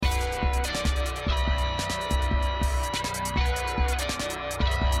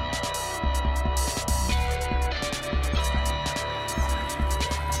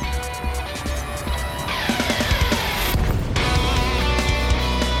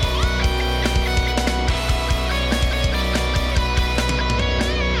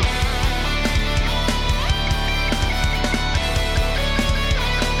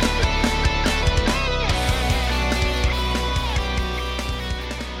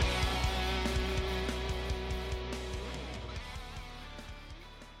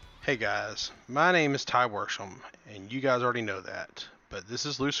Hey guys, my name is Ty Worsham, and you guys already know that. But this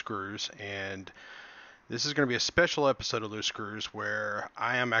is Loose Screws, and this is going to be a special episode of Loose Screws where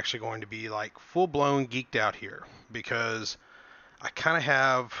I am actually going to be like full-blown geeked out here because I kind of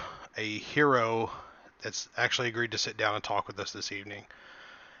have a hero that's actually agreed to sit down and talk with us this evening.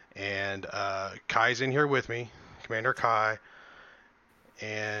 And Kai's in here with me, Commander Kai,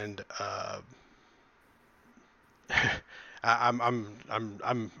 and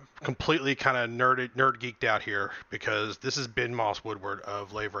I'm completely kind of nerd geeked out here because this is Ben Moss Woodward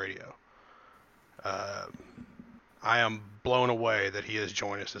of Lave Radio. I am blown away that he has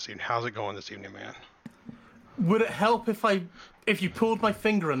joined us this evening. How's it going this evening, man? Would it help if you pulled my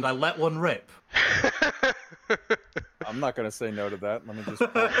finger and I let one rip? I'm not going to say no to that. Let me just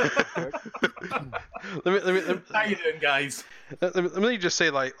let me, How you doing, guys? Let me just say,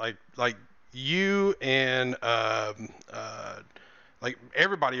 like you and like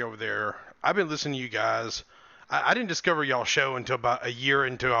everybody over there. I've been listening to you guys. I didn't discover y'all show until about a year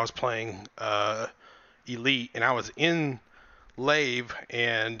into I was playing Elite, and I was in Lave,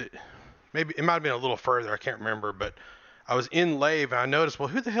 and maybe it might have been a little further. I can't remember, but I was in Lave, and I noticed, well,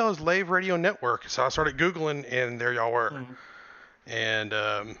 who the hell is Lave Radio Network? So I started Googling, and there y'all were. And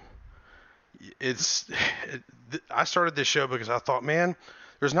I started this show because I thought, man,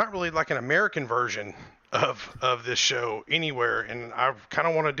 there's not really like an American version of this show anywhere, and I kind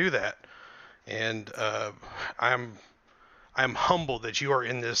of want to do that. And I'm humbled that you are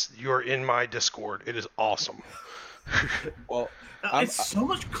in this. You are in my Discord. It is awesome. Well, it's so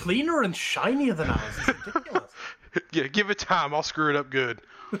much cleaner and shinier than ours. It's ridiculous. Yeah, give it time. I'll screw it up good.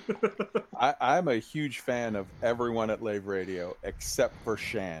 I'm a huge fan of everyone at Lave Radio except for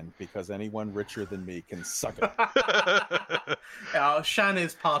Shan, because anyone richer than me can suck it. Shan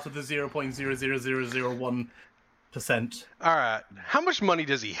is part of the 0.00001%. All right, how much money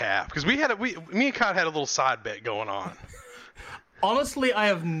does he have? Because me and Kyle had a little side bet going on. Honestly, I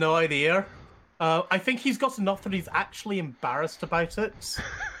have no idea. I think he's got enough that he's actually embarrassed about it.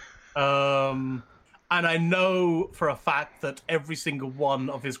 And I know for a fact that every single one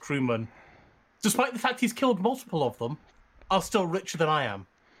of his crewmen, despite the fact he's killed multiple of them, are still richer than I am.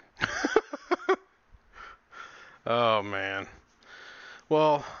 Oh, man.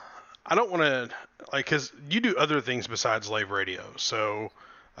 Well, I don't want to, because you do other things besides Lave Radio. So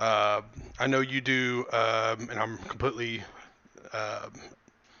I know you do, and I'm completely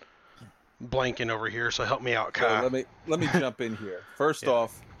blanking over here, so help me out, Kai. So let me jump in here. First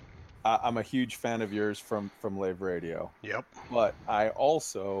off, I'm a huge fan of yours from Lave Radio. Yep. But I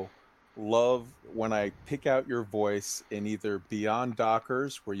also love when I pick out your voice in either Beyond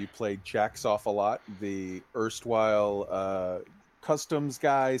Dockers, where you played Jax Off a lot, the erstwhile customs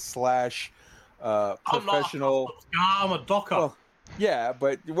guy / professional. I'm a docker. Well, yeah,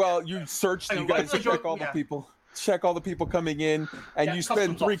 but you search. You guys check all the people. Check all the people coming in, and you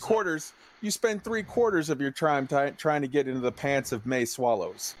spend three quarters. You spend 3/4 of your time trying to get into the pants of May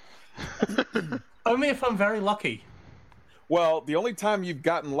Swallows. Only if I'm very lucky. Well, the only time you've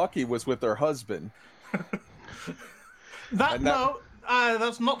gotten lucky was with her husband. That's not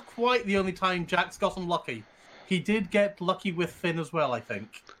quite the only time Jack's gotten lucky. He did get lucky with Finn as well, I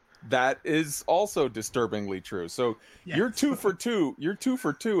think. That is also disturbingly true. So you're 2 for 2. You're 2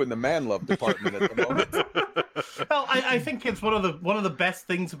 for 2 in the man love department at the moment. Well, I think it's one of the best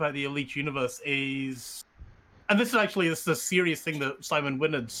things about the Elite universe is, and this is a serious thing that Simon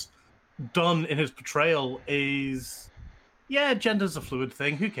Winard's done in his portrayal is, gender's a fluid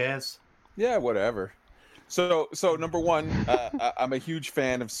thing. Who cares? Yeah, whatever. So number one, I'm a huge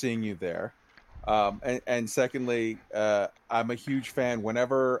fan of seeing you there. And secondly, I'm a huge fan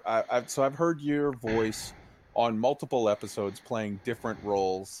whenever I've heard your voice on multiple episodes playing different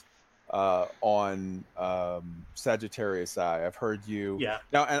roles on Sagittarius Eye. I've heard you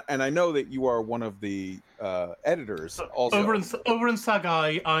now, and I know that you are one of the editors. Also, over in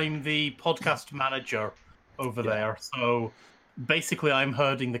Sagai, I'm the podcast manager over there. So basically, I'm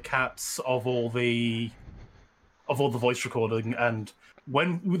herding the cats of all the voice recording, and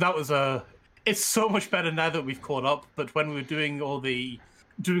when that was it's so much better now that we've caught up. But when we were doing all the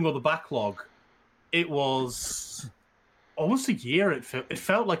backlog, it was almost a year. It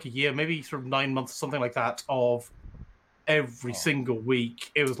felt like a year, maybe sort of 9 months, something like that. Of every single week,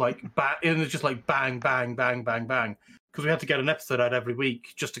 it was like it was just like bang, bang, bang, bang, bang, because we had to get an episode out every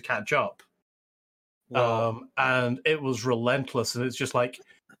week just to catch up. Wow. And it was relentless, and it's just like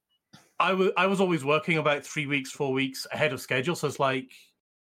I was always working about 3 weeks, 4 weeks ahead of schedule. So it's like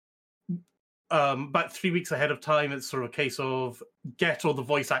about 3 weeks ahead of time, it's sort of a case of get all the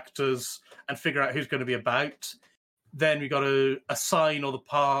voice actors and figure out who's going to be about. Then we've got to assign all the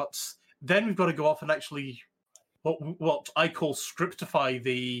parts. Then we've got to go off and actually what I call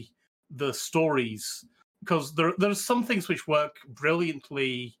scriptify the stories, because there's some things which work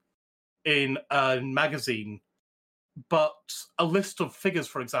brilliantly in a magazine, but a list of figures,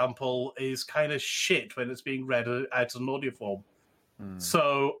 for example, is kind of shit when it's being read out as an audio form.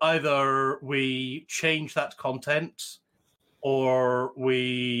 So either we change that content or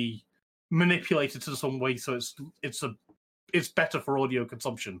we manipulate it in some way so it's better for audio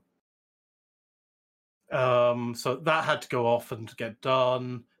consumption. So that had to go off and get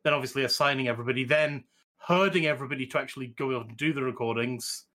done. Then obviously assigning everybody, then herding everybody to actually go out and do the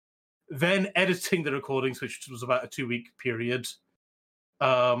recordings, then editing the recordings, which was about a 2-week period,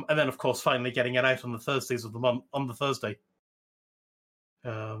 and then of course finally getting it out on the Thursdays of the month on the Thursday.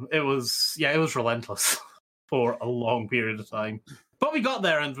 It was relentless for a long period of time, but we got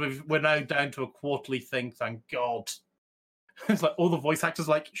there, and we're now down to a quarterly thing. Thank God. It's like all the voice actors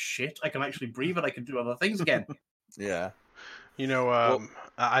like, shit, I can actually breathe and I can do other things again. Yeah. You know,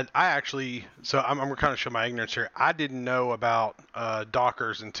 I actually, so I'm going to kind of show my ignorance here. I didn't know about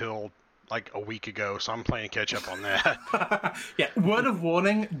Dockers until like a week ago, so I'm playing catch up on that. Yeah, word of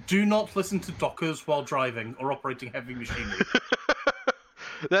warning, do not listen to Dockers while driving or operating heavy machinery.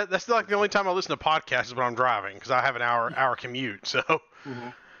 That's like the only time I listen to podcasts is when I'm driving, because I have an hour commute. So,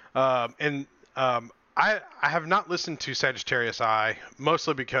 I have not listened to Sagittarius Eye,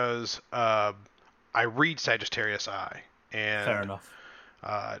 mostly because I read Sagittarius Eye, and fair enough.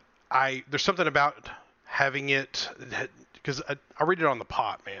 There's something about having it, because I read it on the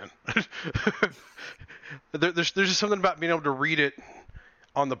pot, man. There's just something about being able to read it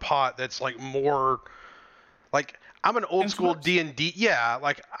on the pot that's like more like. I'm an old school D&D. Yeah,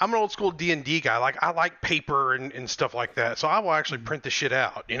 like I'm an old school D&D guy. Like I like paper and stuff like that. So I will actually print the shit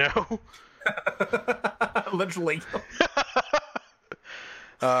out, you know? Literally.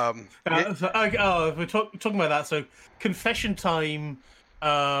 If we're talking about that. So confession time.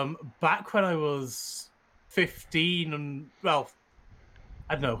 Back when I was 15 and, well,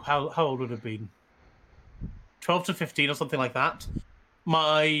 I don't know, how old would it have been? 12 to 15 or something like that.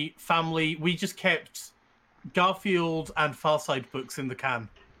 My family, we just kept Garfield and Farside books in the can.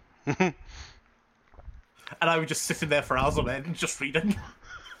 And I would just sit in there for hours on end, just reading.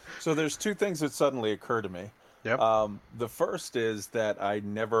 So there's two things that suddenly occur to me. Yep. The first is that I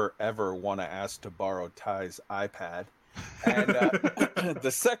never, ever want to ask to borrow Ty's iPad. And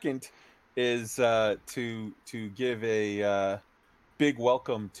the second is to give a big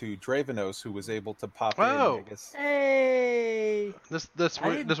welcome to Dravenos, who was able to pop in. I guess. Hey! That's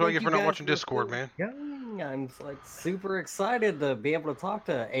what I get for not watching Discord, man. I'm like super excited to be able to talk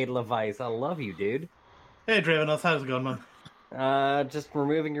to Ada Levice. I love you, dude. Hey, Dravenos, how's it going, man? Just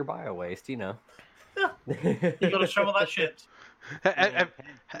removing your bio waste, you know. Yeah. You gotta shovel that shit.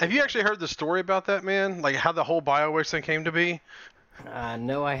 Have you actually heard the story about that, man? Like how the whole BioWaste thing came to be?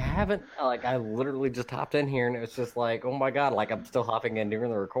 No, I haven't. Like, I literally just hopped in here and it was just like, oh my god, like I'm still hopping in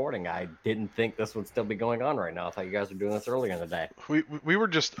during the recording. I didn't think this would still be going on right now. I thought you guys were doing this earlier in the day. We were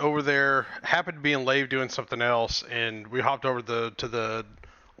just over there, happened to be in Lave doing something else, and we hopped over to the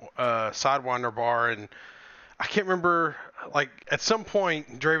Sidewinder bar, and I can't remember, like, at some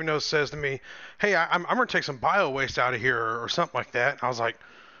point, Dravenos says to me, hey, I'm going to take some bio waste out of here or something like that. And I was like,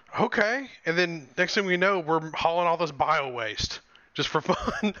 okay. And then next thing we know, we're hauling all this bio waste just for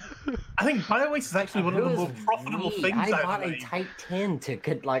fun. I think bio waste is actually one of the more profitable things I I've bought made. a Type 10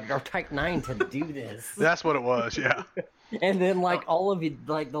 or Type 9 to do this. That's what it was, yeah. And then, like, all of you,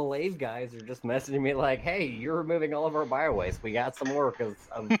 like, the Lave guys are just messaging me like, hey, you're removing all of our bio waste. We got some more because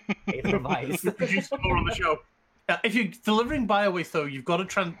of Ada Levice. Produce some more on the show. If you're delivering bio waste, though, you've got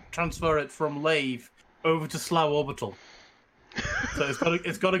to transfer it from Lave over to Slough Orbital. So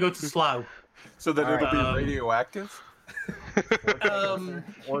it's got to go to Slough. So that it'll be radioactive?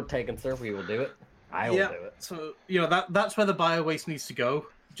 Or Taken Surfy will do it. I will do it. So, that's where the bio waste needs to go.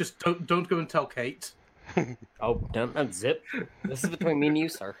 Just don't go and tell Kate. Oh, don't zip. This is between me and you,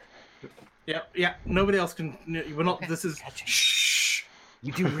 sir. Yeah. Nobody else can. We're not. This is. Shh.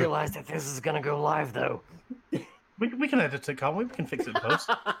 You do realize that this is gonna go live, though. We can edit it, can't we? We can fix it in post.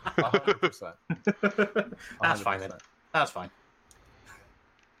 100%. That's fine then. That's fine.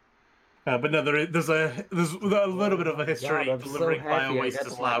 But no, there's a little bit of a history delivering bio waste to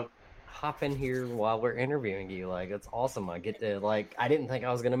Slough. Hop in here while we're interviewing you. Like, it's awesome. I get to, like, I didn't think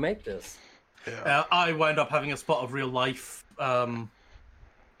I was gonna make this. Yeah. I wound up having a spot of real life because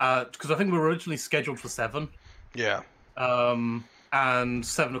I think we were originally scheduled for 7. Yeah. And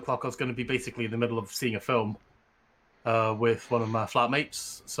 7 o'clock I was going to be basically in the middle of seeing a film with one of my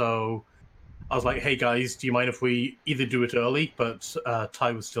flatmates. So I was like, "Hey guys, do you mind if we either do it early?" But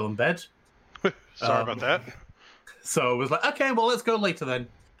Ty was still in bed. Sorry about that. So it was like, "Okay, well, let's go later then."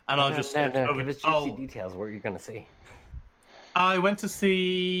 And I'll just give us juicy details. What are you going to see? I went to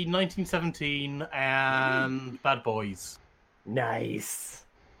see 1917 and Bad Boys. Nice.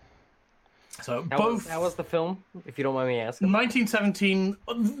 So How was the film, if you don't mind me asking? 1917.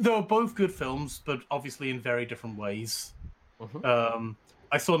 They were both good films, but obviously in very different ways. Mm-hmm.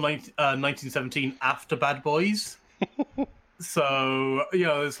 I saw 1917 after Bad Boys, so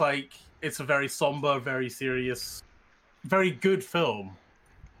it's like it's a very somber, very serious, very good film,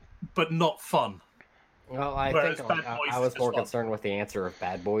 but not fun. Well, I think I was more concerned with the answer of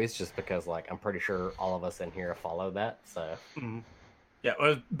Bad Boys, just because I'm pretty sure all of us in here follow that. So yeah,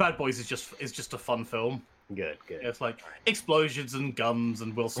 well, Bad Boys is just a fun film. Good. It's like explosions and guns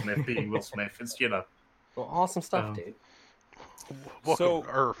and Will Smith being Will Smith. It's well, awesome stuff, dude. Welcome to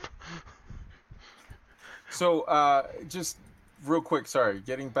Earth. So, just real quick, sorry,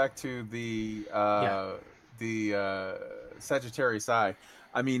 getting back to the Sagittarius Eye.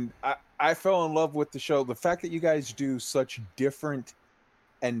 I mean, I fell in love with the show. The fact that you guys do such different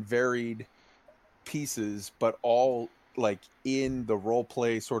and varied pieces, but all like in the role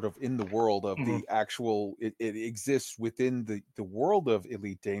play, sort of in the world of the actual, it exists within the world of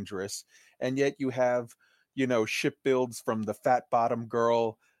Elite Dangerous, and yet you have ship builds from the Fat Bottom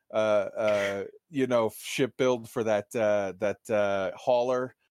Girl, ship build for that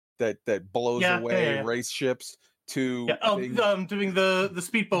hauler that blows away race ships to doing the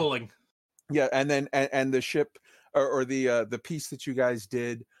speed bowling. Yeah, and then and the ship or the piece that you guys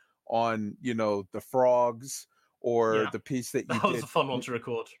did on the frogs, or the piece that you did. That was a fun one to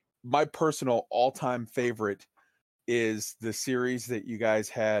record. My personal all-time favorite is the series that you guys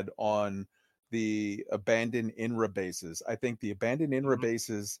had on the abandoned INRA bases. I think the abandoned INRA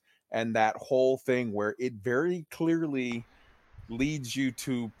bases and that whole thing where it very clearly leads you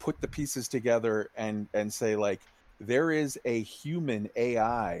to put the pieces together and say, like, there is a human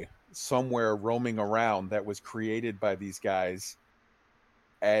AI somewhere roaming around that was created by these guys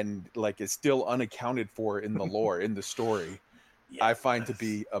and like is still unaccounted for in the lore, in the story. Yes. I find to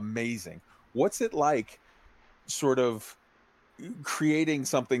be amazing. What's it like sort of creating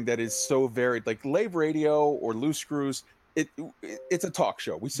something that is so varied, like Lave Radio or Loose Screws? It's a talk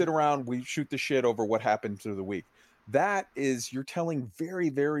show. We sit around, we shoot the shit over what happened through the week. That is, you're telling very,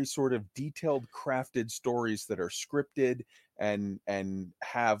 very sort of detailed, crafted stories that are scripted and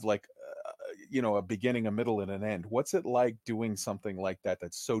have like a beginning, a middle, and an end. What's it like doing something like that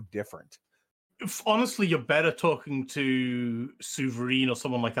that's so different? Honestly, you're better talking to Souverine or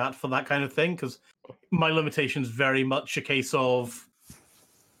someone like that for that kind of thing, because my limitation is very much a case of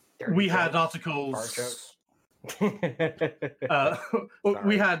we had articles. We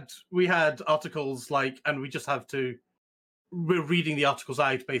had articles like, and we just have to. We're reading the articles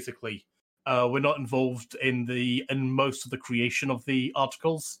out basically. We're not involved in most of the creation of the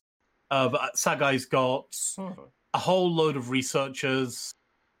articles. But Sagai's got a whole load of researchers.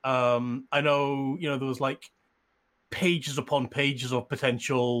 I know, there was like pages upon pages of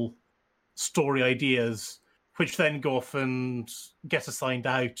potential story ideas, which then go off and get assigned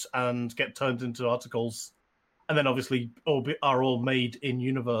out and get turned into articles, and then obviously are all made in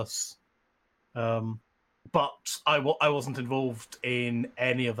universe. But I wasn't involved in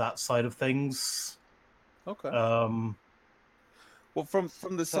any of that side of things. Okay. Well,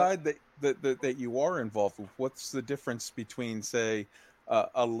 from the side that you are involved with, what's the difference between, say,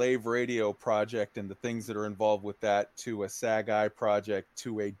 a Lave Radio project and the things that are involved with that, to a Sagai project,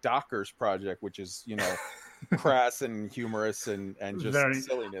 to a Dockers project, which is crass and humorous and just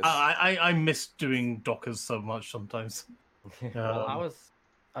silliness? I miss doing Dockers so much sometimes. Well, I was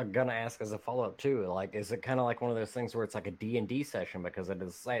gonna ask as a follow-up too, like, is it kind of like one of those things where it's like a D&D session, because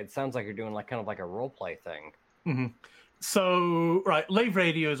it sounds like you're doing like kind of like a role play thing. Mm-hmm. So, right, Lave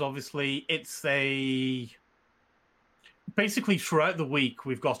Radio is obviously, basically throughout the week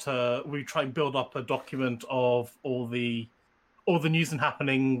we try and build up a document of all the news and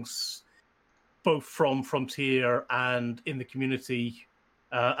happenings, both from Frontier and in the community.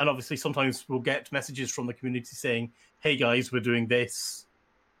 And obviously sometimes we'll get messages from the community saying, hey guys, we're doing this.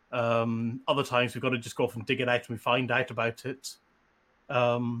 Other times we've got to just go off and dig it out and we find out about it.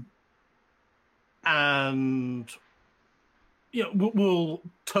 And we'll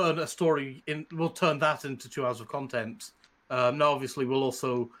turn a story we'll turn that into 2 hours of content. Now, obviously, we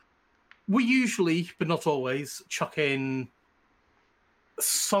usually, but not always, chuck in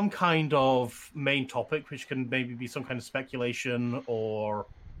some kind of main topic, which can maybe be some kind of speculation or.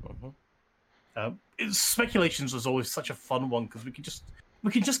 Speculations was always such a fun one, because we can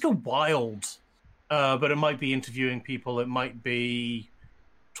just go wild but it might be interviewing people. It might be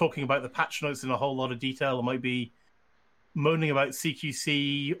talking about the patch notes in a whole lot of detail. It might be moaning about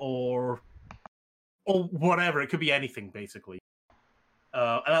CQC or whatever. It could be anything, basically.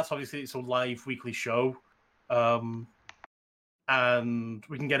 And that's obviously it's a live weekly show. And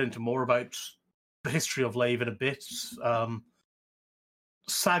we can get into more about the history of Lave in a bit.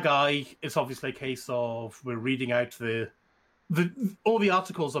 Sagai is obviously a case of we're reading out all the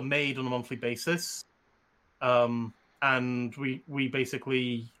articles are made on a monthly basis. And we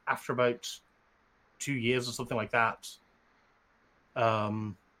basically, after about 2 years or something like that,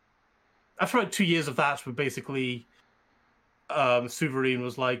 after about 2 years of that, we basically, Souverine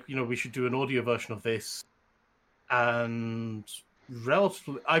was like, we should do an audio version of this. And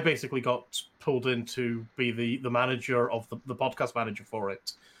relatively, I basically got pulled in to be the manager of the podcast manager for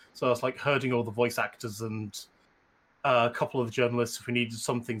it. So I was like herding all the voice actors and a couple of the journalists if we needed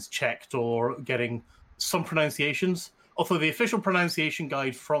some things checked or getting some pronunciations. Although the official pronunciation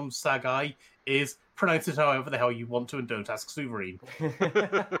guide from Sagai is pronounce it however the hell you want to and don't ask Souverine.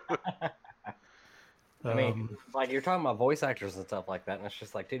 I mean, like you're talking about voice actors and stuff like that, and it's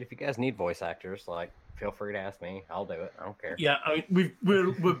just like, dude, if you guys need voice actors, like, feel free to ask me. I'll do it. I don't care. Yeah, I mean,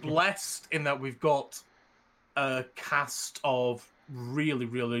 we're blessed in that we've got a cast of really,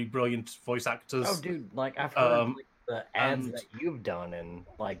 really brilliant voice actors. Oh, dude, like I've heard like, the ads that you've done, and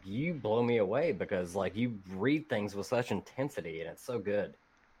like you blow me away because like you read things with such intensity, and it's so good.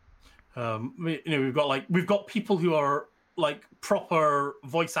 We've got people who are like proper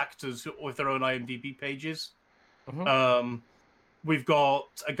voice actors with their own IMDb pages. Mm-hmm. We've got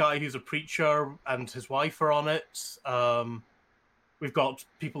a guy who's a preacher and his wife are on it. We've got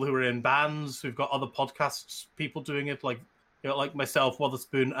people who are in bands. We've got other podcasts people doing it, like like myself,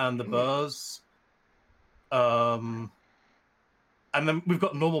 Wotherspoon, and the Burrs. And then we've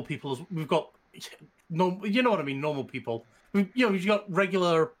got normal people. We've got you know what I mean, normal people. We've got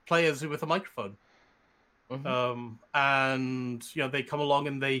regular players with a microphone. Mm-hmm. And they come along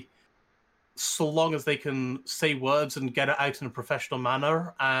and they, so long as they can say words and get it out in a professional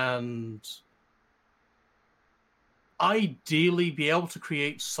manner, and ideally be able to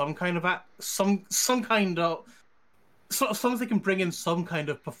create some kind of so as long as they can bring in some kind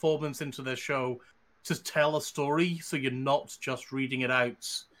of performance into their show to tell a story, so you're not just reading it out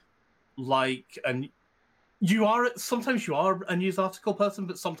and sometimes you are a news article person,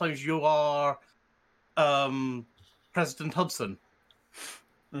 but sometimes you are President Hudson.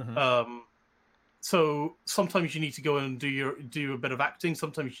 Mm-hmm. So sometimes you need to go and do a bit of acting.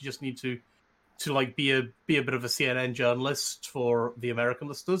 Sometimes you just need to like be a bit of a CNN journalist for the American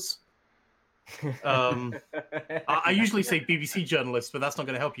listeners. I usually say BBC journalist, but that's not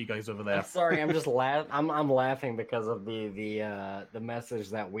going to help you guys over there. I'm sorry, I'm just I'm laughing because of the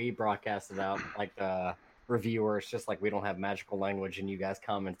message that we broadcasted out, like the reviewer. It's just like we don't have magical language, and you guys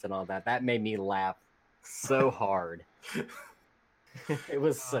comments and all that. That made me laugh so hard. It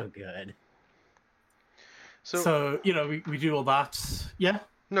was so good. So we do all that. Yeah.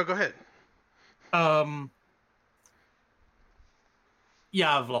 No, go ahead.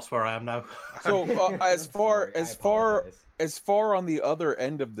 Yeah, I've lost where I am now. So as far on the other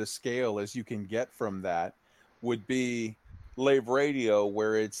end of the scale as you can get from that would be Lave Radio,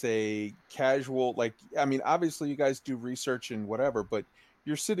 where it's a casual, like, I mean, obviously you guys do research and whatever, but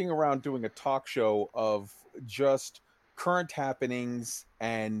you're sitting around doing a talk show of just current happenings,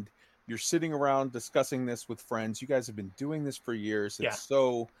 and you're sitting around discussing this with friends. You guys have been doing this for years. It's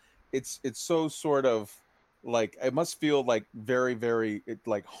so sort of like, it must feel like very, very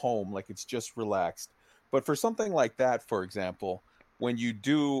like home, like it's just relaxed. But for something like that, for example, when you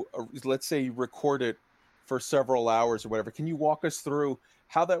do, let's say you record it for several hours or whatever, can you walk us through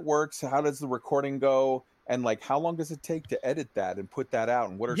how that works? How does the recording go? And like, how long does it take to edit that and put that out?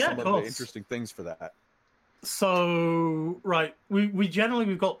 And what are some of the interesting things for that? So, right,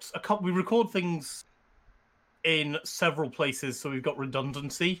 we've got a couple. We record things in several places, so we've got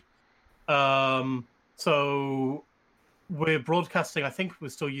redundancy. So we're broadcasting. I think we're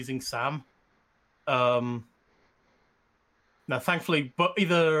still using Sam. Now, thankfully, but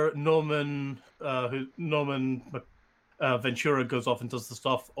either Norman Ventura goes off and does the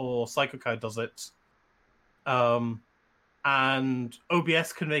stuff, or PsychoCow does it. And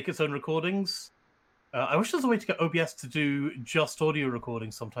OBS can make its own recordings. I wish there was a way to get OBS to do just audio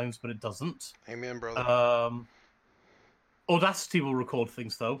recordings sometimes, but it doesn't. Amen, brother. Audacity will record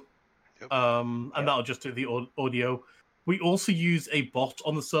things, though. Yep. And that'll just do the audio. We also use a bot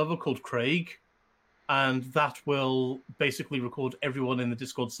on the server called Craig, and that will basically record everyone in the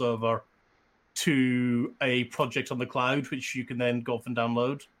Discord server to a project on the cloud, which you can then go off and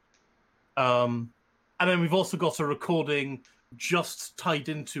download. and then we've also got a recording just tied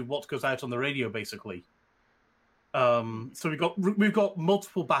into what goes out on the radio, basically. So we've got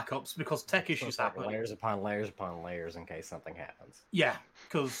multiple backups because tech issues So it's like happen. layers upon layers upon layers in case something happens. Yeah,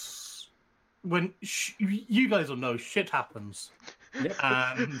 because when you guys will know, shit happens. Yep.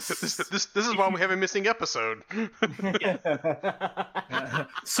 And This is why we have a missing episode.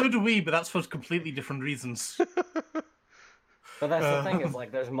 so do we, but that's for completely different reasons. But that's the thing, is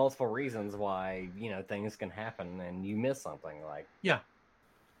like there's multiple reasons why, things can happen and you miss something. Like,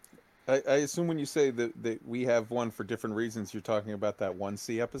 I assume when you say that we have one for different reasons, you're talking about that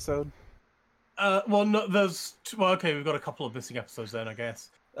 1C episode? Well, no, there's okay, we've got a couple of missing episodes then, I guess.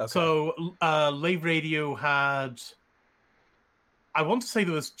 Okay. So Lave Radio had, I want to say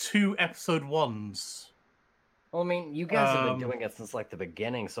there was 2 episode 1s. well, I mean, you guys have been doing it since like the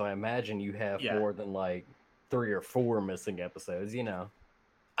beginning, so I imagine you have more than like 3 or 4 missing episodes. You guys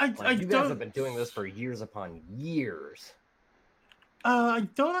have been doing this for years upon years. I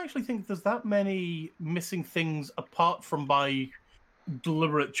don't actually think there's that many missing things apart from my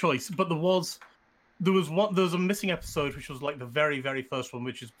deliberate choice, but there was a missing episode which was like the very, very first one,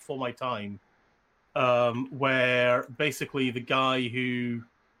 which is before my time, where basically the guy who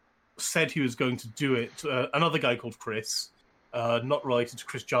said he was going to do it, another guy called Chris, not related to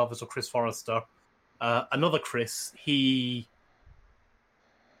Chris Jarvis or Chris Forrester, another Chris, he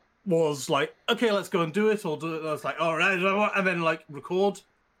was like, okay, let's go and do it, or do it. I was like, all right, and then like record,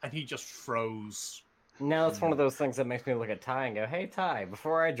 and he just froze. Now it's one of those things that makes me look at Ty and go, hey Ty,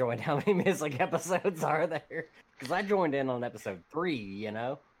 before I joined, how many missing episodes are there? Because I joined in on episode 3,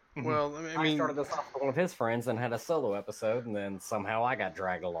 Well, I mean, started this off with one of his friends and had a solo episode, and then somehow I got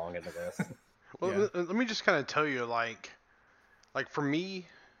dragged along into this. well, let me just kind of tell you, like for me,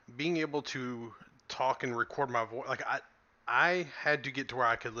 being able to talk and record my voice, like I had to get to where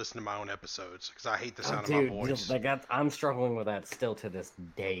I could listen to my own episodes because I hate the sound of my voice. Like I'm struggling with that still to this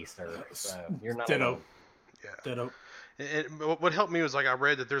day, sir. So you're not Ditto. alone. Yeah. Ditto. What helped me was like I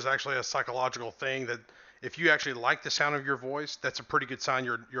read that there's actually a psychological thing that if you actually like the sound of your voice, that's a pretty good sign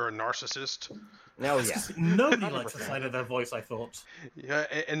you're a narcissist. No, yeah. Nobody likes the sound of their voice, I thought. Yeah,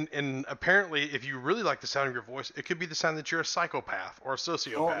 and apparently if you really like the sound of your voice, it could be the sign that you're a psychopath or a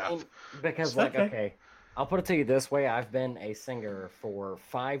sociopath. Well, because okay, I'll put it to you this way: I've been a singer for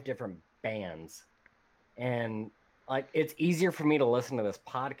 5 different bands, and like it's easier for me to listen to this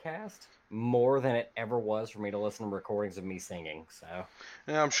podcast more than it ever was for me to listen to recordings of me singing. So,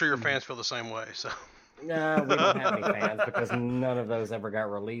 yeah, I'm sure your fans feel the same way. So, no, we don't have any fans because none of those ever got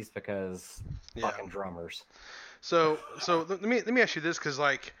released because fucking drummers. So let me ask you this, because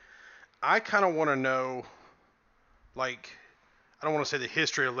like I kind of want to know, like, I don't want to say the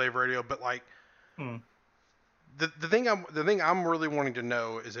history of Lave Radio, but like. The thing I'm really wanting to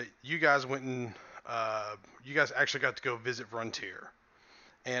know is that you guys went and you guys actually got to go visit Frontier,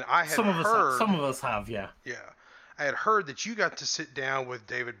 and I had heard some of us have, yeah. I had heard that you got to sit down with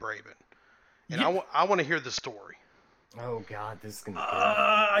David Braben, and I want to hear the story. Oh God, this is gonna be good.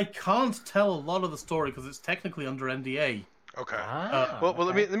 I can't tell a lot of the story because it's technically under NDA. Okay. Well,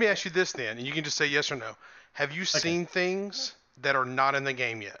 let me ask you this then, and you can just say yes or no. Have you seen things that are not in the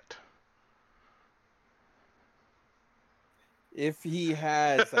game yet? If he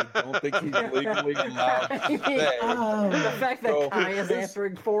has, I don't think he's legally allowed to say. The fact that Kai is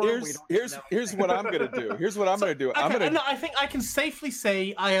answering for him, here's what I'm gonna do. Here's what I'm gonna do. Okay, no, I think I can safely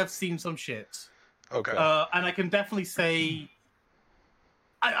say I have seen some shit. Okay. And I can definitely say,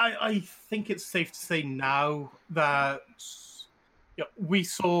 I think it's safe to say now that we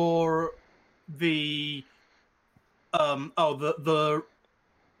saw the the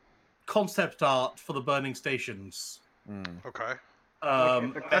concept art for the burning stations. Okay.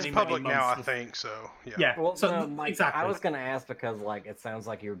 That's public now, I think. So yeah. Well, so no, exactly. I was gonna ask because like it sounds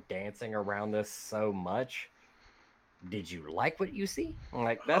like you're dancing around this so much. Did you like what you see?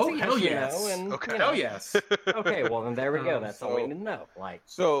 Like that's a hell yes, yes. and Okay. Hell yes. okay, well then there we go. That's all we need to know. Like,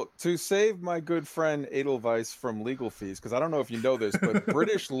 so to save my good friend Edelweiss from legal fees, because I don't know if you know this, but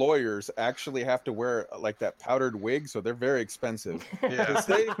British lawyers actually have to wear like that powdered wig, so they're very expensive. Yeah.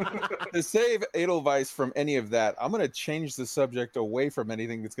 To save Edelweiss from any of that, I'm going to change the subject away from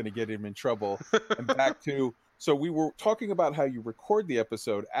anything that's going to get him in trouble and back to. So we were talking about how you record the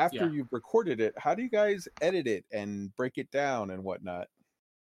episode. After you've recorded it, how do you guys edit it and break it down and whatnot?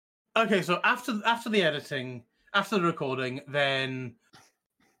 Okay, so after the editing, after the recording, then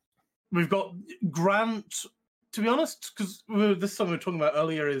we've got Grant. To be honest, because this is something we were talking about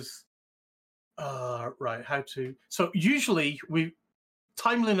earlier, is right how to. So usually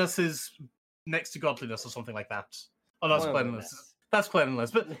timeliness is next to godliness or something like that. Oh, that's cleanliness. That's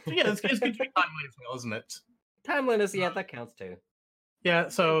cleanliness. But yeah, it's good to be timely as well, isn't it? Timeliness, yeah, that counts too. Yeah.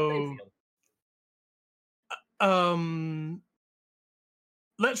 So Same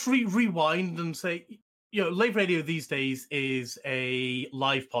let's rewind and say, Lave Radio these days is a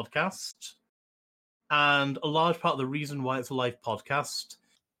live podcast, and a large part of the reason why it's a live podcast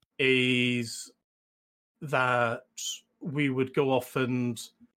is that we would go off and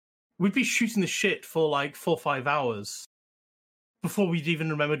we'd be shooting the shit for like 4 or 5 hours before we'd even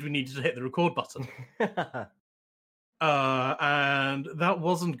remembered we needed to hit the record button. And that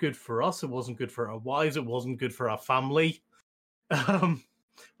wasn't good for us. It wasn't good for our wives. It wasn't good for our family.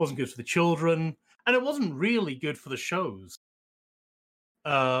 Wasn't good for the children. And it wasn't really good for the shows.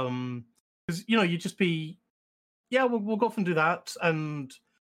 Because, you'd just be, we'll go off and do that. And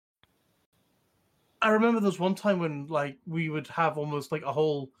I remember there was one time when, like, we would have almost like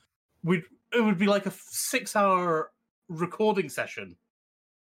it would be like a 6-hour recording session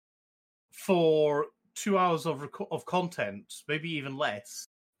for 2 hours of content, maybe even less.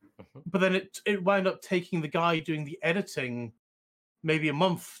 But then it wound up taking the guy doing the editing maybe a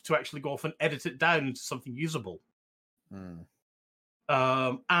month to actually go off and edit it down into something usable.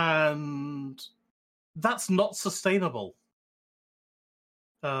 And that's not sustainable.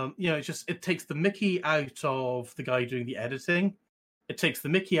 It takes the mickey out of the guy doing the editing. It takes the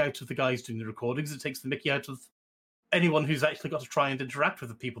mickey out of the guys doing the recordings. It takes the mickey out of anyone who's actually got to try and interact with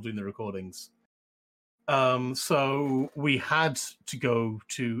the people doing the recordings. So we had to go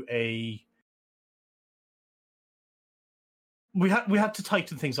to we had to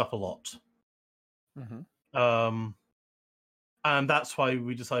tighten things up a lot. And that's why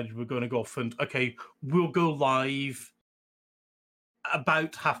we decided we're going to go off and, okay, we'll go live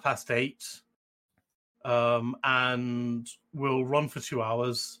about 8:30, and we'll run for 2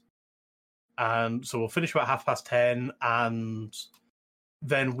 hours. And so we'll finish about 10:30, and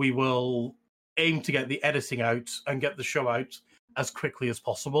then we will aim to get the editing out and get the show out as quickly as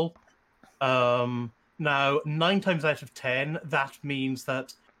possible. Now, 9 times out of 10, that means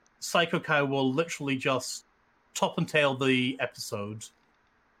that Psycho Cow will literally just top and tail the episode,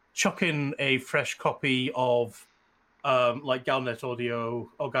 chuck in a fresh copy of like Galnet Audio,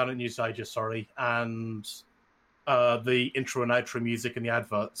 or Galnet News Digest, sorry, and the intro and outro music and the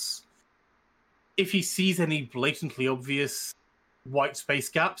adverts. If he sees any blatantly obvious white space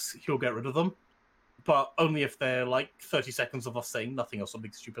gaps, he'll get rid of them, but only if they're like 30 seconds of us saying nothing or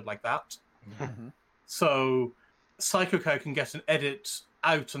something stupid like that. So Psycho Cow can get an edit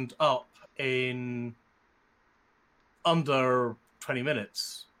out and up in under 20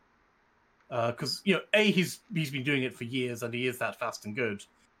 minutes. Because, A, he's been doing it for years and he is that fast and good.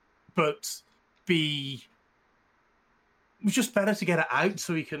 But B, it's just better to get it out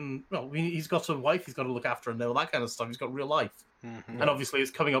so he can, he's got a wife he's got to look after and all that kind of stuff. He's got real life. And obviously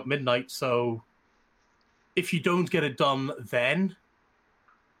it's coming up midnight, so if you don't get it done then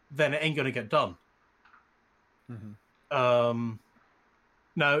it ain't going to get done.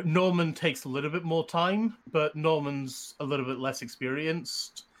 Now, Norman takes a little bit more time, but Norman's a little bit less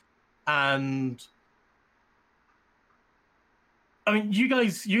experienced. And I mean, you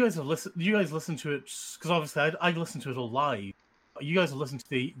guys listen to it, because obviously I listen to it all live. You guys have listened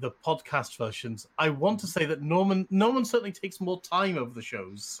to the podcast versions. I want to say that Norman certainly takes more time over the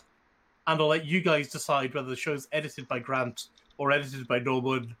shows, and I'll let you guys decide whether the show's edited by Grant or edited by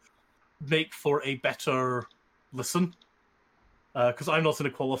Norman make for a better listen. Because I'm not in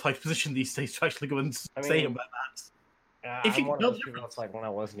a qualified position these days to actually go and say about that. If you one of those people, it's like when I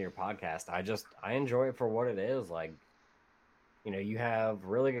listen to your podcast, I enjoy it for what it is. Like, you have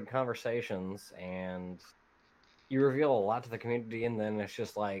really good conversations and you reveal a lot to the community, and then it's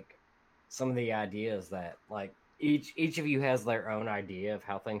just like some of the ideas that, like, each of you has their own idea of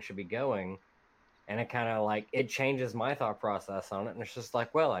how things should be going, and it kind of like it changes my thought process on it, and it's just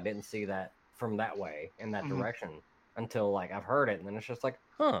like, well, I didn't see that from that way in that direction until like I've heard it, and then it's just like,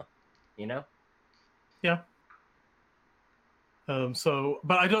 huh, Yeah.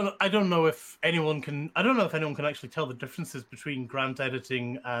 But I don't know if anyone can actually tell the differences between Grant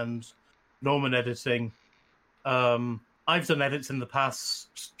editing and Norman editing. I've done edits in the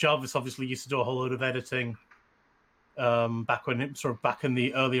past. Jarvis obviously used to do a whole load of editing. Back in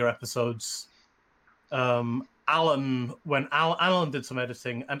the earlier episodes. Alan did some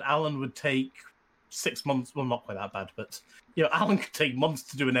editing, and Alan would take 6 months. Well, not quite that bad, but Alan could take months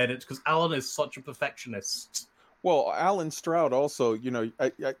to do an edit because Alan is such a perfectionist. Well, Alan Stroud also, you're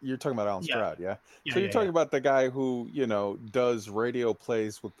talking about Alan Stroud, yeah? So you're talking about the guy who, does radio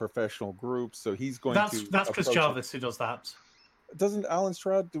plays with professional groups. So he's going That's Chris Jarvis who does that. doesn't Alan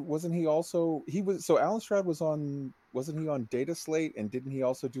Stroud, wasn't he also, Alan Stroud wasn't he on Data Slate, and didn't he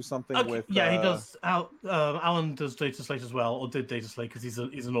also do something with he does. Alan does Data Slate as well, or did Data Slate, because he's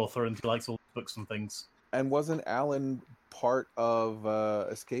an author and he likes all the books and things. and wasn't Alan part of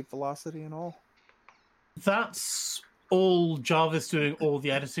Escape Velocity and all? That's all Jarvis doing all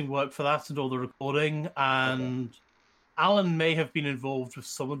the editing work for that and all the recording, and Alan may have been involved with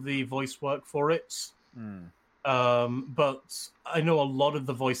some of the voice work for it. But I know a lot of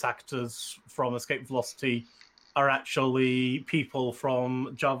the voice actors from Escape Velocity are actually people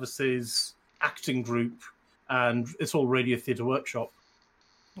from Jarvis's acting group, and it's all Radio Theatre Workshop.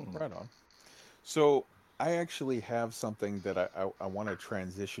 Right on. So I actually have something that I want to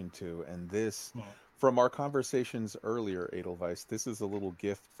transition to, and this, from our conversations earlier, Edelweiss, this is a little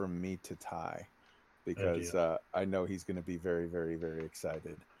gift from me to Ty, because I know he's going to be very, very, very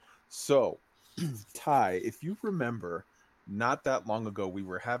excited. So, Ty, if you remember, not that long ago, we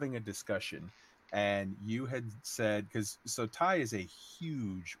were having a discussion, and you had said, so Ty is a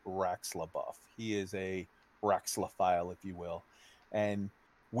huge Raxla buff. He is a Raxla-phile, if you will. And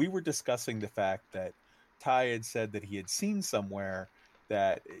we were discussing the fact that Ty had said that he had seen somewhere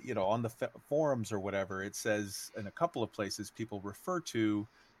that, on the forums or whatever, it says in a couple of places people refer to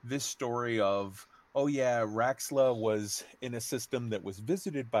this story of, oh yeah, Raxla was in a system that was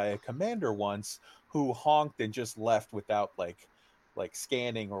visited by a commander once who honked and just left without like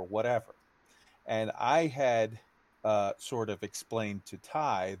scanning or whatever. And I had sort of explained to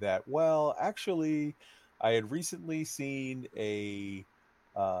Ty that, well, actually, I had recently seen a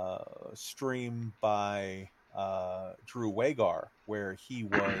stream by Drew Wagar where he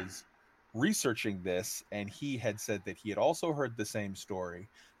was researching this, and he had said that he had also heard the same story,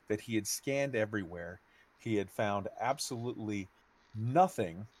 that he had scanned everywhere. He had found absolutely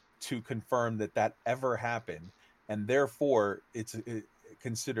nothing to confirm that ever happened, and therefore it's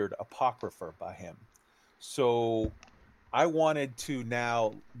considered apocryphal by him. So I wanted to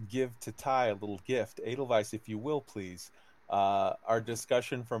now give to Ty a little gift. Edelweiss, if you will, please. Our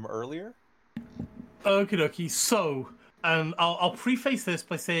discussion from earlier. Okie dokie. So, I'll preface this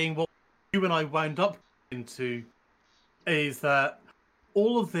by saying what you and I wound up into is that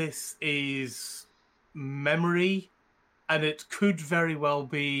all of this is memory, and it could very well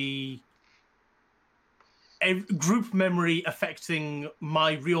be a group memory affecting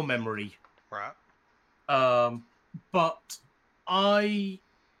my real memory. Right. But I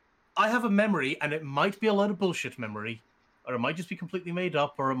have a memory, and it might be a lot of bullshit memory, or it might just be completely made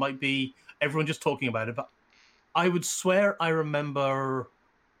up, or it might be everyone just talking about it. But I would swear I remember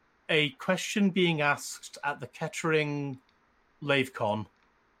a question being asked at the Kettering LaveCon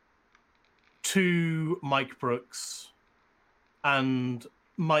to Mike Brooks, and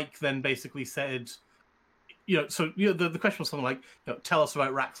Mike then basically said, the question was something like, tell us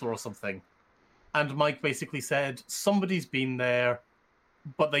about Raxla or something. And Mike basically said, somebody's been there,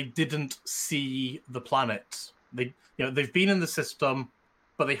 but they didn't see the planet. They've been in the system,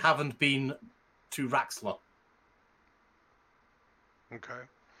 but they haven't been to Raxla. Okay.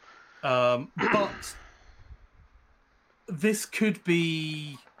 But this could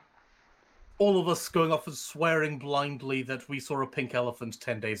be all of us going off and swearing blindly that we saw a pink elephant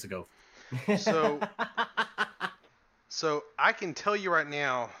 10 days ago. So I can tell you right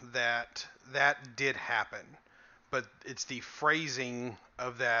now that did happen, but it's the phrasing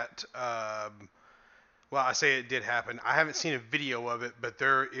of that. Well, I say it did happen. I haven't seen a video of it, but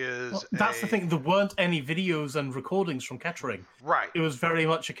there is. Well, that's the thing. There weren't any videos and recordings from Kettering. Right. It was very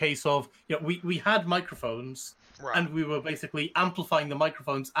much a case of, we had microphones, right, and we were basically amplifying the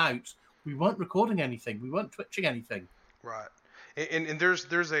microphones out. We weren't recording anything. We weren't twitching anything. Right. And there's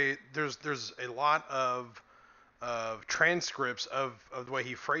a lot of transcripts of the way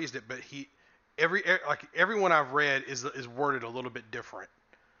he phrased it, but everyone I've read is worded a little bit different.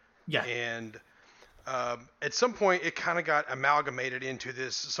 Yeah. And at some point it kind of got amalgamated into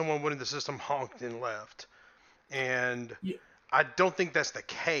this. Someone went in the system, honked, and left. And yeah. I don't think that's the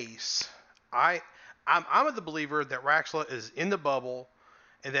case. I'm of the believer that Raxla is in the bubble,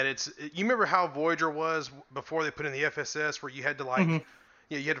 and that you remember how Voyager was before they put in the FSS, where you had to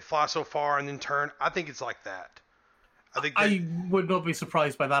you had to fly so far and then turn. I think it's like that. I would not be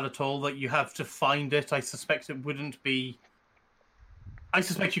surprised by that at all, that you have to find it. I suspect it wouldn't be... I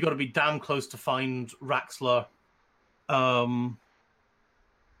suspect you got to be damn close to find Raxla. I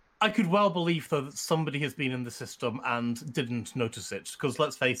could well believe, though, that somebody has been in the system and didn't notice it. Because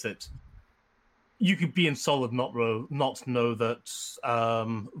let's face it, you could be in Solid not know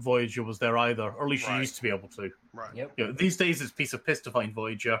that Voyager was there either, or at least you used to be able to. Right. Yep. These days it's a piece of piss to find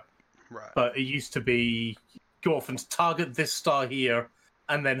Voyager. Right. But it used to be go off and target this star here,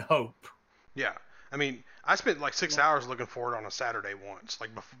 and then hope. Yeah. I mean, I spent like 6 hours looking for it on a Saturday once, like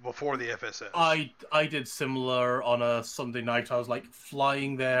before the FSS. I did similar on a Sunday night. I was like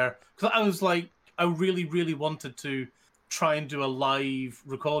flying there because I was like, I really, really wanted to try and do a live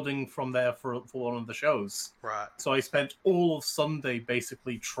recording from there for one of the shows. Right. So I spent all of Sunday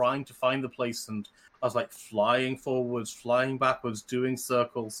basically trying to find the place, and I was like flying forwards, flying backwards, doing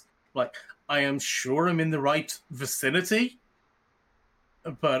circles. Like, I am sure I'm in the right vicinity,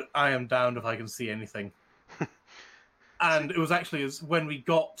 but I am damned if I can see anything. And it was actually when we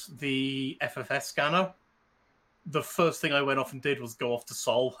got the FFS scanner, the first thing I went off and did was go off to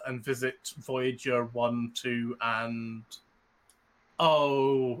Sol and visit Voyager 1, 2, and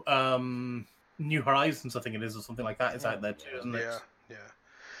New Horizons, I think it is, or something like that. It's out there too, isn't it? Yeah.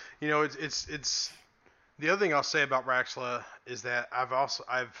 You know, it's the other thing I'll say about Raxxla is that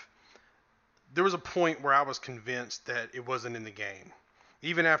there was a point where I was convinced that it wasn't in the game.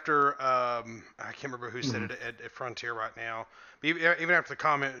 Even after, I can't remember who said it at Frontier right now, but even after the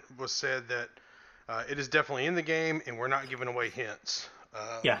comment was said that it is definitely in the game and we're not giving away hints.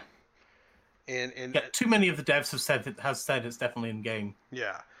 Yeah. And too many of the devs have said it's definitely in game.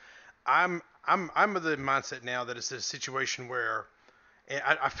 Yeah. I'm of the mindset now that it's a situation where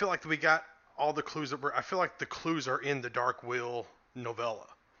I feel like we got all the clues I feel like the clues are in the Dark Will novella.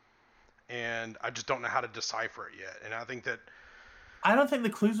 And I just don't know how to decipher it yet. And I think that I don't think the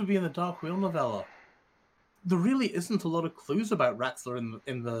clues would be in the Dark Wheel novella. There really isn't a lot of clues about Raxxla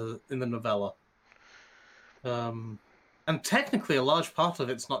in the novella. And technically a large part of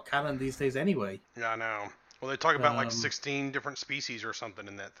it's not canon these days anyway. Yeah, I know. Well, they talk about like 16 different species or something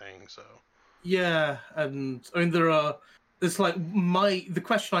in that thing, so. Yeah, and I mean it's like the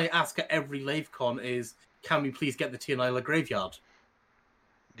question I ask at every LaveCon is, can we please get the Tianila graveyard?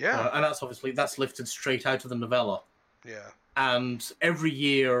 Yeah. And that's lifted straight out of the novella. Yeah. And every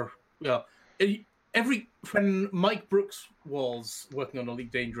year, when Mike Brooks was working on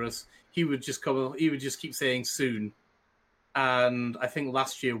Elite Dangerous, he would just keep saying soon. And I think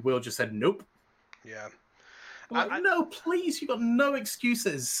last year Will just said nope. Yeah. No, please, you got no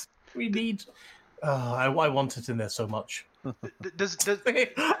excuses. We need. I want it in there so much. Does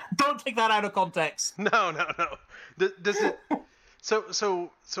Don't take that out of context. No. Does it? So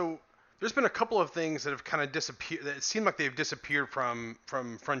there's been a couple of things that have kind of disappeared. That it seemed like they've disappeared from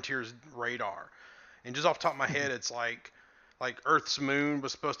Frontier's radar. And just off the top of my head, it's like Earth's moon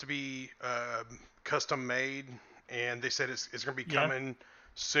was supposed to be custom made, and they said it's going to be coming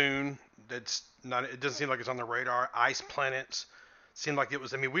soon. That's not. It doesn't seem like it's on the radar. Ice planets seemed like it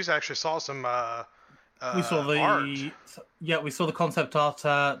was. I mean, we actually saw some. We saw the art. we saw the concept art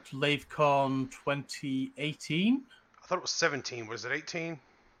at LaveCon 2018. I thought it was 17. Was it 18?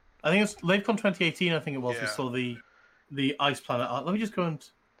 I think it's LaveCon 2018. I think it was. Yeah. We saw the ice planet art. Let me just go and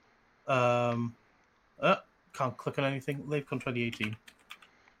can't click on anything. LaveCon 2018.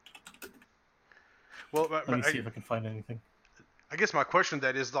 Well, Let me see if I can find anything. I guess my question to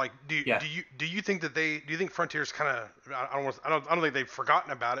that is like, do you think that do you think Frontier's kind of I don't think they've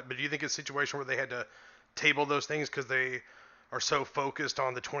forgotten about it, but do you think it's a situation where they had to table those things because they are so focused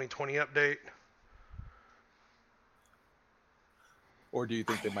on the 2020 update? Or do you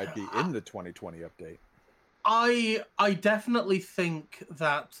think they might be in the 2020 update? I definitely think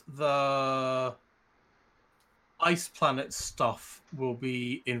that the Ice Planet stuff will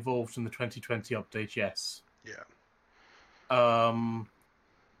be involved in the 2020 update, yes. Yeah.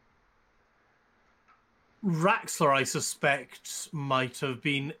 Raxxla, I suspect, might have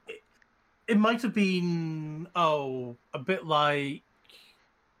been... It might have been, a bit like...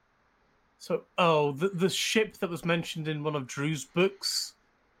 So, the ship that was mentioned in one of Drew's books,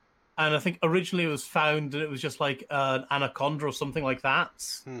 and I think originally it was found and it was just like an anaconda or something like that,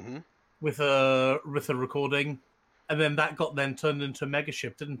 with a recording, and then that got then turned into a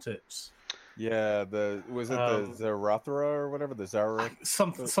megaship, didn't it? Yeah, the Zarathra or whatever, the Zara,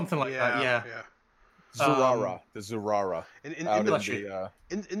 something like that. Yeah. Zurara, the Zurara. In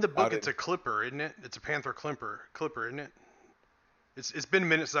the book, it's a clipper, isn't it? It's a panther clipper, isn't it? It's been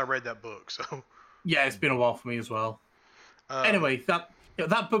minutes since I read that book, so. Yeah, it's been a while for me as well. Anyway, that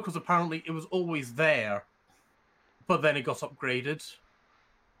book was apparently it was always there, but then it got upgraded.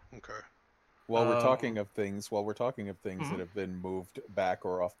 Okay. While we're talking of things that have been moved back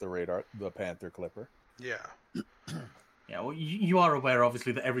or off the radar, the Panther Clipper. Yeah. Yeah. Well, you are aware,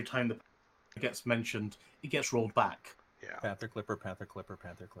 obviously, that every time the gets mentioned, it gets rolled back. Yeah. Panther Clipper, Panther Clipper,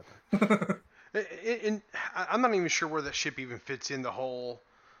 Panther Clipper. And I'm not even sure where that ship even fits in the whole.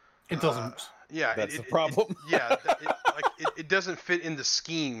 It doesn't. Yeah, That's the problem. It doesn't fit in the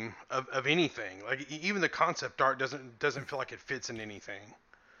scheme of anything. Like even the concept art doesn't feel like it fits in anything.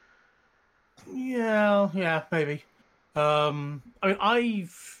 Yeah, maybe. I mean,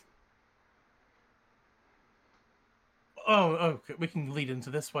 okay, we can lead into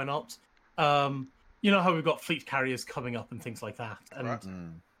this. Why not? You know how we've got fleet carriers coming up and things like that, and Right.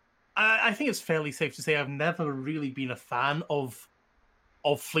 I think it's fairly safe to say I've never really been a fan of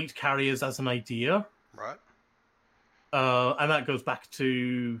fleet carriers as an idea. Right. And that goes back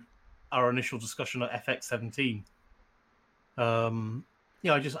to our initial discussion at FX17.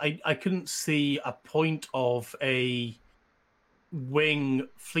 I couldn't see a point of a wing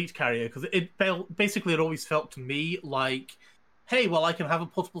fleet carrier because it always felt to me like, hey, well, I can have a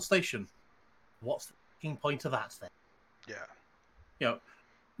portable station. What's the fucking point of that then? Yeah.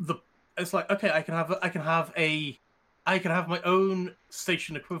 It's like, okay, I can have my own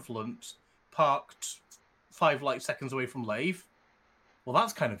station equivalent parked 5 light seconds away from Lave. Well,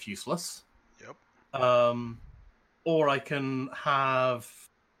 that's kind of useless. Yep. Or I can have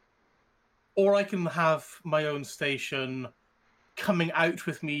my own station coming out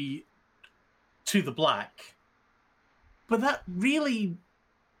with me to the black. But that really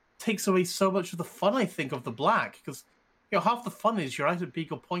takes away so much of the fun, I think, of the black, because half the fun is you're out at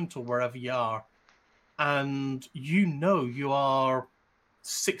Beagle Point or wherever you are, and you are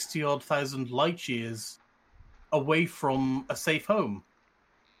 60-odd thousand light years away from a safe home.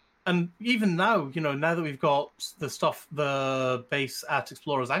 And even now, now that we've got the base at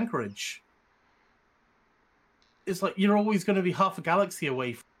Explorers Anchorage, it's like you're always going to be half a galaxy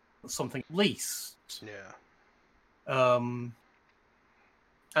away from something at least. Yeah.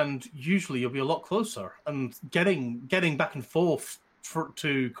 And usually you'll be a lot closer. And getting back and forth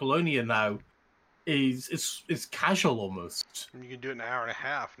to Colonia now is casual almost. You can do it in an hour and a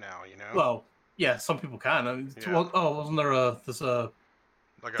half now. Well, yeah, some people can. I mean, Yeah. wasn't there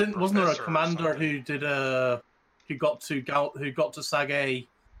wasn't there a professor or commander something. who got to Sagae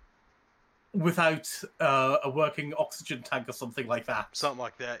without a working oxygen tank or something like that? Something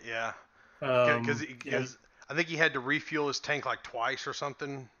like that, yeah. Because Because I think he had to refuel his tank like twice or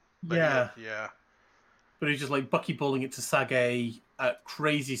something. But yeah, yeah. but he's just like buckyballing it to Sagae at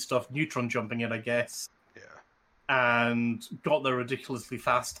crazy stuff, neutron jumping it, I guess, Yeah. and got there ridiculously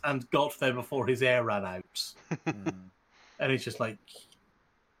fast and got there before his air ran out. And it's just like,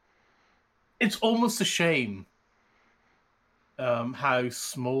 it's almost a shame how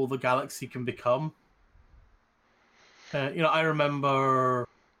small the galaxy can become. I remember,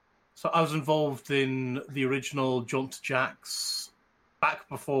 so I was involved in the original Jaunt to Jax back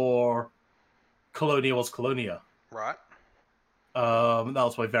before Colonia was Colonia. Right. That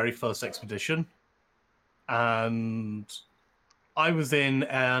was my very first expedition. And I was in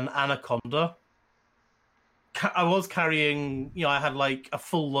an Anaconda. I was carrying, I had like a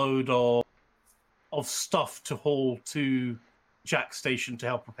full load of stuff to haul to Jack Station to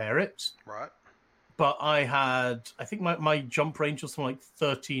help repair it. Right. But I think my jump range was something like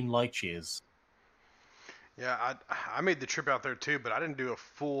 13 light years. Yeah, I made the trip out there too, but I didn't do a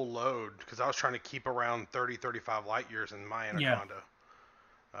full load because I was trying to keep around 30, 35 light years in my Anaconda.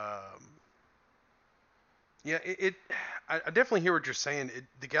 Yeah. I definitely hear what you're saying.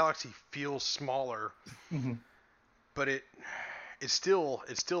 The galaxy feels smaller, Mm-hmm. but it's still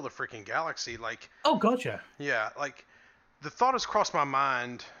the freaking galaxy. Like, Oh, gotcha. yeah, like the thought has crossed my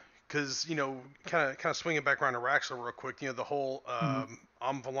mind because kind of swinging back around to Raxler real quick. The whole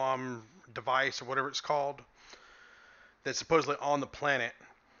Omvalam device or whatever it's called that's supposedly on the planet.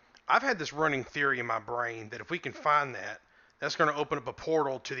 I've had this running theory in my brain that if we can find that, that's going to open up a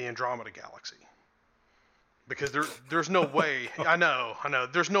portal to the Andromeda Galaxy. Because there's no way. I know.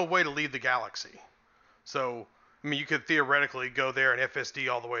 There's no way to leave the galaxy. So, I mean, you could theoretically go there and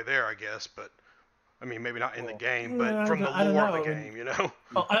FSD all the way there, I guess. But, I mean, maybe not in the game, but Yeah, from the I don't lore of know. the game,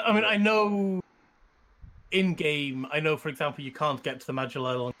 Oh, I mean, I know in game, for example, you can't get to the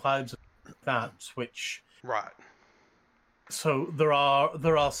Magellan Clouds, which Right. so there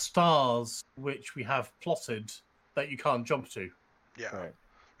are stars which we have plotted that you can't jump to. Yeah. Right.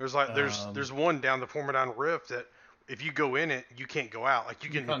 There's one down the Formidon Rift that if you go in it, you can't go out. Like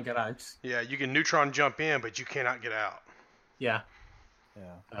You can't get out. Yeah, you can neutron jump in, but you cannot get out. Yeah.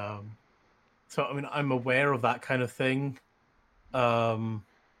 Yeah. So I mean, I'm aware of that kind of thing.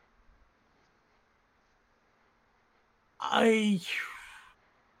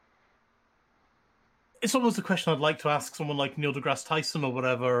 It's almost a question I'd like to ask someone like Neil deGrasse Tyson or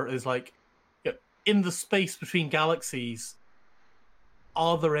whatever, is like, in the space between galaxies,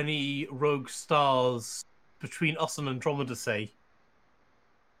 are there any rogue stars between us and Andromeda, say?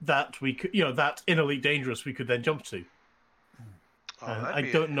 that we could, that in Elite Dangerous we could then jump to. I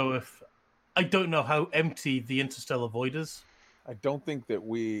don't know how empty the Interstellar Void is. I don't think that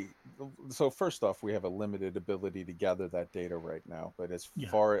so first off, we have a limited ability to gather that data right now, but as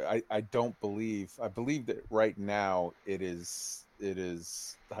far I believe that right now it is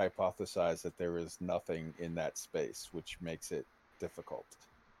hypothesized that there is nothing in that space, which makes it difficult.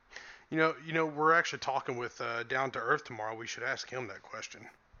 We're actually talking with Down to Earth tomorrow. We should ask him that question.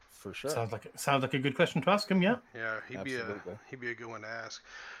 For sure. Sounds like a good question to ask him. Yeah. Yeah, he'd be a good one to ask.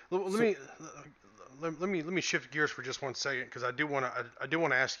 Let me shift gears for just 1 second, because I do want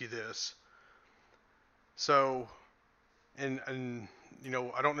to ask you this. So, and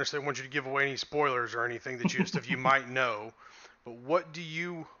I don't necessarily want you to give away any spoilers or anything that stuff you might know, but what do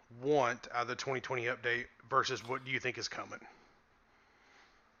you want out of the 2020 update versus what do you think is coming?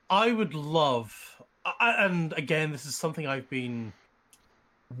 I would love, and again, this is something I've been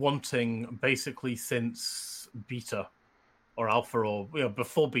wanting basically since beta or alpha, or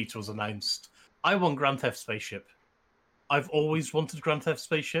before beta was announced. I want Grand Theft Spaceship. I've always wanted Grand Theft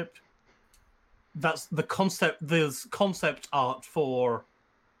Spaceship. That's the concept. There's concept art for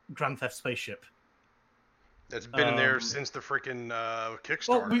Grand Theft Spaceship. That's been in there since the freaking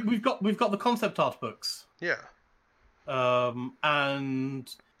Kickstarter. Well, we've got the concept art books. Yeah.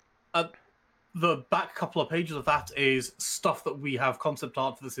 And the back couple of pages of that is stuff that we have concept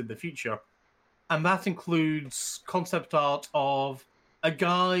art for this in the future, and that includes concept art of a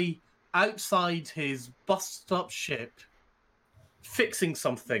guy outside his busted up ship fixing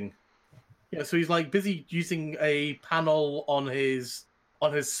something. So he's like busy using a panel on his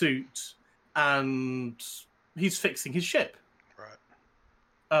suit, and he's fixing his ship. Right.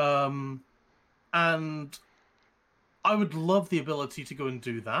 And I would love the ability to go and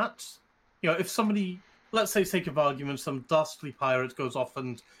do that. If somebody, let's say, sake of argument, some dastardly pirate goes off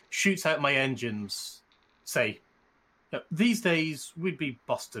and shoots out my engines, say, these days we'd be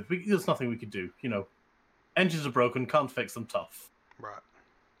busted. There's nothing we could do. Engines are broken, can't fix them, tough. Right.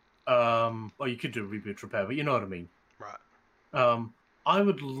 Or you could do a reboot repair, but you know what I mean. Right. I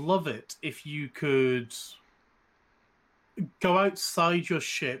would love it if you could go outside your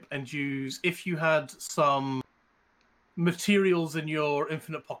ship and if you had some materials in your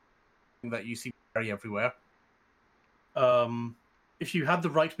infinite pocket that you see very everywhere. If you had the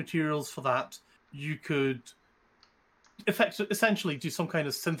right materials for that, you could essentially do some kind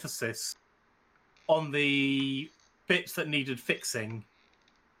of synthesis on the bits that needed fixing,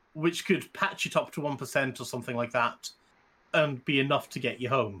 which could patch it up to 1% or something like that, and be enough to get you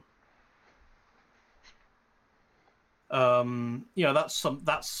home.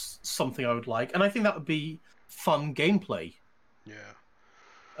 That's something I would like, and I think that would be fun gameplay. Yeah.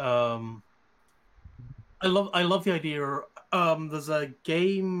 I love the idea. There's a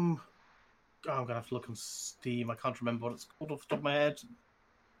game. I'm gonna have to look on Steam. I can't remember what it's called off the top of my head.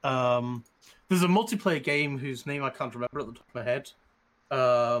 There's a multiplayer game whose name I can't remember at the top of my head.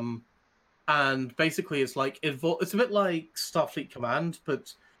 And basically, it's a bit like Starfleet Command,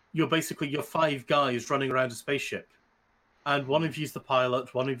 but you're 5 guys running around a spaceship, and one of you's the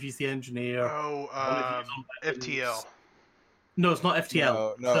pilot, one of you's the engineer. FTL. No, it's not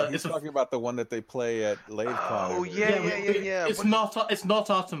FTL. No, he's talking about the one that they play at LaveCon. Oh, yeah. It's not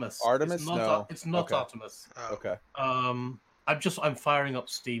Artemis. Artemis? No. It's not Okay. Artemis. Oh. Okay. I'm firing up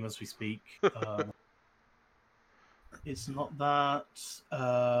Steam as we speak. It's not that.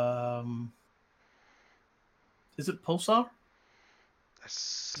 Is it Pulsar?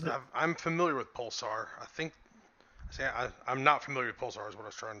 I'm familiar with Pulsar. I'm not familiar with Pulsar is what I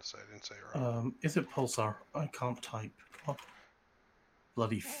was trying to say. I didn't say it right. Is it Pulsar? I can't type. Come on.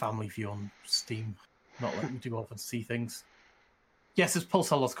 Bloody Family View on Steam. Not letting me do often see things. Yes, it's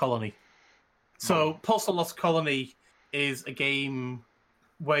Pulsar Lost Colony. So Pulsar Lost Colony is a game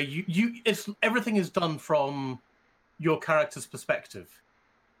where everything is done from your character's perspective,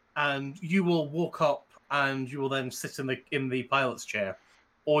 and you will walk up and you will then sit in the pilot's chair,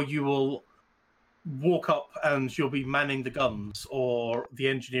 or you will walk up and you'll be manning the guns or the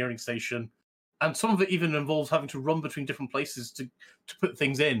engineering station, and some of it even involves having to run between different places to put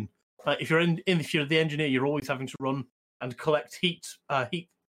things in. If you're the engineer, you're always having to run and collect heat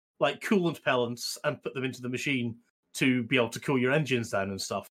like coolant pellets and put them into the machine to be able to cool your engines down and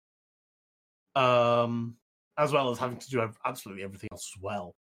stuff. As well as having to do absolutely everything else as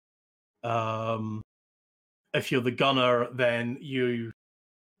well. If you're the gunner, then you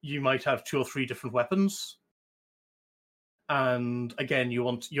might have 2 or 3 different weapons, and again, you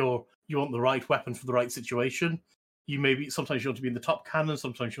want the right weapon for the right situation. Sometimes you want to be in the top cannon,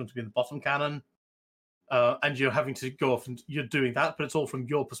 sometimes you want to be in the bottom cannon. and you're having to go off and you're doing that, but it's all from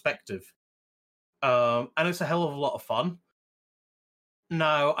your perspective. And it's a hell of a lot of fun.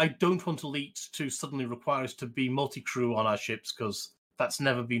 Now, I don't want Elite to suddenly require us to be multi-crew on our ships, because that's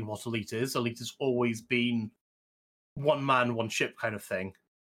never been what Elite is. Elite has always been one man, one ship kind of thing.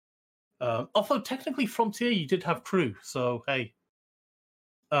 Although technically Frontier, you did have crew, so hey.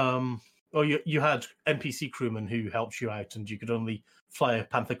 Or you had NPC crewmen who helped you out, and you could only fly a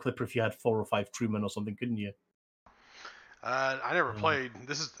Panther Clipper if you had 4 or 5 crewmen or something, couldn't you? I never played.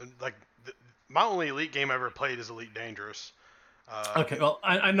 This is like my only Elite game I ever played is Elite Dangerous. Okay, well,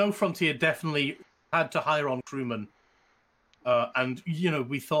 I know Frontier definitely had to hire on crewmen, and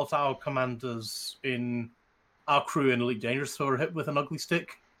we thought our commanders in our crew in Elite Dangerous were hit with an ugly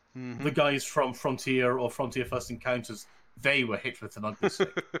stick. Mm-hmm. The guys from Frontier or Frontier First Encounters, they were hit with an ugly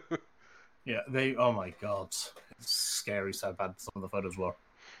stick. Yeah, oh my god. It's scary so bad some of the photos were.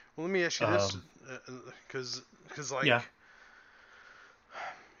 Well, let me ask you this, because like, yeah.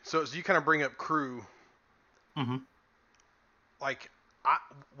 So you kind of bring up crew. Mm-hmm. Like,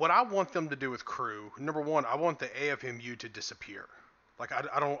 what I want them to do with crew, number one, I want the AFMU to disappear. Like,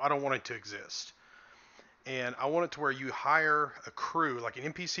 I don't want it to exist. And I want it to where you hire a crew, like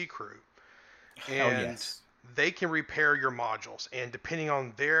an NPC crew, and they can repair your modules. And depending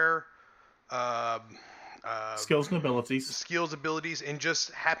on their skills and abilities, and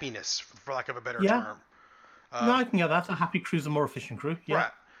just happiness, for lack of a better term. No, I can get that. A happy crew's a more efficient crew. Yeah.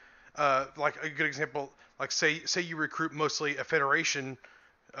 Right. Like a good example, like say you recruit mostly a Federation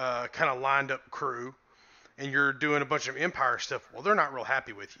kind of lined up crew, and you're doing a bunch of Empire stuff. Well, they're not real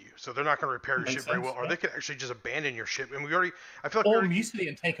happy with you, so they're not going to repair your ship very well, or they could actually just abandon your ship. And I feel like mutiny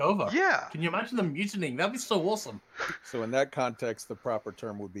and take over. Yeah. Can you imagine them mutinying? That'd be so awesome. So in that context, the proper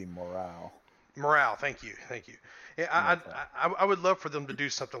term would be morale. Morale. Thank you. Yeah, I would love for them to do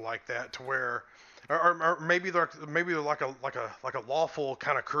something like that, to where, or maybe they're like a lawful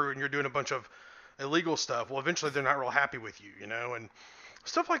kind of crew, and you're doing a bunch of illegal stuff. Well, eventually they're not real happy with you, and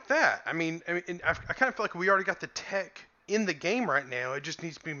stuff like that. I mean, I kind of feel like we already got the tech in the game right now. It just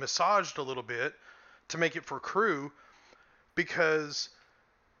needs to be massaged a little bit to make it for crew, because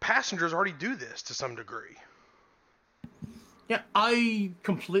passengers already do this to some degree. Yeah, I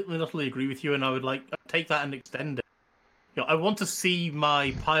completely and utterly agree with you, and I would like take that and extend it. I want to see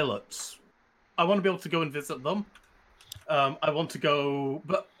my pilots. I want to be able to go and visit them. I want to go,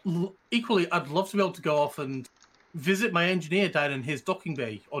 but equally, I'd love to be able to go off and visit my engineer down in his docking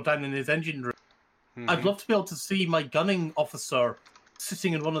bay or down in his engine room. Mm-hmm. I'd love to be able to see my gunning officer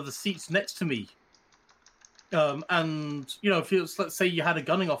sitting in one of the seats next to me. And if let's say you had a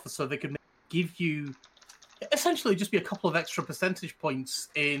gunning officer, they could give you essentially just be a couple of extra percentage points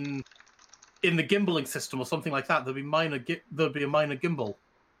in the gimbaling system or something like that. There'd be a minor gimbal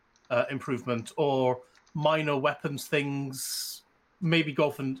improvement, or minor weapons things. Maybe go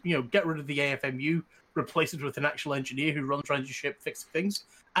off and get rid of the AFMU, replace it with an actual engineer who runs around your ship fixing things,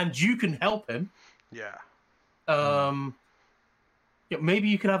 and you can help him. Yeah. Maybe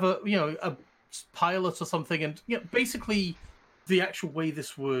you could have a pilot or something, and basically the actual way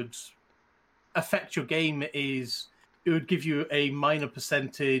this would affect your game is it would give you a minor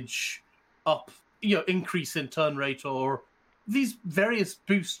percentage up, increase in turn rate, or these various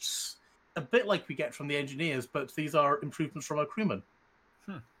boosts, a bit like we get from the engineers, but these are improvements from our crewmen.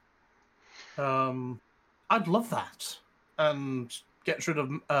 I'd love that, and get rid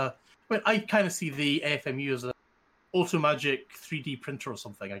of. I kind of see the AFMU as an Automagic 3D printer or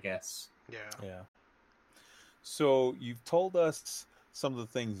something, I guess. Yeah. So you've told us some of the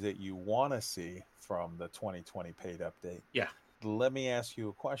things that you want to see from the 2020 paid update. Yeah. Let me ask you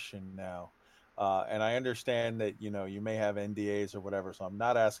a question now. And I understand that, you may have NDAs or whatever, so I'm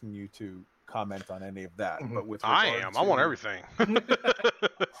not asking you to comment on any of that. Mm-hmm. But with I want everything.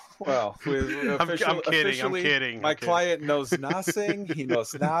 Well, I'm kidding. My client knows nothing. He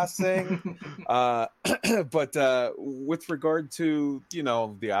knows nothing. But with regard to,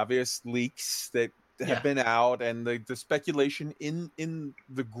 the obvious leaks that have been out, and the speculation in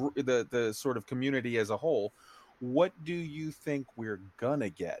the sort of community as a whole, what do you think we're gonna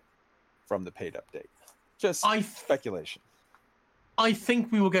get from the paid update? Just speculation. I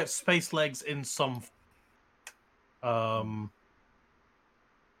think we will get space legs in some. I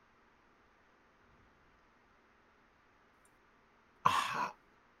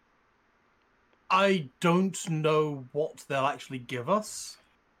don't know what they'll actually give us.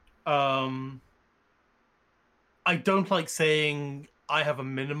 I don't like saying I have a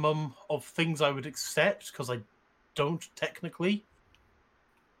minimum of things I would accept, because I don't technically.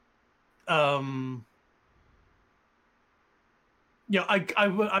 Yeah,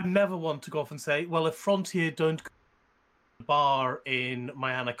 I never want to go off and say, well, if Frontier don't go to the bar in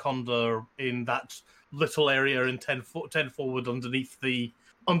my Anaconda in that little area in 10 forward underneath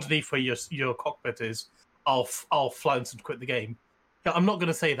where your cockpit is, I'll flounce and quit the game. Yeah, I'm not going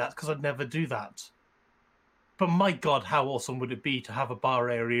to say that because I'd never do that. But my God, how awesome would it be to have a bar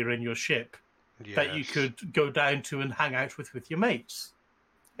area in your ship that you Yes. could go down to and hang out with your mates?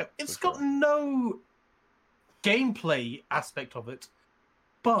 Yeah, it's For got sure. no gameplay aspect of it,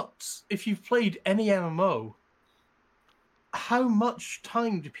 but if you've played any MMO, how much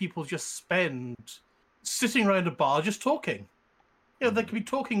time do people just spend sitting around a bar just talking? You know, they could be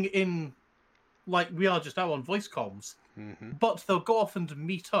talking in, like we are just now on voice comms, Mm-hmm. but they'll go off and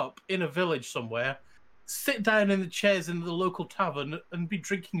meet up in a village somewhere, sit down in the chairs in the local tavern, and be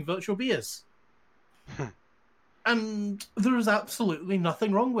drinking virtual beers. And there is absolutely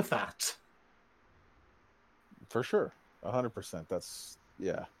nothing wrong with that. For sure. 100%. That's,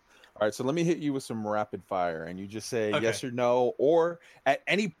 yeah. All right, so let me hit you with some rapid fire, and you just say Okay. yes or no, or at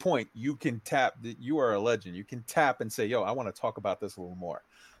any point you can tap. You are a legend. You can tap and say, "Yo, I want to talk about this a little more."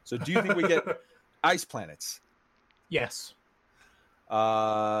 So, do you think we get ice planets? Yes.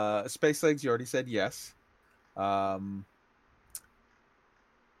 Space legs. You already said yes.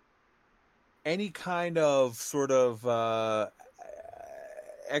 Any kind of sort of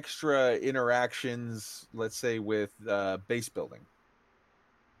extra interactions, let's say with base building.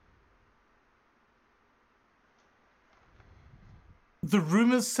 The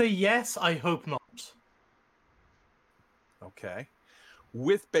rumors say yes, I hope not. Okay.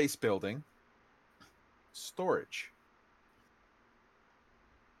 With base building, storage.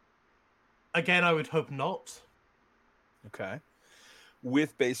 Again, I would hope not. Okay.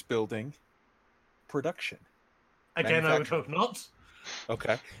 With base building, production. Again, I would hope not.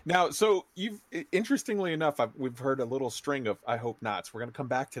 Okay. Now, so interestingly enough, we've heard a little string of "I hope nots." We're going to come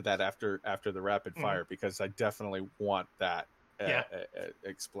back to that after the rapid fire because I definitely want that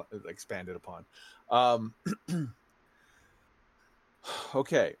expanded upon.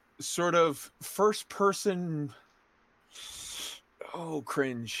 Okay, sort of first person. Oh,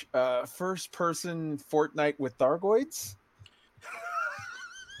 cringe! First person Fortnite with Thargoids.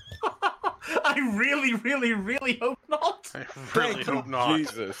 I really, really, really hope not. I really Thank hope you, not.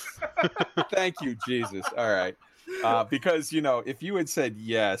 Jesus. Thank you, Jesus. All right. Because if you had said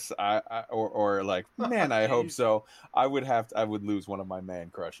yes, or like, man, I hope so, I would lose one of my man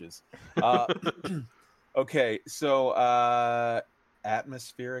crushes. Okay, so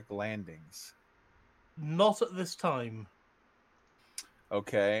atmospheric landings. Not at this time.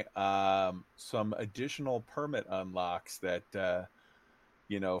 Okay, some additional permit unlocks that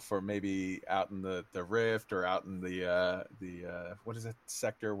for maybe out in the rift or out in the what is it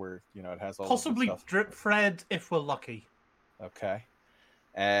sector where it has all Possibly of the stuff. Drip Fred if we're lucky. Okay.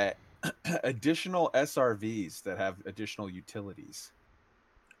 Additional SRVs that have additional utilities.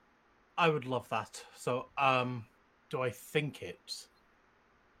 I would love that. So, do I think it?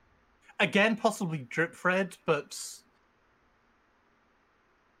 Again, possibly Drip Fred, but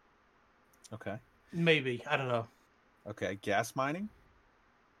Okay. maybe. I don't know. Okay. Gas mining.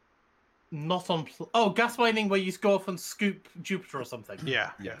 Not on. Gas mining where you go off and scoop Jupiter or something.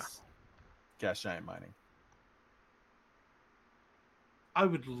 Yeah. Yes. Gas giant mining. I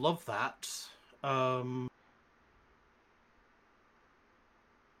would love that.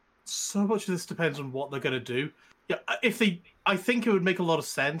 So much of this depends on what they're going to do. Yeah, I think it would make a lot of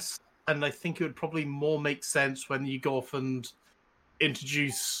sense, and I think it would probably more make sense when you go off and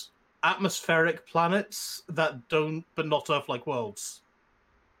introduce atmospheric planets that don't, but not Earth-like worlds.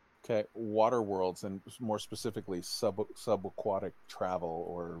 Okay, water worlds, and more specifically, subaquatic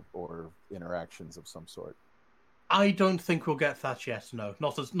travel or interactions of some sort. I don't think we'll get that yet. No,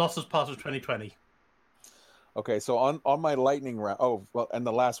 not as part of 2020. Okay, so on my lightning round. Oh well, and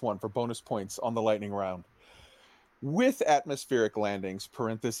the last one for bonus points on the lightning round. With atmospheric landings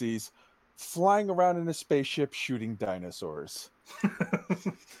 (parentheses) flying around in a spaceship shooting dinosaurs.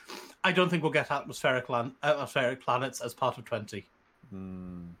 I don't think we'll get atmospheric planets as part of 20.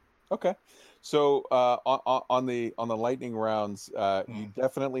 Okay, so on the lightning rounds, you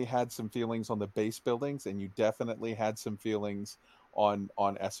definitely had some feelings on the base buildings, and you definitely had some feelings on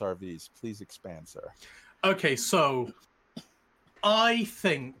SRVs. Please expand, sir. Okay, so I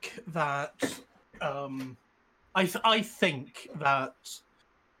think that I think that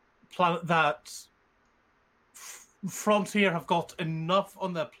Frontier have got enough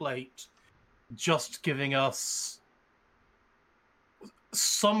on their plate, just giving us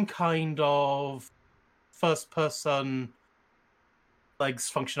some kind of first-person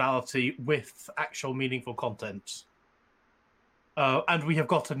legs functionality with actual meaningful content. And we have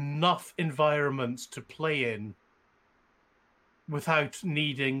got enough environments to play in without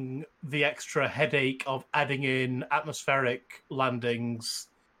needing the extra headache of adding in atmospheric landings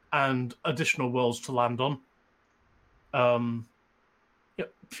and additional worlds to land on.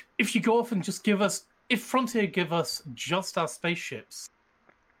 If you go off and just if Frontier give us just our spaceships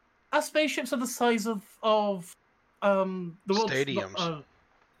are the size of the world's Stadiums.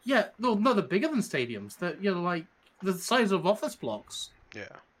 No, they're bigger than stadiums. They're like the size of office blocks. Yeah.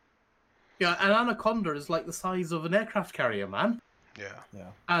 Yeah, an Anaconda is like the size of an aircraft carrier, man. Yeah.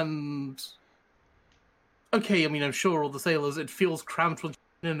 And okay, I mean, I'm sure all the sailors, it feels cramped when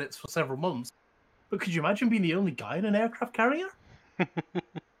you're in it for several months. But could you imagine being the only guy in an aircraft carrier?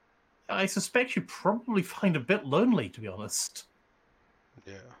 I suspect you'd probably find a bit lonely, to be honest.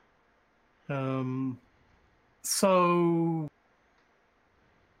 Yeah. So,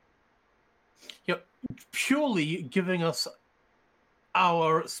 purely giving us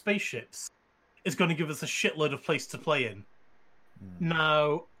our spaceships is going to give us a shitload of place to play in.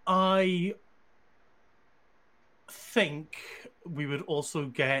 Now, I think we would also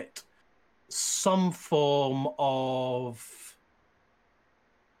get some form of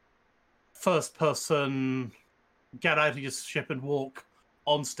first-person, get out of your ship and walk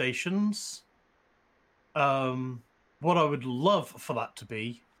on stations. What I would love for that to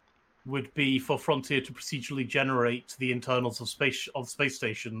be would be for Frontier to procedurally generate the internals of space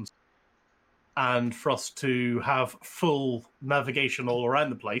stations, and for us to have full navigation all around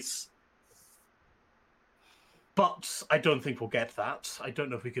the place. But I don't think we'll get that. I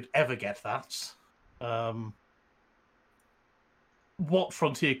don't know if we could ever get that. What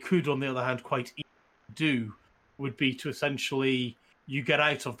Frontier could, on the other hand, quite easily do would be to essentially you get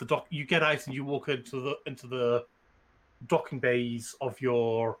out of the dock, you get out and you walk into the docking bays of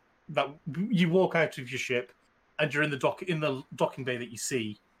your you walk out of your ship, and you're in the docking bay that you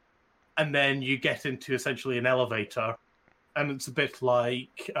see, and then you get into essentially an elevator, and it's a bit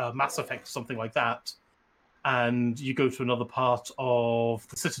like Mass Effect or something like that, and you go to another part of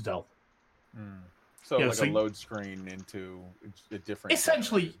the Citadel. So a load screen into a different.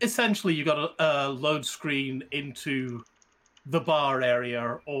 Essentially, you got a load screen into the bar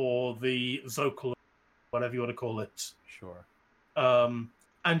area or the Zocal, whatever you want to call it. Sure.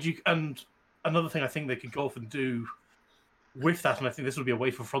 And another thing I think they could go off and do with that, and I think this would be a way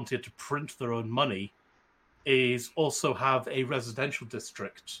for Frontier to print their own money, is also have a residential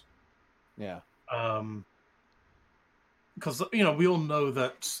district. Yeah. Because we all know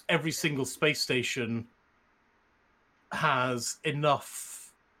that every single space station has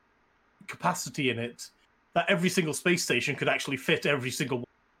enough capacity in it that every single space station could actually fit every single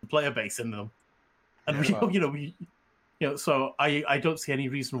player base in them. And so I don't see any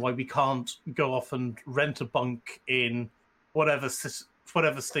reason why we can't go off and rent a bunk in whatever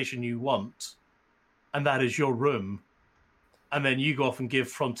station you want, and that is your room. And then you go off and give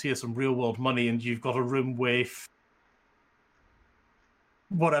Frontier some real world money, and you've got a room with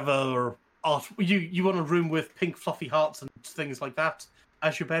whatever art. You want a room with pink fluffy hearts and things like that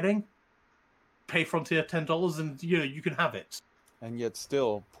as your bedding. Pay Frontier $10, and you can have it. And yet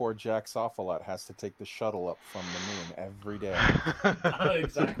still, poor Jack Sofalot has to take the shuttle up from the moon every day.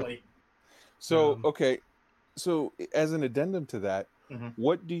 Exactly. So, okay. So, as an addendum to that,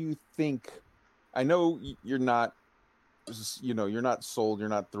 what do you think? I know you're not, you're not sold, you're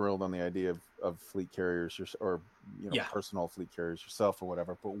not thrilled on the idea of fleet carriers or personal fleet carriers yourself or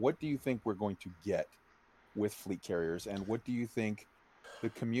whatever, but what do you think we're going to get with fleet carriers, and what do you think the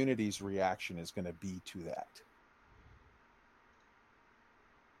community's reaction is going to be to that?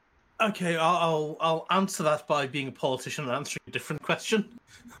 Okay, I'll answer that by being a politician and answering a different question.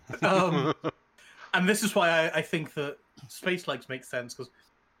 And this is why I think that space legs make sense, because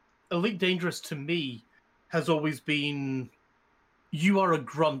Elite Dangerous to me has always been you're a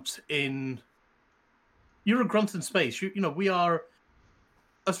grunt in space. We are,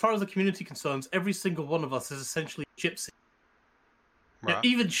 as far as the community concerns, every single one of us is essentially a gypsy. Right.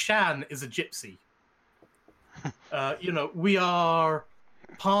 Even Shan is a gypsy. We are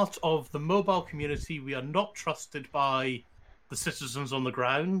part of the mobile community. We are not trusted by the citizens on the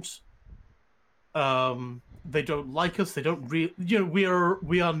ground. They don't like us. They don't really. We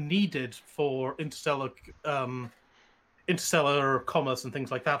are needed for interstellar commerce and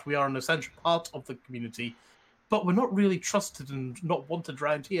things like that. We are an essential part of the community, but we're not really trusted and not wanted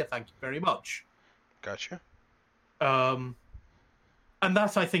around here. Thank you very much. Gotcha. And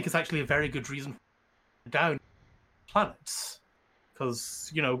that, I think, is actually a very good reason for down planets,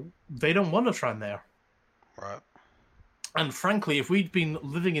 because they don't want us around there. Right. And frankly, if we'd been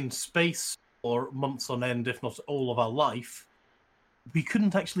living in space for months on end, if not all of our life, we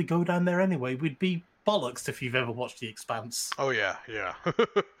couldn't actually go down there anyway. We'd be bollocks if you've ever watched The Expanse. Oh yeah.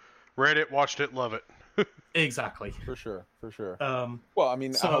 Read it, watched it, love it. Exactly. For sure. Well, I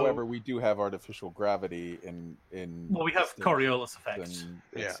mean, however, we do have artificial gravity in we have Coriolis effect,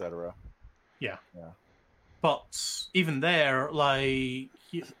 etc. Yeah. But even there,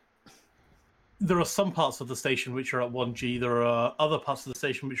 there are some parts of the station which are at 1G. There are other parts of the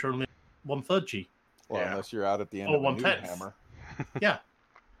station which are only 1/3 G. Well, unless you're out at the end or of a new 1/10. hammer. Yeah,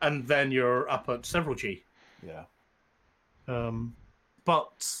 and then you're up at several G. Yeah.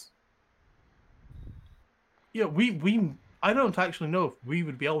 But yeah, I don't actually know if we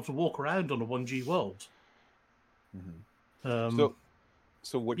would be able to walk around on a 1G world. Mm-hmm.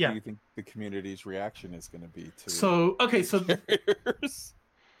 So what do you think the community's reaction is going to be to? So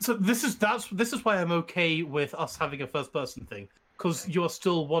this is why I'm okay with us having a first person thing, because you are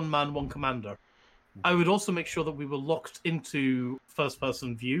still one man, one commander. I would also make sure that we were locked into first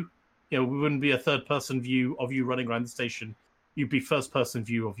person view. We wouldn't be a third person view of you running around the station. You'd be first person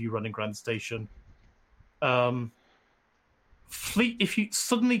view of you running around the station. Fleet, if you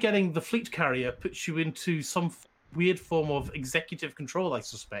suddenly getting the fleet carrier puts you into some weird form of executive control, I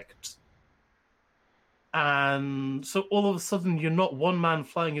suspect. And so all of a sudden you're not one man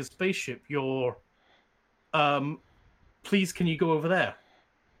flying his spaceship, you're please can you go over there?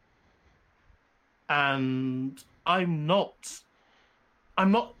 And I'm not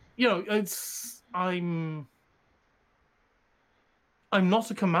I'm not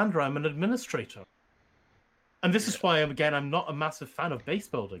a commander, I'm an administrator. And this is why I'm not a massive fan of base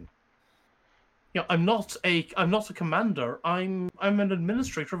building. I'm not a commander, I'm an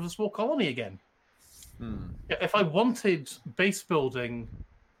administrator of a small colony again. If I wanted base building,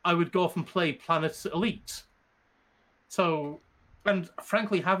 I would go off and play Planet Elite. So, and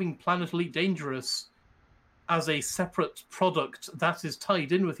frankly, having Planet Elite Dangerous as a separate product that is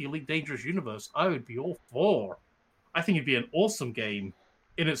tied in with the Elite Dangerous universe, I would be all for. I think it'd be an awesome game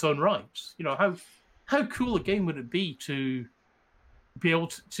in its own right. How cool a game would it be to be able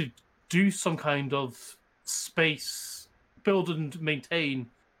to do some kind of space, build and maintain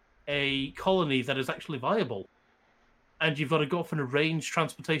a colony that is actually viable? And you've got to go off and arrange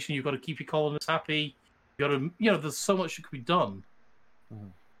transportation, you've got to keep your colonists happy, you've got to, there's so much that could be done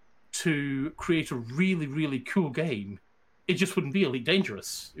to create a really, really cool game. It just wouldn't be Elite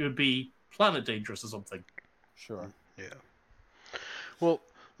Dangerous. It would be Planet Dangerous or something. Sure. Yeah. Well,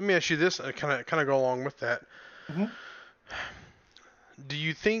 let me ask you this, kind of go along with that. Mm-hmm. Do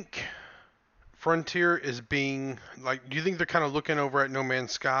you think Frontier is being do you think they're kind of looking over at No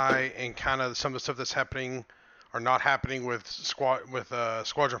Man's Sky and kind of some of the stuff that's happening or not happening with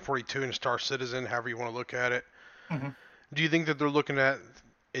Squadron 42 and Star Citizen, however you want to look at it? Mm-hmm. Do you think that they're looking at,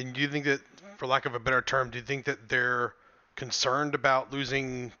 and do you think that, for lack of a better term, do you think that they're concerned about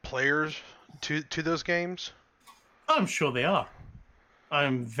losing players to those games? I'm sure they are.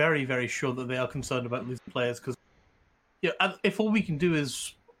 I'm very, very sure that they are concerned about losing players, because if all we can do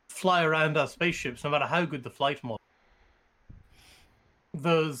is fly around our spaceships, no matter how good the flight model,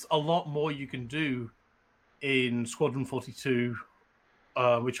 there's a lot more you can do in Squadron 42,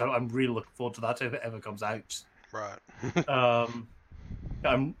 which I'm really looking forward to that if it ever comes out. Right.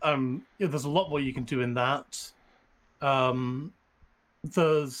 There's a lot more you can do in that.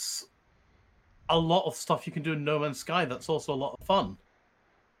 There's a lot of stuff you can do in No Man's Sky that's also a lot of fun.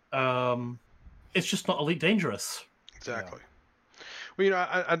 It's just not Elite Dangerous. Exactly. Well,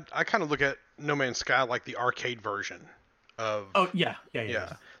 I kind of look at No Man's Sky like the arcade version of. Oh yeah.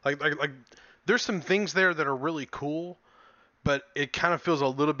 Like there's some things there that are really cool, but it kind of feels a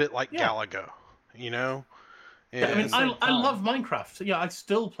little bit like Galaga, And, I love Minecraft. Yeah, I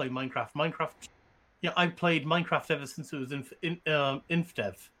still play Minecraft. I played Minecraft ever since it was in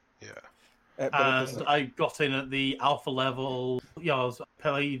InfDev. Yeah. And I got in at the alpha level. I was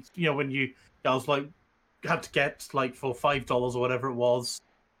played. I was had to get for $5 or whatever it was.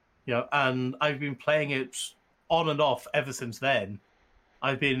 And I've been playing it on and off ever since then.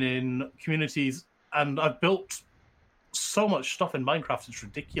 I've been in communities and I've built so much stuff in Minecraft. It's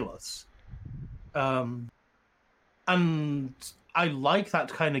ridiculous. And I like that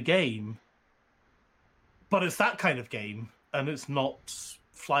kind of game, but it's that kind of game, and it's not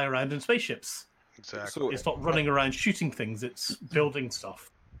fly around in spaceships. Exactly. So, it's not running around shooting things, it's building stuff.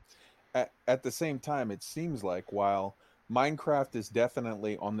 At the same time, it seems like while Minecraft is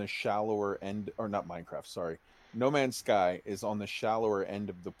definitely on the shallower end, or not Minecraft, sorry, No Man's Sky is on the shallower end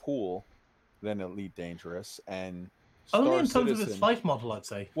of the pool than Elite Dangerous, and only in terms of its flight model, I'd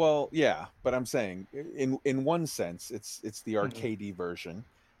say. Well, yeah, but I'm saying in one sense, it's the arcadey version,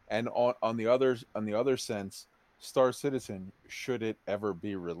 and on the other sense, Star Citizen, should it ever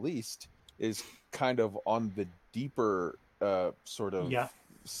be released, is kind of on the deeper sort of Yeah.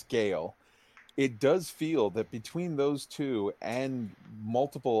 scale. It does feel that between those two and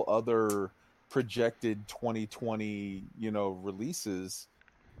multiple other projected 2020, releases,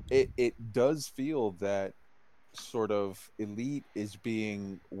 it does feel that sort of Elite is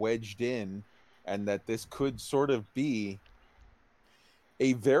being wedged in, and that this could sort of be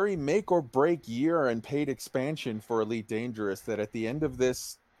a very make or break year and paid expansion for Elite Dangerous, that at the end of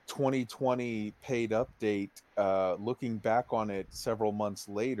this 2020 paid update, looking back on it several months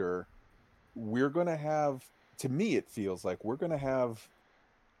later, we're going to have, to me, it feels like we're going to have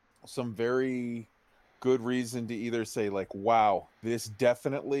some very good reason to either say, like, wow, this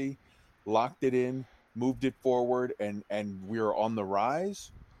definitely locked it in, moved it forward, and we're on the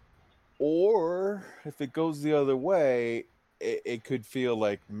rise. Or if it goes the other way, it could feel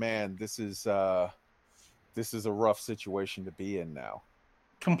like, man, this is a rough situation to be in now.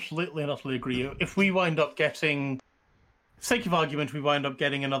 Completely and utterly agree. If we wind up getting, sake of argument, we wind up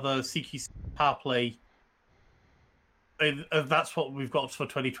getting another CQC power play, if that's what we've got for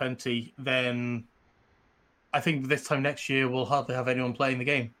 2020, then I think this time next year we'll hardly have anyone playing the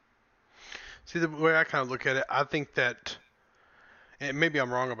game. See, the way I kind of look at it, I think that, and maybe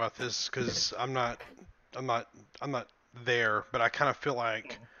I'm wrong about this because I'm not there, but I kind of feel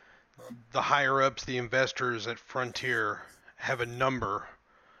like the higher ups, the investors at Frontier, have a number.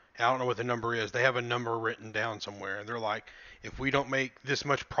 I don't know what the number is. They have a number written down somewhere, and they're like, if we don't make this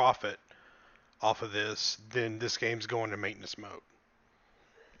much profit off of this, then this game's going to maintenance mode.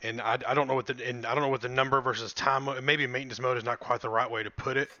 And I don't know what the number versus time. Maybe maintenance mode is not quite the right way to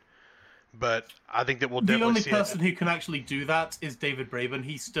put it, but I think that we'll The definitely only see person who can actually do that is David Braben.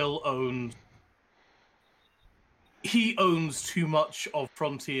 He still owns too much of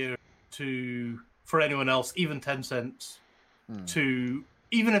Frontier for anyone else, even Tencent, to,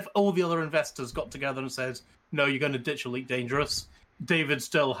 even if all the other investors got together and said, no, you're going to ditch Elite Dangerous, David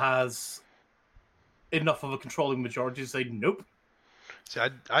still has enough of a controlling majority to say nope. See,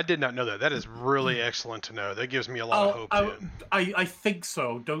 I did not know that. That is really excellent to know. That gives me a lot of hope. I think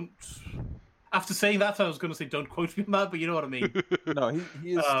so. Don't. After saying that, I was going to say don't quote me on that, but you know what I mean. No,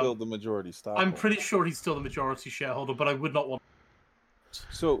 he is still the majority stockholder. I'm pretty sure he's still the majority shareholder, but I would not want.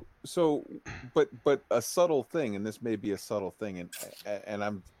 So, but a subtle thing, and this may be a subtle thing, and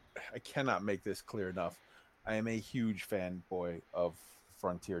I cannot make this clear enough. I am a huge fanboy of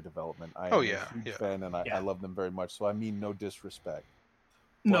Frontier Development. I am a huge fan, and I love them very much. So I mean no disrespect.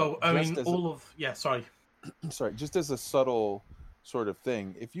 No, But I mean sorry. Sorry, just as a subtle sort of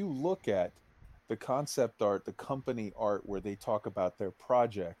thing, if you look at the concept art, the company art, where they talk about their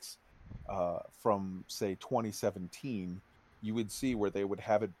projects from, say, 2017, you would see where they would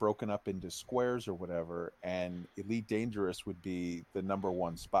have it broken up into squares or whatever, and Elite Dangerous would be the number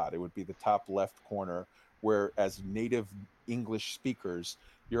one spot. It would be the top left corner, where as native English speakers,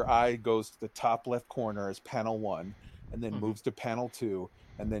 your eye goes to the top left corner as panel 1, and then moves to panel 2,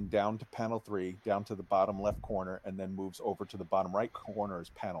 and then down to panel 3, down to the bottom left corner, and then moves over to the bottom right corner as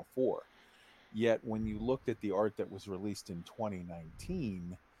panel 4. Yet when you looked at the art that was released in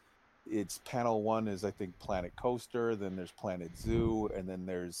 2019, it's panel 1 is, I think, Planet Coaster, then there's Planet Zoo, and then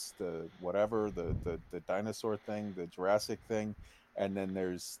there's the whatever, the dinosaur thing, the Jurassic thing, and then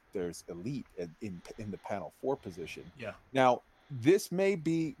there's Elite in the panel 4 position. Yeah. Now, this may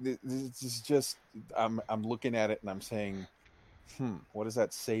be, this is just, I'm looking at it and I'm saying, what does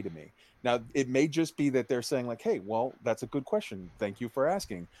that say to me? Now, it may just be that they're saying, like, hey, well, that's a good question. Thank you for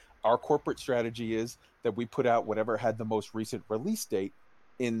asking. Our corporate strategy is that we put out whatever had the most recent release date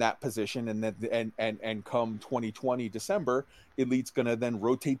in that position, and then and come 2020 December, Elite's going to then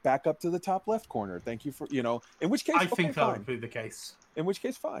rotate back up to the top left corner. Thank you for, in which case, I think that would be the case. In which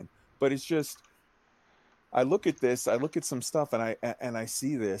case, fine. But it's just, I look at this, I look at some stuff, and I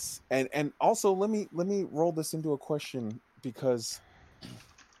see this, and also let me roll this into a question, because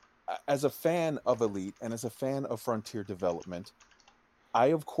as a fan of Elite and as a fan of Frontier Development, I,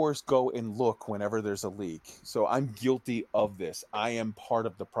 of course, go and look whenever there's a leak. So I'm guilty of this. I am part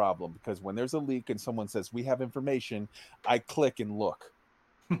of the problem, because when there's a leak and someone says, we have information, I click and look.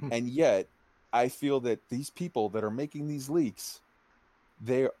 And yet, I feel that these people that are making these leaks,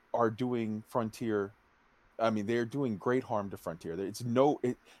 they are doing Frontier. I mean, they're doing great harm to Frontier.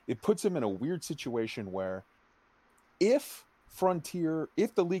 It puts them in a weird situation where if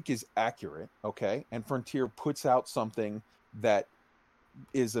the leak is accurate, okay, and Frontier puts out something that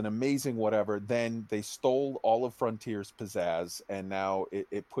is an amazing whatever, then they stole all of Frontier's pizzazz, and now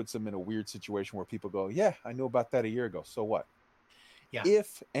it puts them in a weird situation where people go, yeah, I knew about that a year ago, so what? Yeah.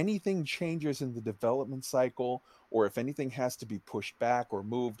 If anything changes in the development cycle, or if anything has to be pushed back or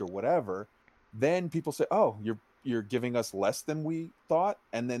moved or whatever, then people say, "Oh, you're giving us less than we thought,"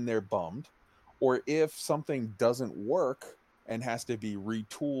 and then they're bummed. Or if something doesn't work and has to be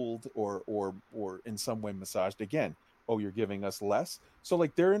retooled or in some way massaged again, "Oh, you're giving us less." So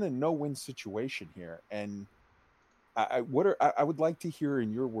like they're in a no-win situation here, and I would like to hear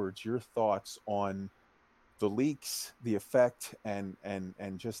in your words your thoughts on the leaks, the effect, and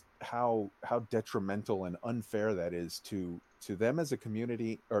just how detrimental and unfair that is to them as a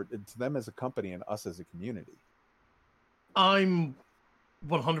community, or to them as a company and us as a community. I'm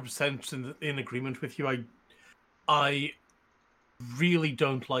 100% in agreement with you. I really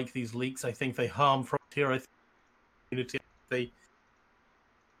don't like these leaks. I think they harm Frontier. I think the community. They,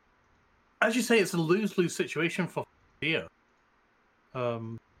 as you say, it's a lose-lose situation for Frontier.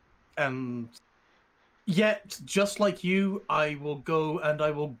 And yet, just like you, I will go and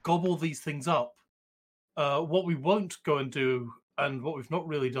I will gobble these things up. What we won't go and do, and what we've not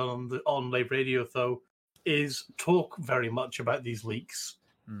really done on Lave Radio, though, is talk very much about these leaks.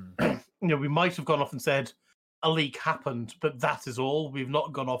 We might have gone off and said a leak happened, but that is all. We've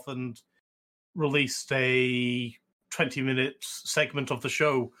not gone off and released a 20-minute segment of the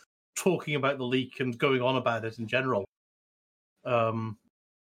show talking about the leak and going on about it in general. Or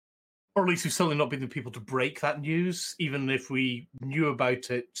at least we've certainly not been the people to break that news, even if we knew about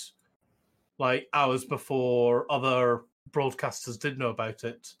it like hours before other broadcasters did know about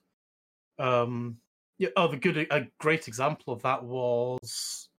it. A great example of that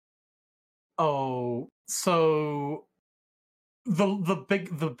was so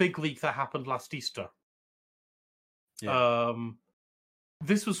the big leak that happened last Easter. Yeah.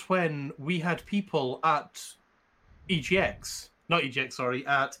 This was when we had people at EGX, not EGX, sorry,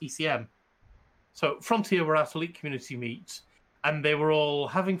 at ECM. So Frontier were at Elite Community Meet, and they were all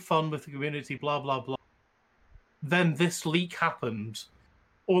having fun with the community, blah, blah, blah. Then this leak happened.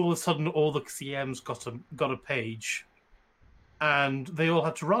 All of a sudden, all the CMs got a page, and they all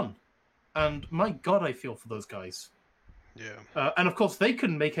had to run. And my God, I feel for those guys. Yeah. And of course, they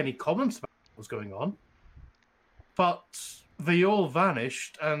couldn't make any comments about what was going on. But they all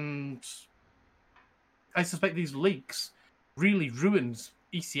vanished, and I suspect these leaks really ruined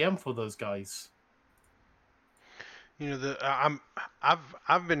ECM for those guys.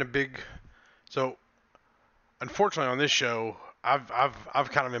 I've been a big, so unfortunately on this show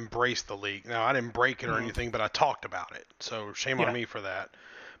I've kind of embraced the leak. Now I didn't break it or anything, but I talked about it. So shame on me for that.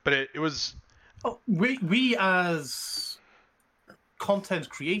 But it was. We as content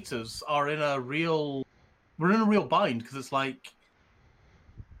creators are in a real bind, because it's like,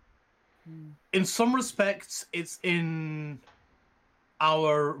 in some respects, it's in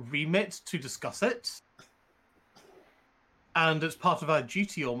our remit to discuss it, and it's part of our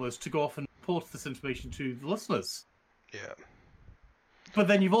duty almost to go off and report this information to the listeners. Yeah. But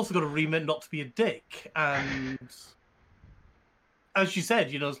then you've also got a remit not to be a dick, and as you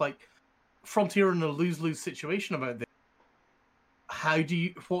said, it's like Frontier in a lose-lose situation about this.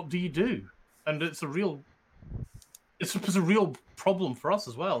 What do you do? And it's a real problem for us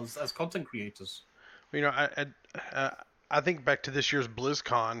as well as content creators. I think back to this year's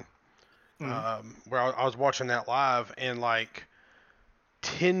BlizzCon, where I was watching that live, and like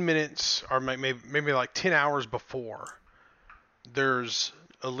 10 minutes or maybe like 10 hours before, there's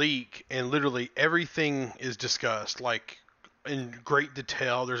a leak, and literally everything is discussed, like in great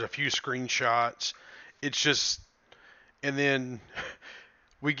detail. There's a few screenshots. It's just, and then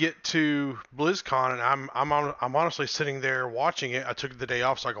we get to BlizzCon, and I'm honestly sitting there watching it. I took the day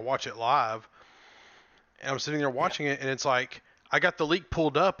off so I could watch it live, and I'm sitting there watching it, and it's like I got the leak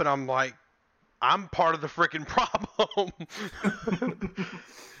pulled up, and I'm like, I'm part of the freaking problem.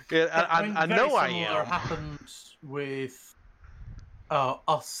 I know I am. Happened with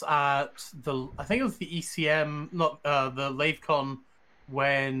us at I think it was the ECM, not the LaveCon,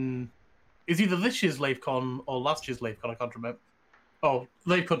 when it's either this year's LaveCon or last year's LaveCon. I can't remember. Oh,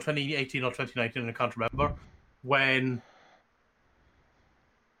 LaveCon 2018 or 2019, I can't remember. When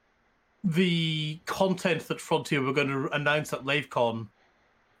the content that Frontier were going to announce at LaveCon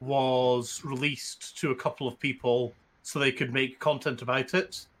was released to a couple of people so they could make content about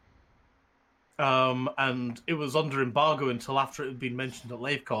it. And it was under embargo until after it had been mentioned at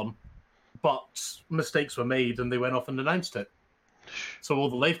LaveCon, but mistakes were made and they went off and announced it. So all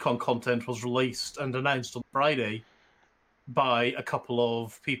the LaveCon content was released and announced on Friday by a couple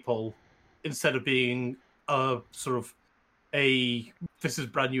of people, instead of being this is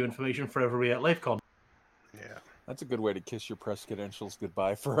brand new information for everybody at LaveCon. Yeah. That's a good way to kiss your press credentials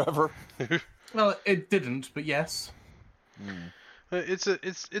goodbye forever. Well, it didn't, but yes.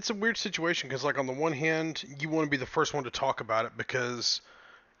 It's a weird situation because like on the one hand you want to be the first one to talk about it because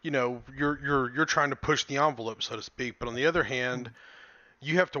you're trying to push the envelope, so to speak, but on the other hand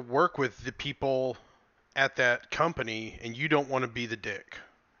you have to work with the people at that company and you don't want to be the dick,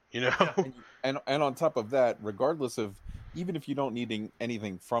 you know. And on top of that, regardless of, even if you don't need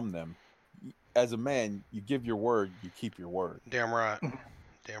anything from them, as a man, you give your word, you keep your word. Damn right.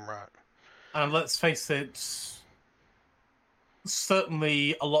 Damn right. And let's face it,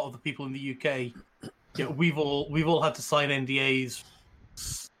 certainly a lot of the people in the UK, we've all had to sign NDAs,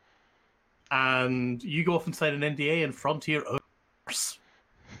 and you go off and sign an NDA, and Frontier owns.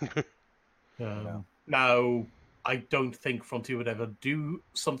 Now, I don't think Frontier would ever do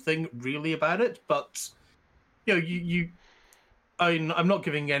something really about it, but I'm not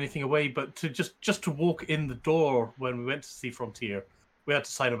giving anything away, but to just to walk in the door when we went to see Frontier, we had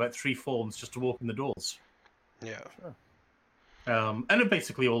to sign about 3 forms just to walk in the doors. Yeah. Sure. And they're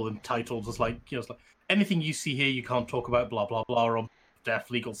basically all entitled as like, it's like anything you see here you can't talk about, blah blah blah, or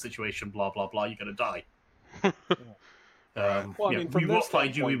death, legal situation, blah blah blah, you're gonna die. Well, I mean, we will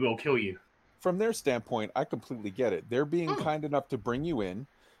find you, we will kill you. From their standpoint, I completely get it. They're being kind enough to bring you in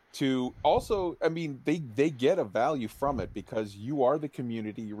to also, I mean, they get a value from it because you are the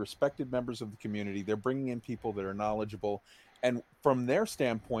community, you're respected members of the community. They're bringing in people that are knowledgeable. And from their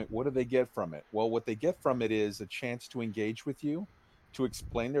standpoint, what do they get from it? Well, what they get from it is a chance to engage with you, to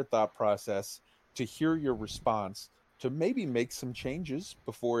explain their thought process, to hear your response, to maybe make some changes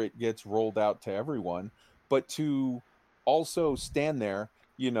before it gets rolled out to everyone, but to also stand there.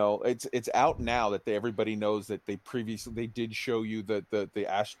 It's out now that everybody knows that they did show you the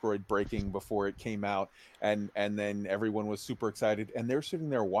asteroid breaking before it came out, and then everyone was super excited, and they're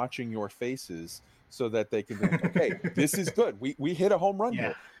sitting there watching your faces so that they can be like, okay, this is good. We hit a home run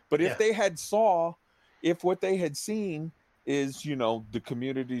here. But if they had if what they had seen is, the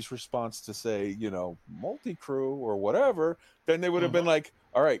community's response to say, multi-crew or whatever, then they would have been like,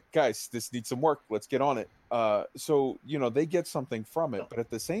 all right, guys, this needs some work. Let's get on it. So, they get something from it. But at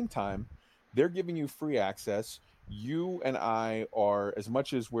the same time, they're giving you free access. You and I are, as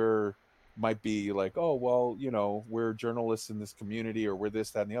much as might be like, oh, well, we're journalists in this community, or we're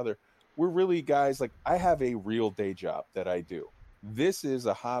this, that, and the other. We're really guys, like, I have a real day job that I do. This is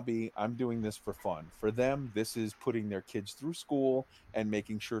a hobby. I'm doing this for fun. For them, this is putting their kids through school and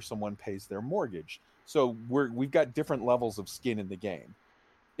making sure someone pays their mortgage. So we've got different levels of skin in the game.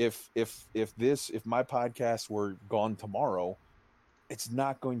 If my podcast were gone tomorrow, it's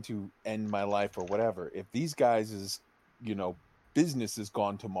not going to end my life or whatever. If these guys' business is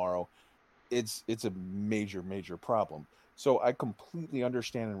gone tomorrow, it's a major, major problem. So I completely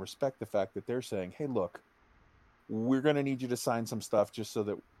understand and respect the fact that they're saying, hey, look, we're going to need you to sign some stuff just so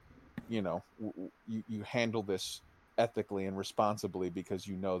that, you handle this ethically and responsibly, because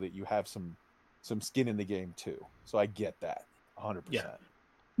that you have some skin in the game too. So I get that 100%. Yeah.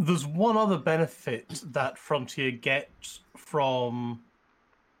 There's one other benefit that Frontier gets from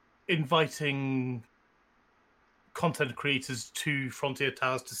inviting content creators to Frontier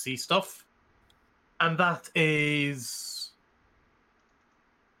Towers to see stuff. And that is,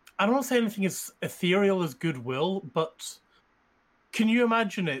 I don't want to say anything as ethereal as goodwill, but can you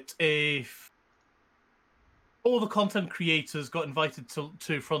imagine it if all the content creators got invited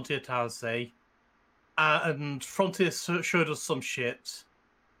to Frontier Towers, say, and Frontier showed us some shit,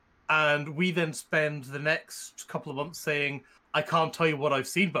 and we then spend the next couple of months saying, I can't tell you what I've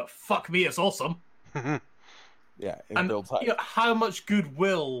seen, but fuck me, it's awesome. Yeah, it builds hype. How much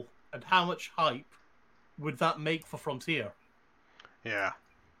goodwill and how much hype would that make for Frontier? Yeah.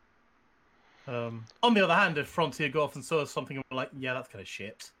 On the other hand, if Frontier go off and show us something and we're like, yeah, that's kind of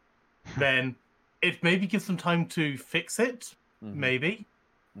shit, then it maybe gives them time to fix it, maybe,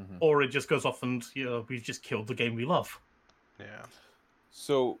 or it just goes off and we've just killed the game we love. Yeah.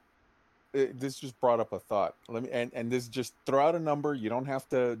 So this just brought up a thought. Let me and this, just throw out a number. You don't have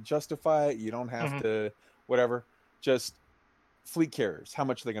to justify it. You don't have to whatever. Just fleet carriers. How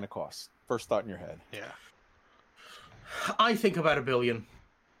much are they going to cost? First thought in your head. Yeah. I think about $1 billion.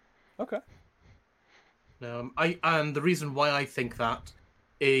 Okay. And the reason why I think that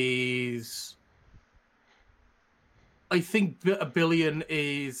is, I think $1 billion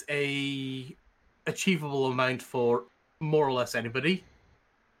is a achievable amount for more or less anybody.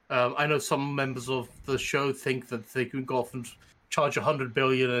 I know some members of the show think that they could go off and charge $100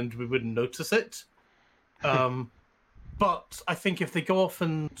 billion and we wouldn't notice it. But I think if they go off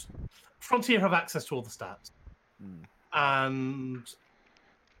and Frontier have access to all the stats, and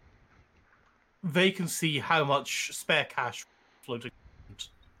they can see how much spare cash floating.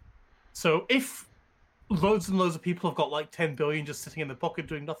 So if, loads and loads of people have got like 10 billion just sitting in their pocket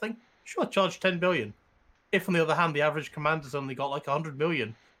doing nothing, sure, charge 10 billion. If, on the other hand, the average commander's only got like 100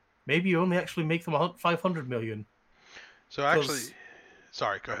 million, maybe you only actually make them 500 million. So actually,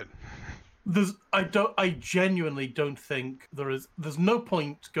 sorry, go ahead. I genuinely don't think there's no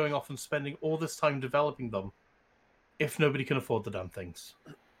point going off and spending all this time developing them if nobody can afford the damn things.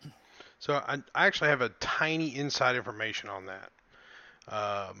 So I actually have a tiny inside information on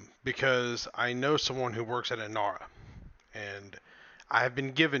that, because I know someone who works at Inara, and I have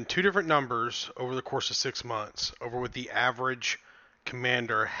been given two different numbers over the course of 6 months over what the average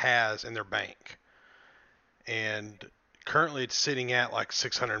commander has in their bank, and currently it's sitting at like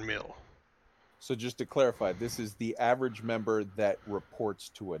 600 mil. So just to clarify, this is the average member that reports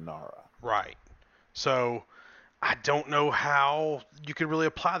to Inara. Right. So I don't know how you could really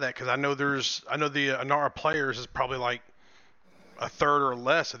apply that, because I know the Inara players is probably like a third or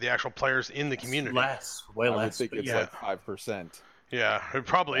less of the actual players in the community. Less, way I less. would think it's like 5%. Yeah, it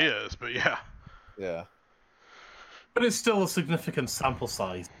probably is, but yeah. Yeah. But it's still a significant sample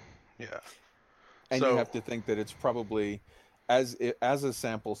size. Yeah. And you have to think that it's probably, as a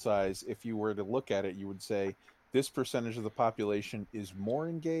sample size, if you were to look at it, you would say this percentage of the population is more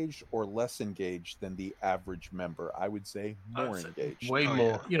engaged or less engaged than the average member. I would say more engaged. Way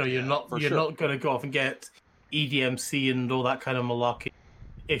more. Yeah. You're not going to go off and get EDMC and all that kind of malarkey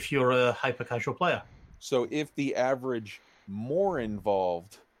if you're a hyper casual player. So if the average more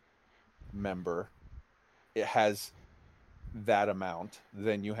involved member it has that amount,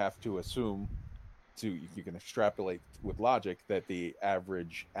 then you have to assume you can extrapolate with logic that the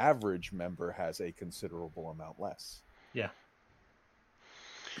average member has a considerable amount less. Yeah.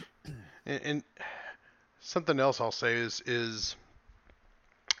 And something else I'll say is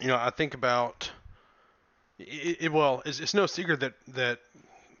I think about it's no secret that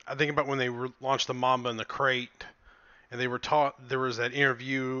I think about when they launched the Mamba and the Crate, and they were taught, there was that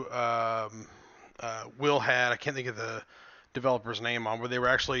interview Will had, I can't think of the developer's name on, where they were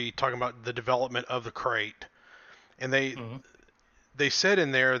actually talking about the development of the Crate, and they said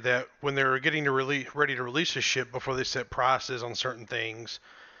in there that when they were getting ready to release a ship, before they set prices on certain things,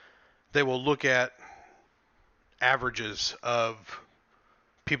 they will look at averages of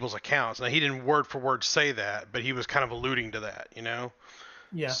people's accounts. Now, he didn't word for word say that, but he was kind of alluding to that,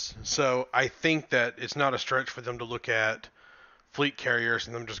 Yeah. So I think that it's not a stretch for them to look at fleet carriers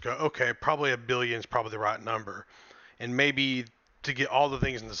and them just go, okay, probably 1 billion is probably the right number. And maybe to get all the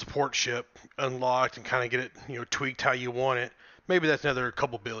things in the support ship unlocked and kind of get it, tweaked how you want it, maybe that's another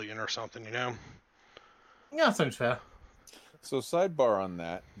couple billion or something, Yeah, that sounds fair. So sidebar on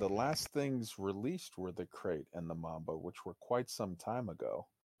that, the last things released were the Crate and the Mamba, which were quite some time ago.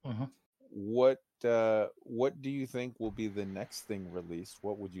 Mm-hmm. What do you think will be the next thing released?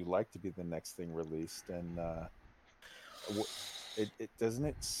 What would you like to be the next thing released? And it doesn't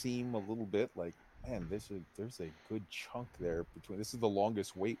it seem a little bit like, man, there's a good chunk there between. This is the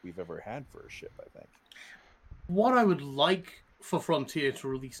longest wait we've ever had for a ship, I think. What I would like for Frontier to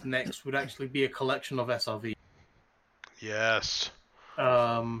release next would actually be a collection of SRV. Yes.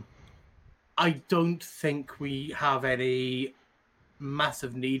 I don't think we have any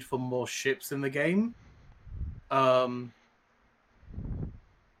massive need for more ships in the game. I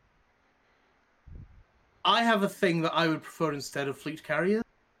have a thing that I would prefer instead of fleet carriers.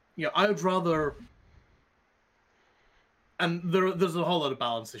 I would rather, and there's a whole lot of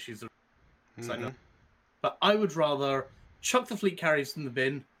balance issues. I know, but I would rather chuck the fleet carriers in the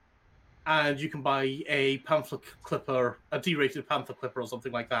bin, and you can buy a Panther Clipper, a derated Panther Clipper or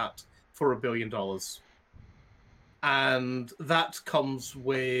something like that for $1 billion. And that comes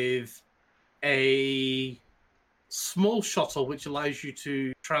with a small shuttle which allows you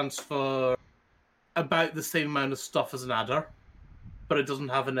to transfer about the same amount of stuff as an adder, but it doesn't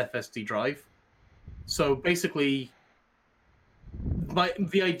have an FSD drive. So basically,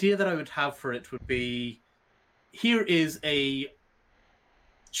 the idea that I would have for it would be, here is a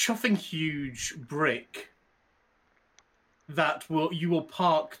chuffing huge brick that you will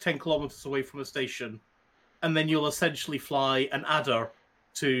park 10 kilometers away from a station, and then you'll essentially fly an adder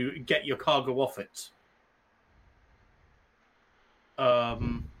to get your cargo off it.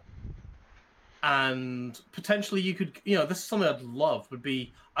 And potentially you could, this is something I'd love, would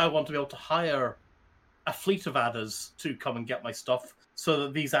be, I want to be able to hire a fleet of adders to come and get my stuff, so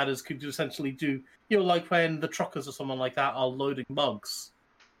that these adders could essentially do, like when the truckers or someone like that are loading mugs.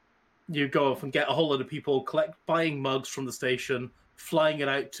 You go off and get a whole lot of people buying mugs from the station, flying it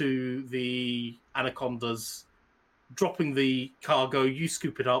out to the Anacondas, dropping the cargo, you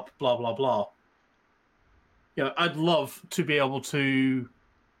scoop it up, blah, blah, blah. I'd love to be able to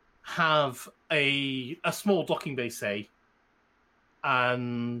have a small docking bay, say,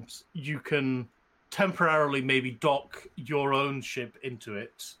 and you can temporarily maybe dock your own ship into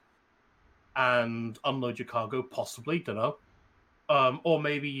it and unload your cargo, possibly, don't know. Or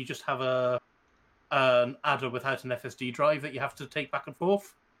maybe you just have an adder without an FSD drive that you have to take back and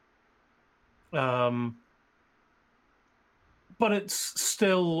forth. But it's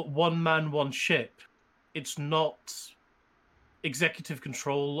still one man, one ship. It's not executive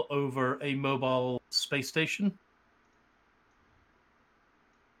control over a mobile space station.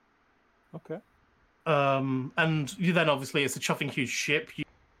 Okay. And you then obviously it's a chuffing huge ship. You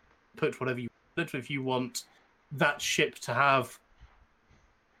put whatever you want. If you want that ship to have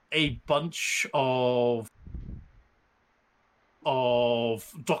a bunch of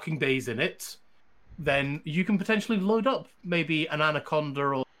docking bays in it, then you can potentially load up maybe an Anaconda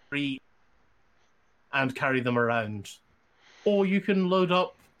or 3 and carry them around. Or you can load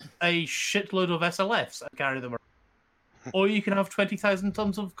up a shitload of SLFs and carry them around. Or you can have 20,000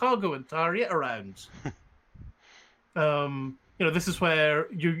 tons of cargo and carry it around. This is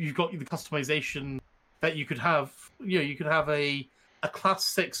where you've got the customization that you could have. You could have a Class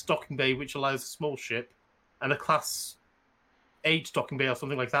 6 docking bay, which allows a small ship, and a Class 8 docking bay or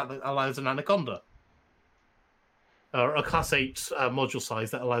something like that allows an Anaconda. Or a Class 8 module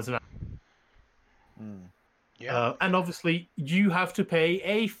size that allows an Anaconda. Yeah. And obviously, you have to pay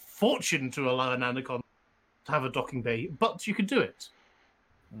a fortune to allow an Anaconda to have a docking bay, but you could do it.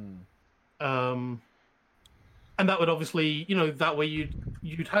 And that would obviously, that way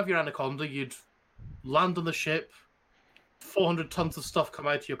you'd have your Anaconda, you'd land on the ship, 400 tons of stuff come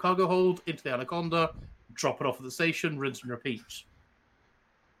out of your cargo hold into the Anaconda, drop it off at the station, rinse and repeat.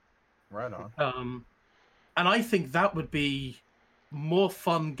 Right on. And I think that would be more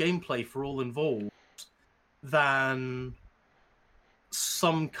fun gameplay for all involved than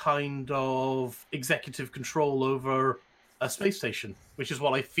some kind of executive control over a space station, which is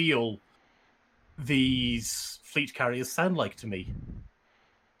what I feel these fleet carriers sound like to me.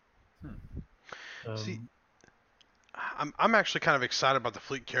 See, I'm actually kind of excited about the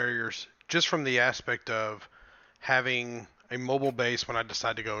fleet carriers just from the aspect of having a mobile base when I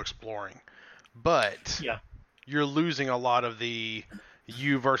decide to go exploring. But yeah, you're losing a lot of the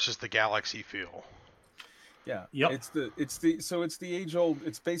you versus the galaxy feel. Yeah. Yep. It's the age old.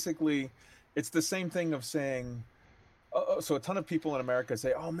 It's basically, it's the same thing of saying. So a ton of people in America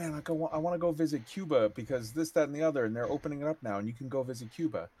say, "Oh man, I want to go visit Cuba because this, that, and the other, and they're opening it up now, and you can go visit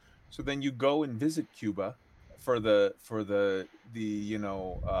Cuba." So then you go and visit Cuba for the for the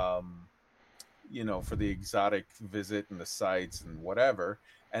exotic visit and the sights and whatever.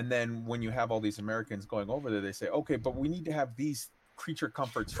 And then when you have all these Americans going over there, they say, "Okay, but we need to have these creature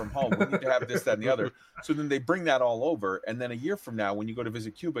comforts from home. We need to have this, that, and the other." So then they bring that all over, and then a year from now, when you go to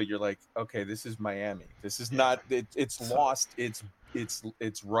visit Cuba, you're like, "Okay, this is Miami. This is not. It's lost its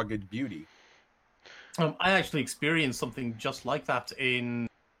rugged beauty." I actually experienced something just like that in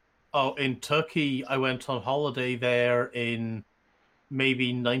Turkey. I went on holiday there in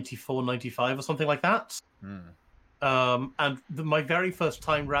maybe 94, 95 or something like that. And my very first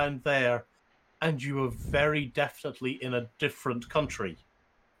time round there, and you were very definitely in a different country.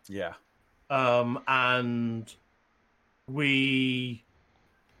 Yeah. And we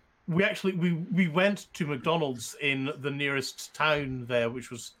went to McDonald's in the nearest town there,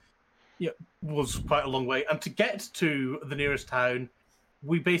 which was quite a long way. And to get to the nearest town,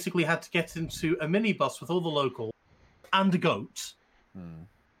 we basically had to get into a minibus with all the locals and a goat.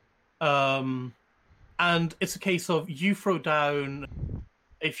 And it's a case of you throw down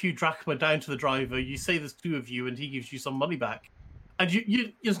a few drachma down to the driver, you say there's 2 of you, and he gives you some money back. And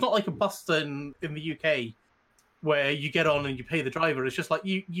you it's not like a bus in the UK where you get on and you pay the driver. It's just like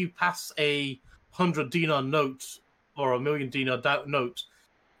you pass a 100 dinar note or a 1,000,000 dinar note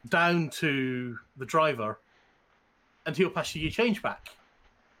down to the driver, and he'll pass you your change back.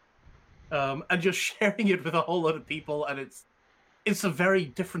 And you're sharing it with a whole lot of people, and it's a very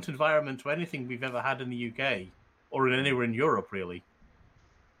different environment to anything we've ever had in the UK or anywhere in Europe, really.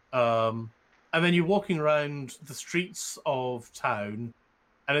 And then you're walking around the streets of town,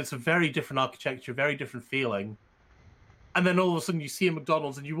 and it's a very different architecture, very different feeling. And then all of a sudden you see a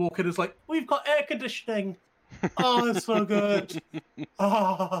McDonald's, and you walk in, it's like, we've got air conditioning. Oh, it's so good.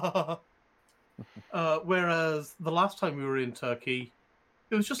 Whereas the last time we were in Turkey,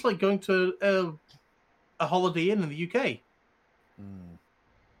 it was just like going to a Holiday Inn in the UK.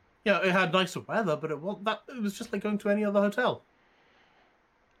 Yeah, it had nicer weather, but it was just like going to any other hotel.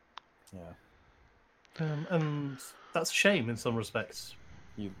 Yeah. And that's a shame in some respects.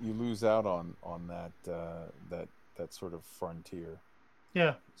 You lose out on that that sort of frontier.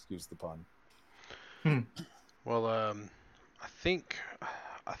 Yeah. Excuse the pun. Well, I think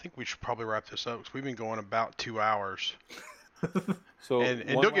we should probably wrap this up because we've been going about 2 hours. So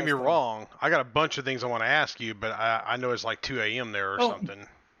And one don't get me last thing. wrong, I got a bunch of things I want to ask you, but I know it's like 2 a.m. there or Oh. something.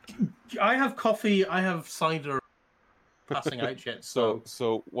 I have coffee. I have cider passing out yet.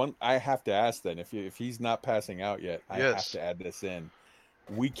 So one, I have to ask then, if he's not passing out yet, I have Yes. to add this in.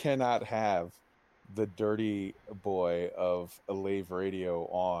 We cannot have the dirty boy of Lave Radio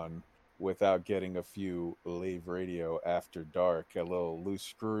on without getting a few Lave Radio After Dark, a little Loose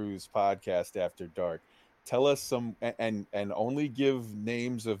Screws podcast After Dark. Tell us some, and only give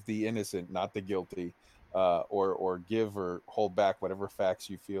names of the innocent, not the guilty, or give or hold back whatever facts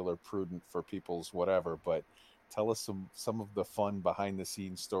you feel are prudent for people's whatever. But tell us some of the fun behind the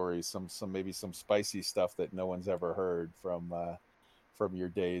scenes stories, some maybe some spicy stuff that no one's ever heard from your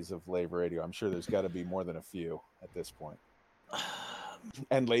days of Lave Radio. I'm sure there's got to be more than a few at this point,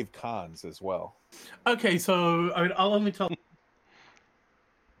 and Lave Cons as well. Okay, so I mean, I'll only tell.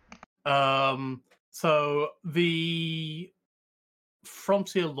 So the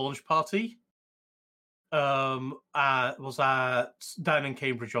Frontier launch party was down in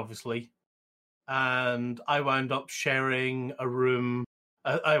Cambridge, obviously, and I wound up sharing a room.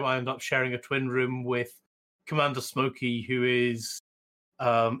 I wound up sharing a twin room with Commander Smokey, who is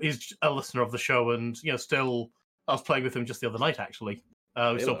a listener of the show, and still I was playing with him just the other night. Actually,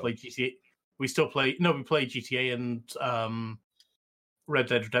 we still play GTA. We play GTA and Red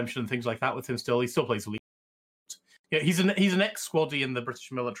Dead Redemption and things like that with him. Still, he still plays Elite. Yeah, he's an ex-squaddy in the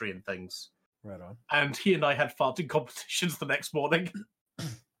British military and things. Right on. And he and I had farting competitions the next morning.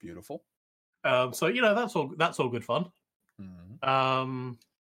 Beautiful. So that's all good fun. Mm-hmm.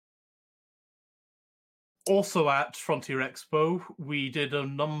 Also at Frontier Expo, we did a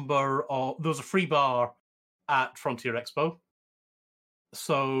number of. There was a free bar at Frontier Expo,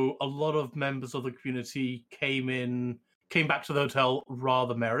 so a lot of members of the community came back to the hotel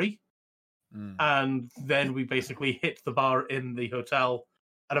rather merry. And then we basically hit the bar in the hotel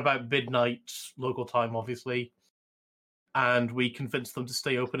at about midnight local time, obviously. And we convinced them to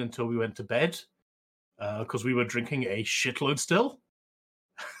stay open until we went to bed because we were drinking a shitload still.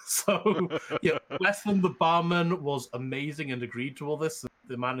 So, yeah, bless them. The barman was amazing and agreed to all this.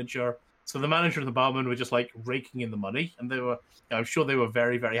 The manager and the barman were just like raking in the money, and they were. I'm sure they were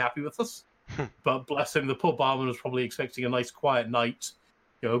very, very happy with us. But bless him, the poor barman was probably expecting a nice, quiet night.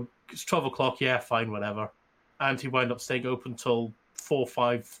 It's 12 o'clock. Yeah, fine, whatever. And he wound up staying open till 4 or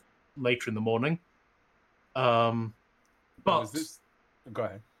 5 later in the morning. But Go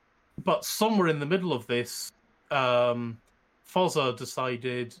ahead. But somewhere in the middle of this, Fozza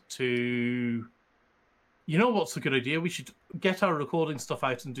decided to, what's a good idea? We should get our recording stuff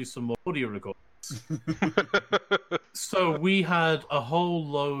out and do some more audio recordings. So we had a whole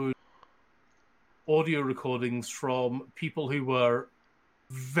load of audio recordings from people who were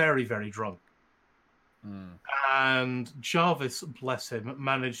very, very drunk. And Jarvis, bless him,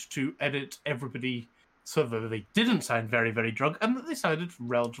 managed to edit everybody so that they didn't sound very, very drunk and that they sounded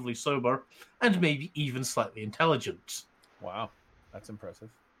relatively sober and maybe even slightly intelligent. Wow, that's impressive.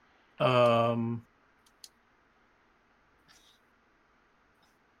 I'm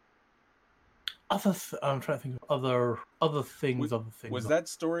trying to think of other things. Was that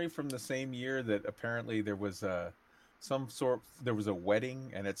story from the same year that apparently there was a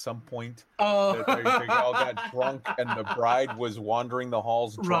wedding, and at some point they all got drunk, and the bride was wandering the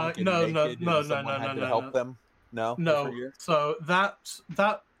halls drunk and naked, and someone had to help them? No. So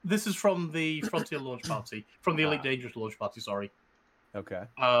this is from the Frontier launch party, from the Elite Dangerous launch party. Sorry. Okay.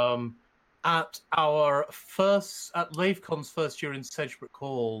 At LaveCon's first year in Sedgebrook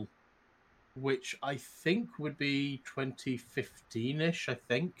Hall, which I think would be 2015-ish. I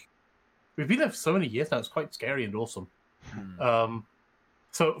think we've been there for so many years now. It's quite scary and awesome.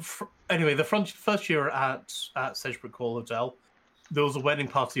 Anyway, the first year at Sedgebrook Hall Hotel, there was a wedding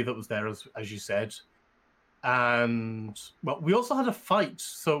party that was there, as you said, and we also had a fight.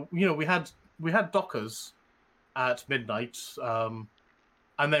 So we had Dockers at midnight,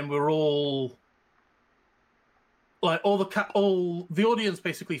 and then we're all like all the audience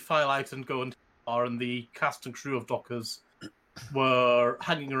basically file out and go into the bar, and the cast and crew of Dockers were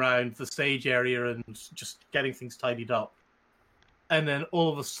hanging around the stage area and just getting things tidied up. And then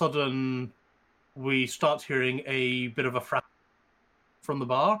all of a sudden, we start hearing a bit of a fraction from the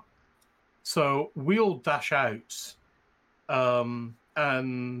bar. So we all dash out, and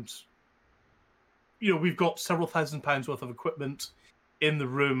we've got several £1,000s worth of equipment in the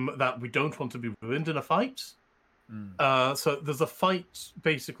room that we don't want to be ruined in a fight. So there's a fight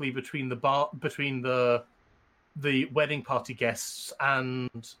basically between the the wedding party guests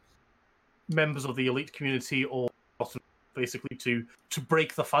and members of the elite community all basically to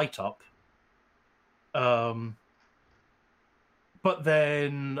break the fight up. But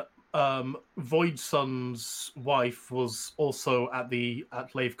then Void Sun's wife was also at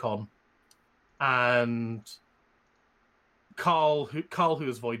LaveCon, and Carl, who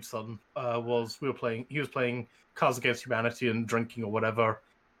is Void Sun, he was playing Cards Against Humanity and drinking or whatever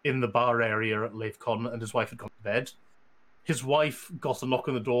in the bar area at LaveCon, and his wife had gone to bed. His wife got a knock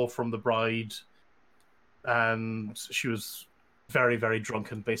on the door from the bride, and she was very, very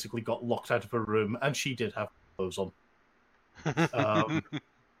drunk and basically got locked out of her room, and she did have clothes on.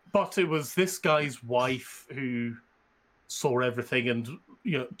 But it was this guy's wife who saw everything and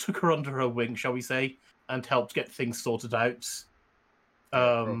took her under her wing, shall we say, and helped get things sorted out.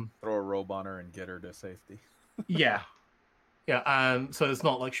 Throw a robe on her and get her to safety. Yeah, and so it's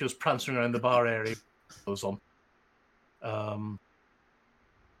not like she was prancing around the bar area with clothes on.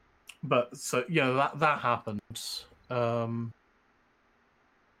 But so that happened.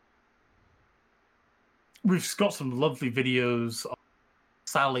 We've got some lovely videos of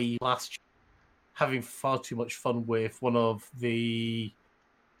Sally last year having far too much fun with one of the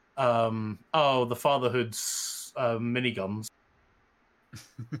the Fatherhood's miniguns.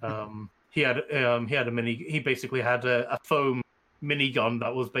 He basically had a foam minigun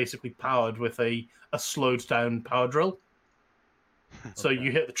that was basically powered with a slowed down power drill. So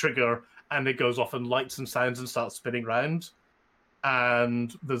you hit the trigger and it goes off and lights and sounds and starts spinning around.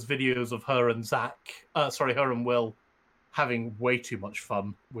 And there's videos of her and her and Will having way too much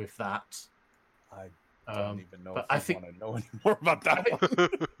fun with that. I don't even know I want to know any more about that.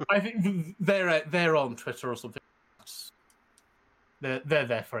 I think they're on Twitter or something. They're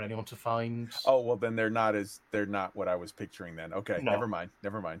there for anyone to find. Oh well, then they're not what I was picturing. Then okay, No. never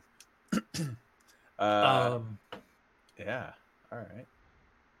mind. Yeah, all right.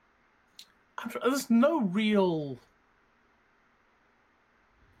 There's no real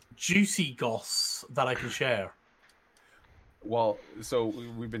juicy goss that I can share. Well, so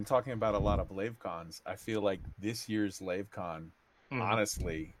we've been talking about a lot of LaveCons. I feel like this year's LaveCon,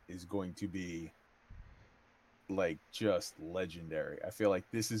 honestly, is going to be like just legendary. I feel like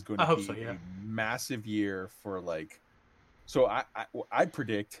this is going to be a massive year for like. So I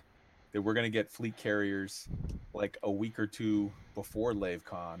predict that we're going to get fleet carriers like a week or two before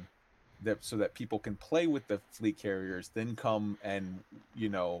LaveCon, so that people can play with the fleet carriers, then come and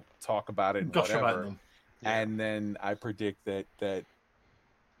talk about it and Gush whatever. about them. And then I predict that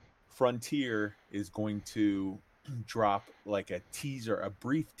Frontier is going to drop like a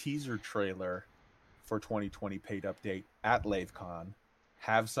brief teaser trailer for 2020 paid update at LaveCon.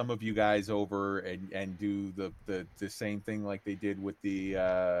 Have some of you guys over and do the same thing like they did with the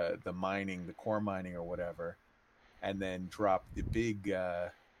mining, the core mining or whatever, and then drop the big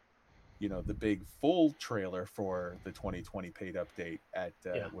the big full trailer for the 2020 paid update at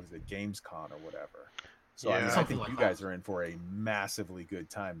what is it, Gamescom or whatever. So I think you guys are in for a massively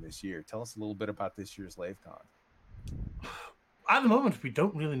good time this year. Tell us a little bit about this year's LaveCon. At the moment, we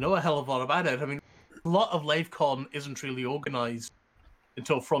don't really know a hell of a lot about it. I mean, a lot of LaveCon isn't really organized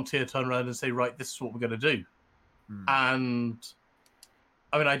until Frontier turn around and say, right, this is what we're going to do. And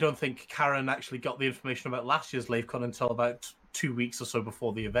I mean, I don't think Karen actually got the information about last year's LaveCon until about 2 weeks or so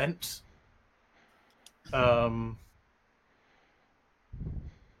before the event.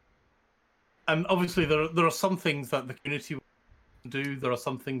 And obviously, there are some things that the community want to do. There are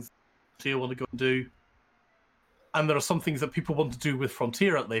some things Frontier want to go and do. And there are some things that people want to do with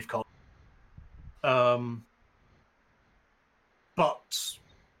Frontier at LaveCon. But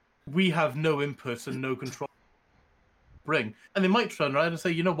we have no input and no control to bring. And they might turn around and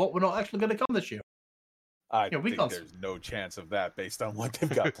say, you know what, we're not actually going to come this year. I think there's no chance of that based on what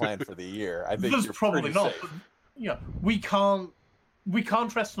they've got planned for the year. I think there's you're probably not. safe. But, we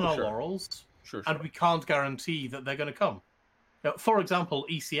can't rest on our laurels, and we can't guarantee that they're going to come. Now, for example,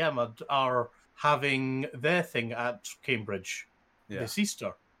 ECM are having their thing at Cambridge this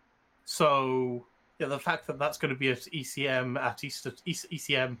Easter. So the fact that that's going to be at ECM at Easter,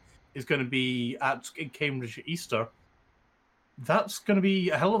 ECM is going to be in Cambridge at Easter. That's going to be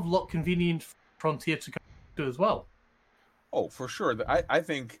a hell of a lot convenient for Frontier to come to as well. Oh, for sure. I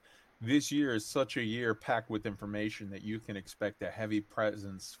think this year is such a year packed with information that you can expect a heavy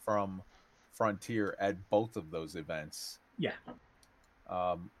presence from Frontier at both of those events. Yeah.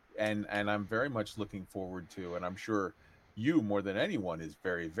 And I'm very much looking forward to, and I'm sure you more than anyone is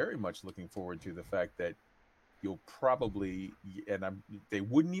very, very much looking forward to the fact that you'll probably, and they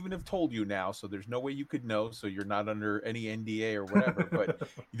wouldn't even have told you now, so there's no way you could know, so you're not under any NDA or whatever. But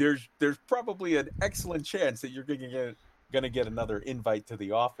there's probably an excellent chance that you're gonna get another invite to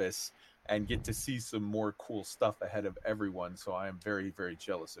the office and get to see some more cool stuff ahead of everyone. So I am very, very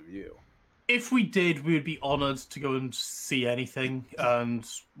jealous of you. If we did, we would be honored to go and see anything, and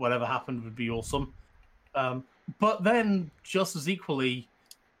whatever happened would be awesome. But then, just as equally,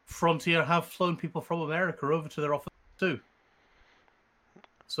 Frontier have flown people from America over to their office too.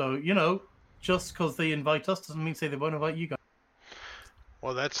 So, just because they invite us doesn't mean they won't invite you guys.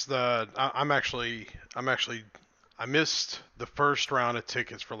 Well, that's I missed the first round of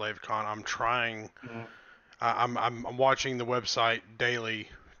tickets for LaveCon. I'm trying. I'm watching the website daily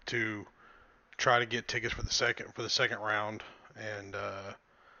to try to get tickets for the second round, and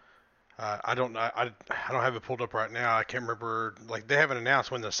I don't have it pulled up right now. I can't remember. Like, they haven't announced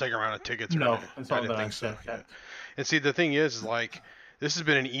when the second round of tickets are. No, it's not I didn't think so. yet. And see, the thing is like, this has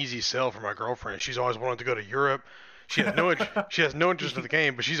been an easy sell for my girlfriend. She's always wanted to go to Europe. She has no interest in the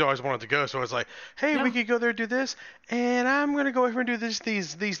game, but she's always wanted to go. So I was like, hey, we could go there, do this, and I'm gonna go over and do these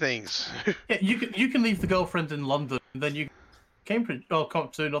things. Yeah, you can leave the girlfriend in London, and then you Cambridge or come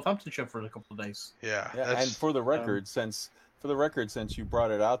to Northamptonshire for a couple of days. Yeah. And for the record, since you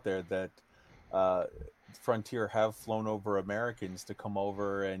brought it out there that Frontier have flown over Americans to come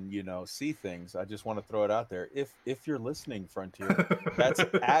over and see things, I just want to throw it out there. If you're listening, Frontier, that's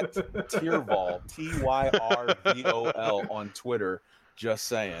at Tyrvol, Tyrvol on Twitter. Just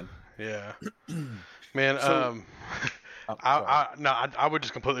saying. Yeah. Man, So- I would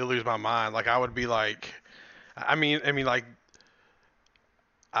just completely lose my mind. Like, I would be like, I mean, like,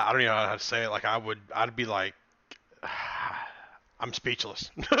 I don't even know how to say it. Like, I'd be like, I'm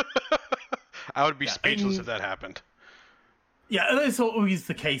speechless. I would be speechless if that happened. Yeah, and it's always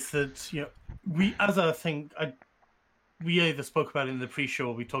the case that we, as I think, we either spoke about it in the pre-show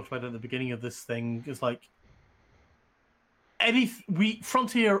or we talked about it at the beginning of this thing. Is like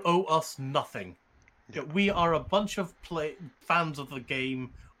Frontier owe us nothing. We are a bunch of fans of the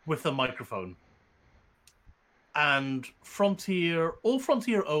game with a microphone, and all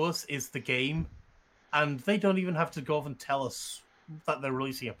Frontier owe us is the game, and they don't even have to go off and tell us that they're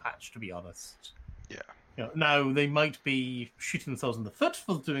releasing a patch, to be honest. Yeah. Now, they might be shooting themselves in the foot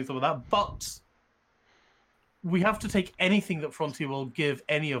for doing some of that, but we have to take anything that Frontier will give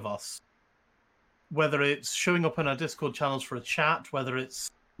any of us, whether it's showing up in our Discord channels for a chat, whether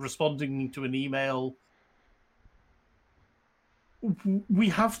it's responding to an email. We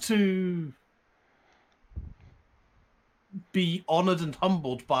have to be honored and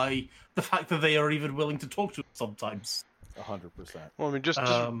humbled by the fact that they are even willing to talk to us sometimes. 100%. Well, I mean, just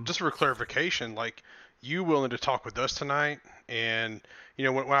for clarification, like, you willing to talk with us tonight, and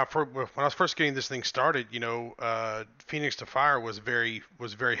when I was first getting this thing started, Phoenix to Fire was very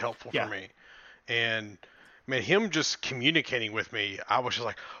helpful for me, and man, him just communicating with me, I was just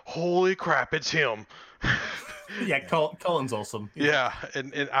like, holy crap, it's him. Yeah, Colin's awesome. Yeah,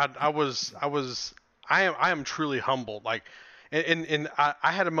 and I am truly humbled. Like, and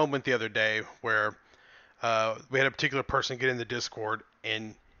I had a moment the other day where we had a particular person get in the Discord,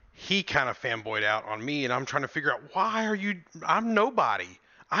 and he kind of fanboyed out on me, and I'm trying to figure out, I'm nobody.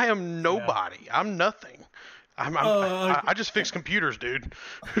 I am nobody. Yeah. I'm nothing. I just fix computers, dude.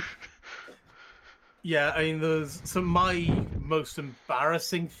 Yeah, I mean, my most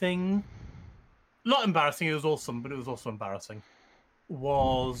embarrassing thing, not embarrassing, it was awesome, but it was also embarrassing,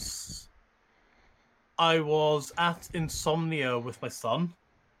 was I was at Insomnia with my son,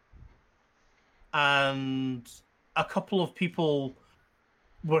 and a couple of people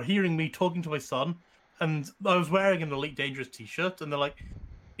were hearing me talking to my son, and I was wearing an Elite Dangerous t-shirt, and they're like,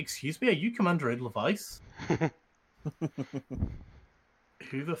 excuse me, are you Commander Ed Levice? Who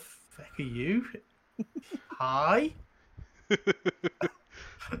the feck are you? Hi?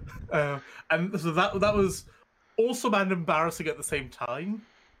 And so that was awesome and embarrassing at the same time.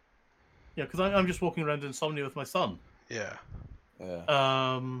 Yeah, because I'm just walking around Insomnia with my son. Yeah.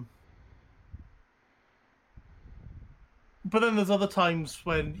 But then there's other times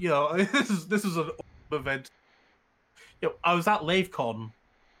when, this is an event. I was at LaveCon,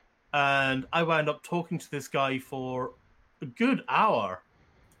 and I wound up talking to this guy for a good hour.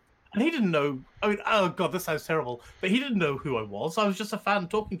 And he didn't know, oh god, this sounds terrible, but he didn't know who I was. I was just a fan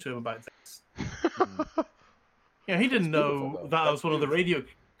talking to him about things. He didn't know that I was one of the radio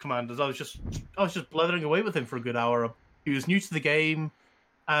commanders. I was just blethering away with him for a good hour. He was new to the game,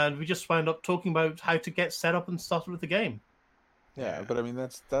 and we just wound up talking about how to get set up and started with the game. Yeah, but I mean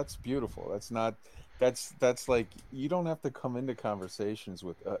that's beautiful. That's like, you don't have to come into conversations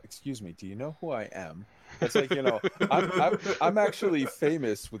with excuse me, do you know who I am? That's like, I'm actually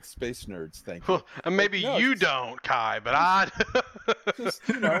famous with space nerds, thank you. Well, and maybe No, you just- don't, Kai, but I.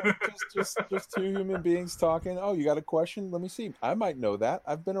 Just just two human beings talking. Oh, you got a question? Let me see. I might know that.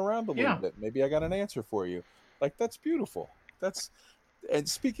 I've been around a little Yeah. bit. Maybe I got an answer for you. Like, that's beautiful. And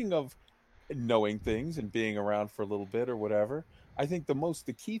speaking of knowing things and being around for a little bit or whatever, I think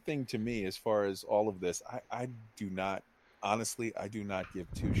the key thing to me as far as all of this, I do not, honestly, I do not give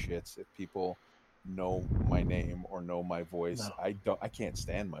two shits if people know my name or know my voice. No. I can't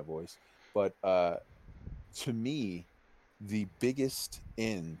stand my voice. But to me, the biggest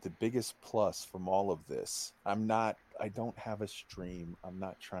plus from all of this, I don't have a stream. I'm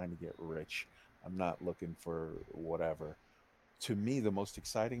not trying to get rich. I'm not looking for whatever. To me, the most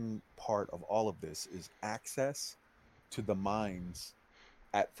exciting part of all of this is access to the minds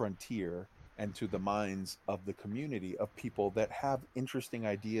at Frontier and to the minds of the community of people that have interesting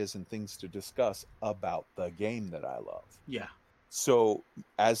ideas and things to discuss about the game that I love. Yeah. So,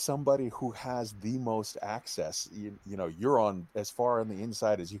 as somebody who has the most access, you're on as far on the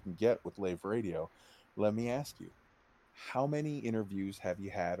inside as you can get with Lave Radio. Let me ask you, how many interviews have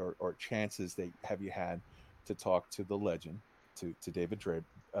you had, or chances have you had to talk to the legend, to David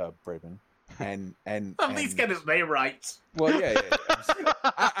Braben, and At least get his name right. well, yeah.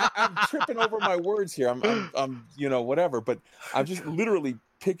 I'm tripping over my words here. I'm whatever, but I'm just literally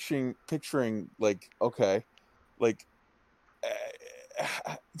picturing like, okay, like.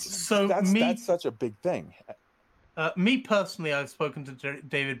 So that's such a big thing. Me personally, I've spoken to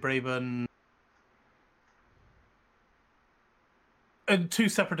David Braben on two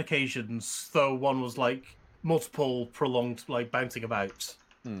separate occasions, though one was like multiple prolonged like bouncing about.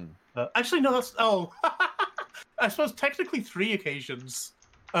 Actually, no, that's I suppose technically 3 occasions.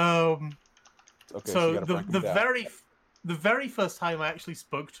 Okay, so you gotta break them down. the very first time I actually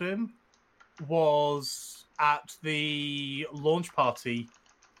spoke to him was at the launch party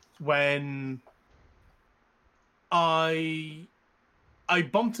when I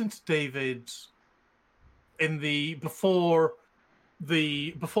bumped into David in before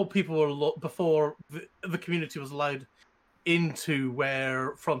people were before the community was allowed into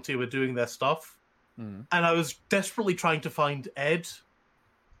where Frontier were doing their stuff, and I was desperately trying to find Ed.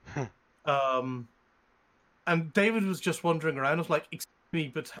 And David was just wandering around. I was like, "Excuse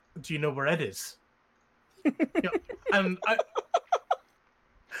me, but do you know where Ed is?" And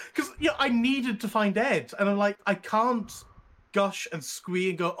because I needed to find Ed, and I'm like, I can't gush and squee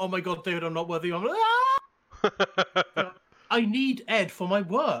and go, "Oh my god, David, I'm not worthy." I'm like, I need Ed for my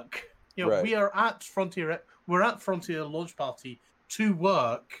work. Right. We are at Frontier. We're at Frontier launch party to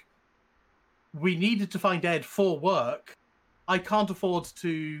work. We needed to find Ed for work. I can't afford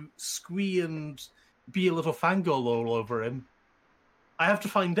to squee and be a little fangirl all over him. I have to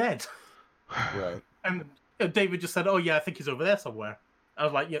find Ed. Right. And David just said, "Oh yeah, I think he's over there somewhere." I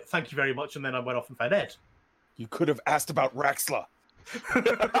was like, "Yeah, thank you very much." And then I went off and found Ed. You could have asked about Raxla.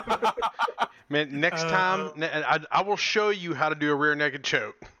 Man, next time I will show you how to do a rear naked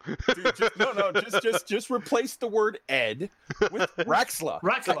choke. Dude, just replace the word Ed with Raxla.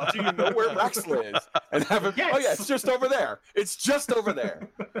 Raxla. Do you know where Raxla is? And have him. Yes. Oh yeah, it's just over there. It's just over there.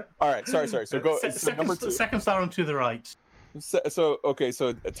 All right, sorry. So go. Number 2. Second star on to the right. So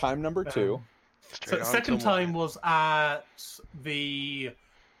time number 2. Straight on Second to time one. was at the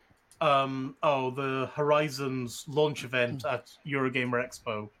the Horizons launch event at Eurogamer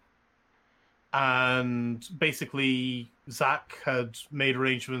Expo. And basically, Zach had made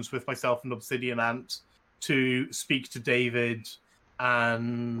arrangements with myself and Obsidian Ant to speak to David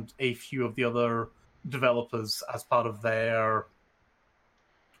and a few of the other developers as part of their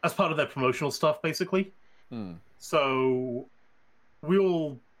promotional stuff, basically. So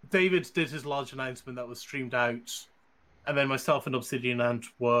David did his large announcement that was streamed out, and then myself and Obsidian Ant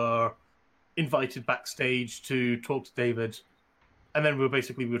were invited backstage to talk to David. And then we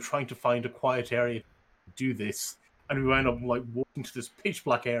were trying to find a quiet area to do this, and we wound up like walking to this pitch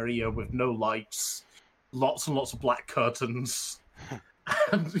black area with no lights, lots and lots of black curtains,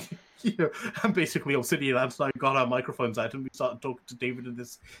 and and basically Obsidian and I got our microphones out and we started talking to David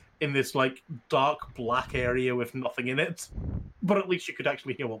in this like dark black area with nothing in it, but at least you could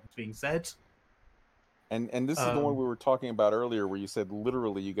actually hear what was being said. And this is the one we were talking about earlier, where you said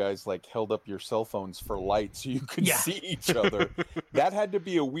literally you guys like held up your cell phones for light so you could see each other. That had to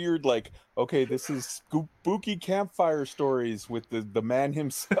be a weird, like, okay, this is spooky campfire stories with the man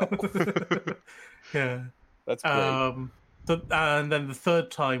himself. Yeah, that's great. And then the third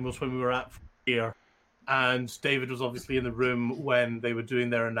time was when we were at Frontier, and David was obviously in the room when they were doing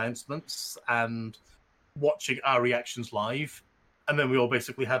their announcements, and watching our reactions live, and then we all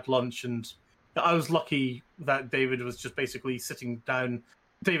basically had lunch. And I was lucky that David was just basically sitting down.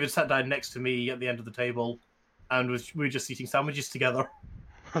 David sat down next to me at the end of the table, and we were just eating sandwiches together,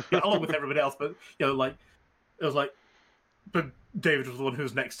 along with everybody else. But like it was like, but David was the one who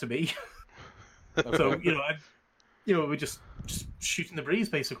was next to me, so we're just shooting the breeze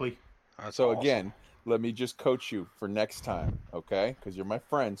basically. That's So awesome. again, let me just coach you for next time, okay? Because you're my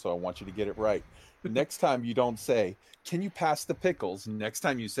friend, so I want you to get it right. Next time you don't say, "Can you pass the pickles?" Next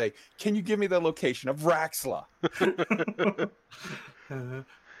time you say, "Can you give me the location of Raxla?"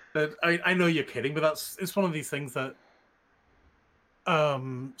 But I know you're kidding, but it's one of these things that.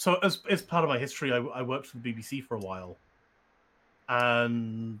 So as part of my history, I worked for the BBC for a while,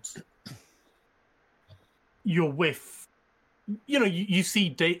 and you're with, you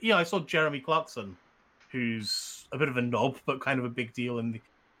see, I saw Jeremy Clarkson, who's a bit of a knob but kind of a big deal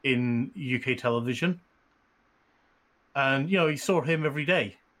in UK television, and you saw him every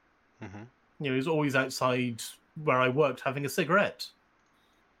day. Mm-hmm. He's always outside where I worked having a cigarette.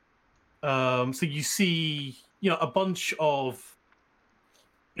 So you see, a bunch of,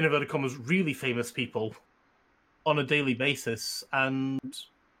 in inverted commas, really famous people on a daily basis, and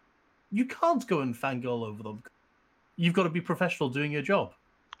you can't go and fangirl over them. You've got to be professional doing your job.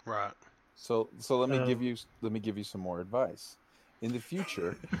 Right. So let me give you some more advice. In the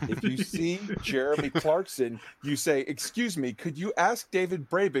future, if you see Jeremy Clarkson, you say, "Excuse me, could you ask David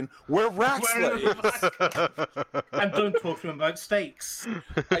Braben where Raxla is?" And don't talk to him about steaks.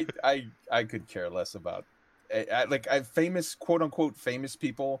 I could care less about I've famous, quote unquote famous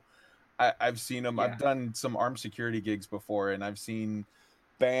people. I've seen them. Yeah. I've done some armed security gigs before, and I've seen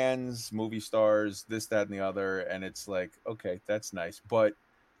bands, movie stars, this, that, and the other, and it's like, okay, that's nice, but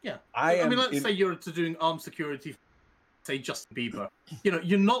Yeah, let's say you're doing armed security, say Justin Bieber.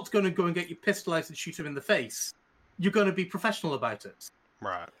 You're not going to go and get your pistol out and shoot him in the face. You're going to be professional about it.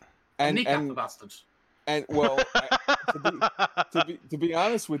 Right. And kneecap the bastard. And well, to be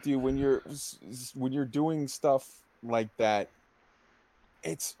honest with you, when you're doing stuff like that,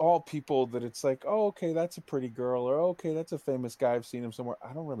 it's all people that it's like, oh, okay, that's a pretty girl, or okay, that's a famous guy, I've seen him somewhere.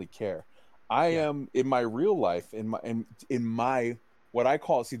 I don't really care. I am in my real life, in my what I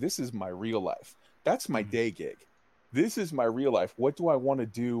call, see, this is my real life. That's my day gig. This is my real life. What do I want to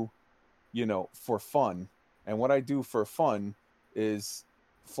do, for fun? And what I do for fun is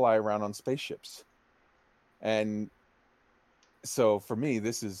fly around on spaceships. And so for me,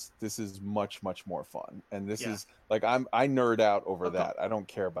 this is much, much more fun. And this is like, I nerd out over that. I don't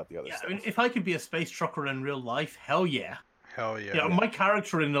care about the other stuff. I mean, if I could be a space trucker in real life, hell yeah. Hell yeah. My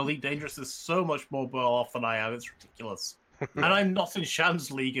character in Elite Dangerous is so much more well off than I am. It's ridiculous. And I'm not in Shan's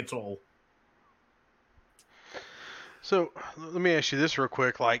league at all. So let me ask you this real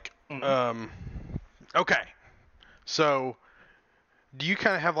quick. Like, okay. So do you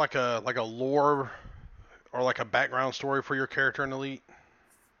kind of have like a lore or like a background story for your character in Elite?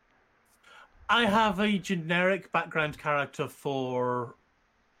 I have a generic background character for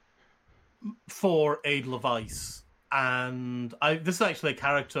Aid Levice, and this is actually a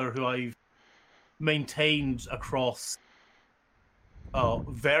character who I've maintained across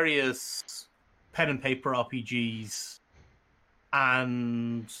various pen and paper RPGs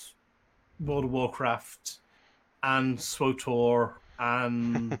and World of Warcraft and SWTOR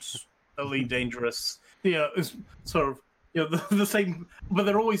and Elite Dangerous. It's sort of the same, but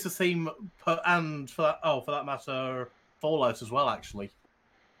they're always the same. And for that matter, Fallout as well, actually.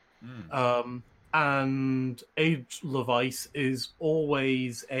 And Aid Levice is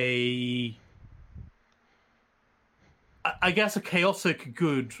always a chaotic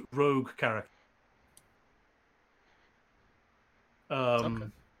good rogue character. Okay.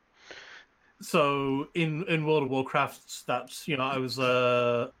 So in World of Warcraft, that's I was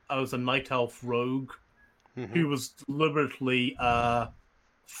a night elf rogue who was deliberately a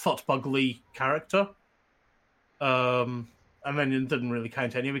Thutbugly character. And then it didn't really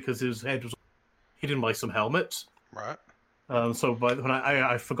count anyway because his head was hidden by some helmet. Right. So when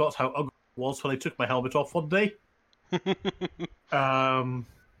I forgot how ugly it was when I took my helmet off one day. And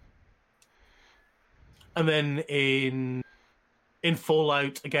then in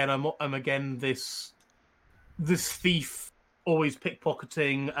Fallout again, I'm again this thief, always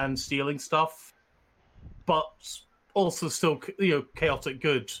pickpocketing and stealing stuff, but also still chaotic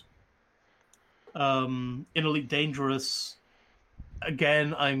good. In Elite Dangerous,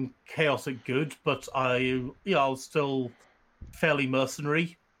 again, I'm chaotic good, but I'll still fairly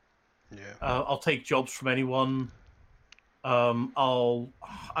mercenary. Yeah. I'll take jobs from anyone. I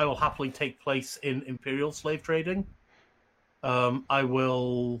will happily take place in Imperial slave trading. I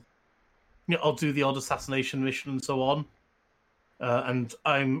will, I'll do the odd assassination mission and so on. And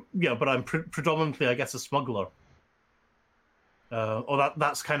but I'm predominantly, I guess, a smuggler. Or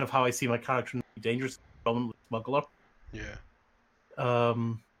that's kind of how I see my character in Dangerous, predominantly smuggler. Yeah.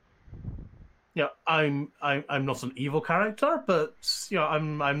 I'm not an evil character, but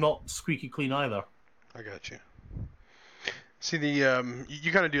I'm not squeaky clean either. I got you. See,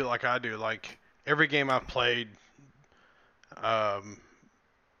 you kind of do it like I do. Like every game I've played,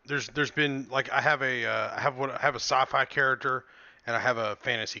 there's been like I have a sci-fi character and I have a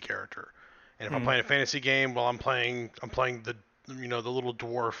fantasy character. And if I'm playing a fantasy game, well, I'm playing the the little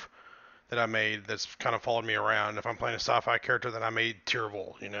dwarf that I made that's kind of followed me around. If I'm playing a sci-fi character, then I made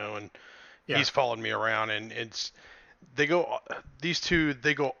Tyrvol, and he's followed me around. And these two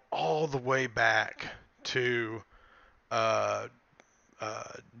go all the way back to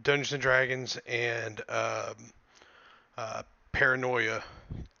Dungeons and Dragons and Paranoia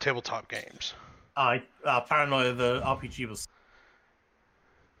tabletop games. Paranoia, the RPG was.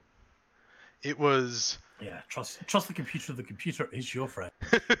 It was. Yeah, trust the computer. The computer is your friend.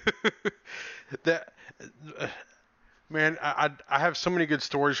 That man, I have so many good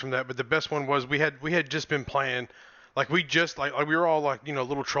stories from that, but the best one was we had just been playing, like we were all like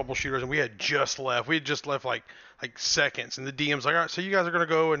little troubleshooters, and we had just left. We had just left like seconds, and the DM's like, all right, so you guys are gonna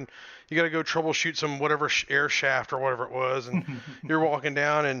go and you gotta go troubleshoot some whatever air shaft or whatever it was, and you're walking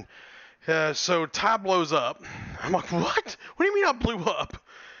down, and so Ty blows up. I'm like, what? What do you mean I blew up?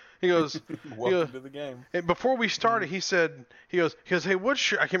 He goes, welcome to the game. And before we started, he goes, hey, what's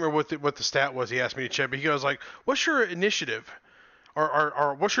your, I can't remember what the stat was he asked me to check, but he goes like, what's your initiative?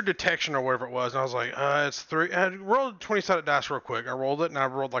 Or what's your detection or whatever it was? And I was like, it's 3. I rolled 20-sided dice real quick. I rolled it and I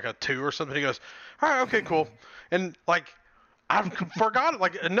rolled like a 2 or something. He goes, all right, okay, cool. And like, I forgot it.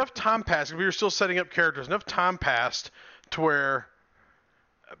 Like enough time passed. We were still setting up characters. Enough time passed to where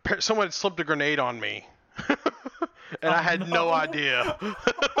someone had slipped a grenade on me. And I had no idea.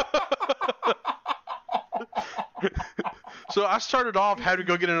 So I started off having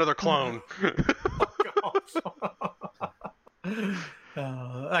to go get another clone.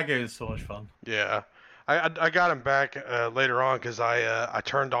 That game is so much fun. Yeah, I got him back later on because I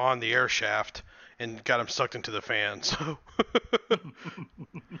turned on the air shaft and got him sucked into the fan. So.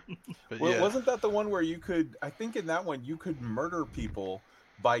 Wasn't that the one where you could? I think in that one you could murder people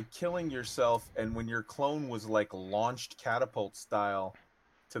by killing yourself, and when your clone was like launched catapult style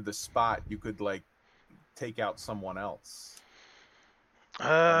to the spot, you could like take out someone else.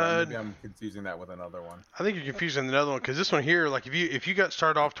 Maybe I'm confusing that with another one. I think you're confusing another one because this one here, like if you got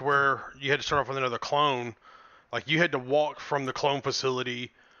started off to where you had to start off with another clone, like you had to walk from the clone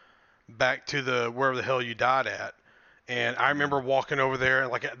facility back to the wherever the hell you died at. And I remember walking over there,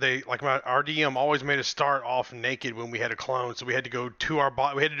 and our DM always made us start off naked when we had a clone, so we had to go to our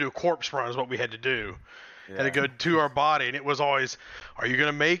body. We had to do a corpse run, is what we had to do. Yeah. Had to go to our body, and it was always, "Are you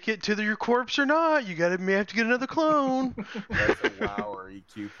gonna make it to your corpse or not? You may have to get another clone." That's a WoW or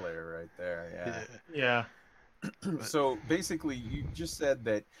EQ player right there. Yeah. So basically, you just said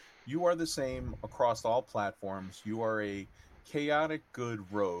that you are the same across all platforms. You are a chaotic good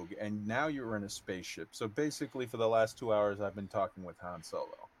rogue, and now you're in a spaceship. So basically for the last 2 hours I've been talking with Han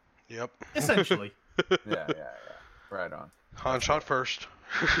Solo. Yep. Essentially. Yeah. Right on. Han shot first.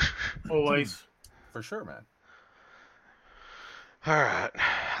 Always. For sure, man. All right.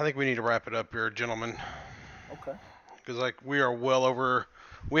 I think we need to wrap it up here, gentlemen. Okay. Because we are well over.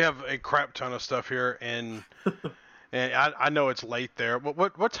 We have a crap ton of stuff here, and I know it's late there. But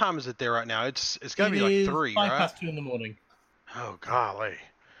what time is it there right now? It's got to be like 3, right? 2:05 in the morning. Oh golly,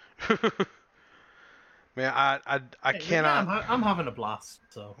 man! I cannot. Yeah, I'm having a blast.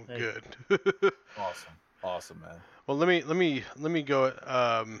 So good. Awesome, man. Well, let me go.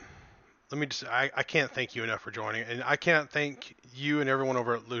 Let me just. I can't thank you enough for joining, and I can't thank you and everyone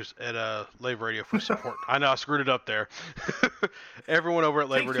over at Lave Radio for support. I know I screwed it up there. Everyone over at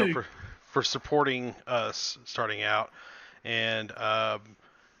Lave Radio for supporting us starting out, and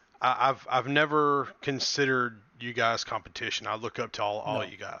I've never considered you guys competition. I look up to all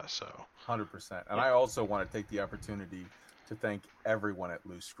you guys. So 100%. And I also want to take the opportunity to thank everyone at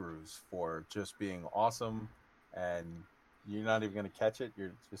Loose Screws for just being awesome. And you're not even going to catch it.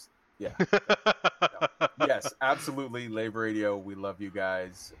 You're just Yes, absolutely. Lave Radio. We love you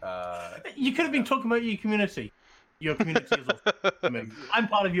guys. You could have been talking about your community. Your community is also. I'm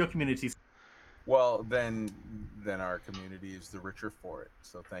part of your community. Well, then our community is the richer for it.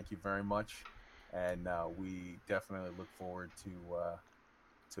 So thank you very much. And we definitely look forward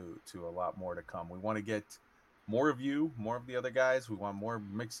to a lot more to come. We want to get more of you, more of the other guys. We want more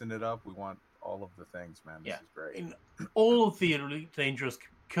mixing it up. We want all of the things, man. This is great. All of the Elite Dangerous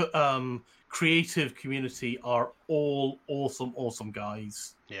creative community are all awesome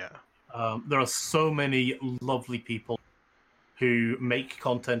guys. Yeah. There are so many lovely people who make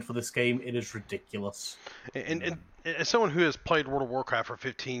content for this game. It is ridiculous. And as someone who has played World of Warcraft for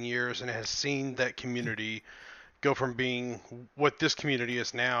 15 years and has seen that community go from being what this community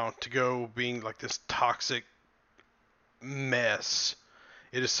is now to go being like this toxic mess,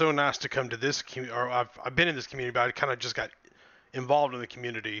 it is so nice to come to this community. Or I've been in this community, but I kind of just got involved in the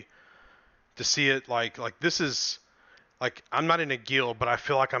community to see it like this is like I'm not in a guild, but I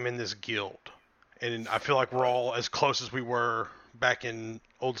feel like I'm in this guild, and I feel like we're all as close as we were back in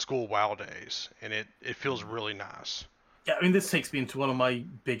old school WoW days, and it feels really nice. Yeah, I mean, this takes me into one of my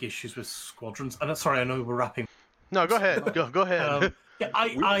big issues with Squadrons. And sorry, I know we're wrapping. No, go ahead. Go ahead. Yeah,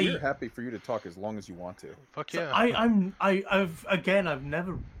 we're happy for you to talk as long as you want to. Fuck yeah. I've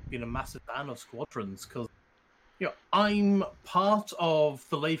never been a massive fan of Squadrons because, you know, I'm part of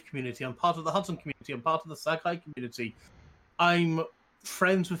the Lave community, I'm part of the Hudson community, I'm part of the Sakai community. I'm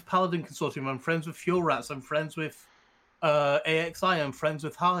friends with Paladin Consortium, I'm friends with Fuel Rats, I'm friends with AXI, I'm friends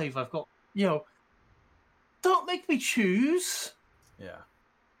with Hive. I've got, you know, don't make me choose. Yeah.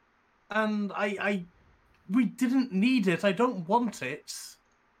 And we didn't need it. I don't want it.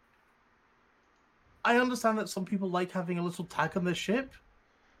 I understand that some people like having a little tag on their ship.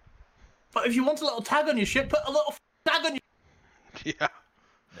 But if you want a little tag on your ship, put a little tag on your... Yeah.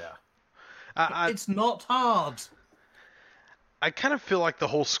 Yeah. It's not hard. I kind of feel like the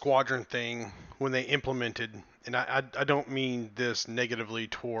whole Squadron thing, when they implemented, and I don't mean this negatively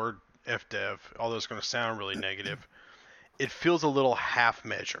toward FDev, although it's going to sound really negative, it feels a little half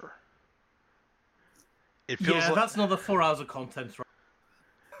measure. It feels like, that's another 4 hours of content.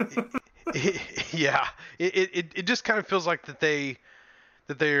 yeah, it just kind of feels like it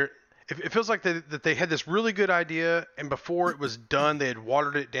feels like that they had this really good idea, and before it was done, they had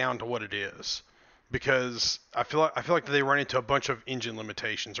watered it down to what it is. Because I feel like they run into a bunch of engine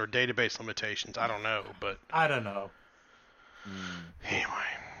limitations or database limitations. I don't know, but I don't know. Anyway.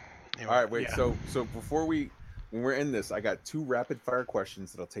 All right, wait. Yeah. So when we're in this, I got 2 rapid fire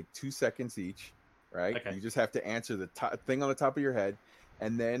questions that'll take 2 seconds each. Right? Okay. You just have to answer the thing on the top of your head,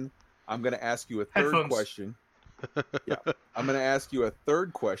 and then I'm going to ask you a third question. Yeah, I'm going to ask you a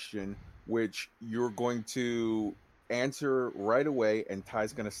third question, which you're going to answer right away, and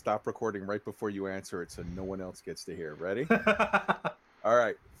Ty's going to stop recording right before you answer it, so no one else gets to hear. Ready? All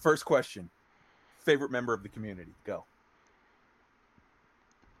right. First question: favorite member of the community? Go.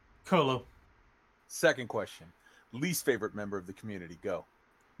 Colo. Second question: least favorite member of the community? Go.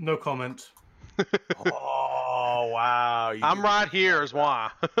 No comment. Oh wow! I'm right here is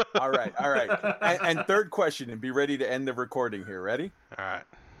why. All right. And third question, and be ready to end the recording here. Ready? All right.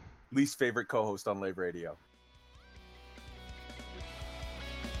 Least favorite co-host on Lave Radio?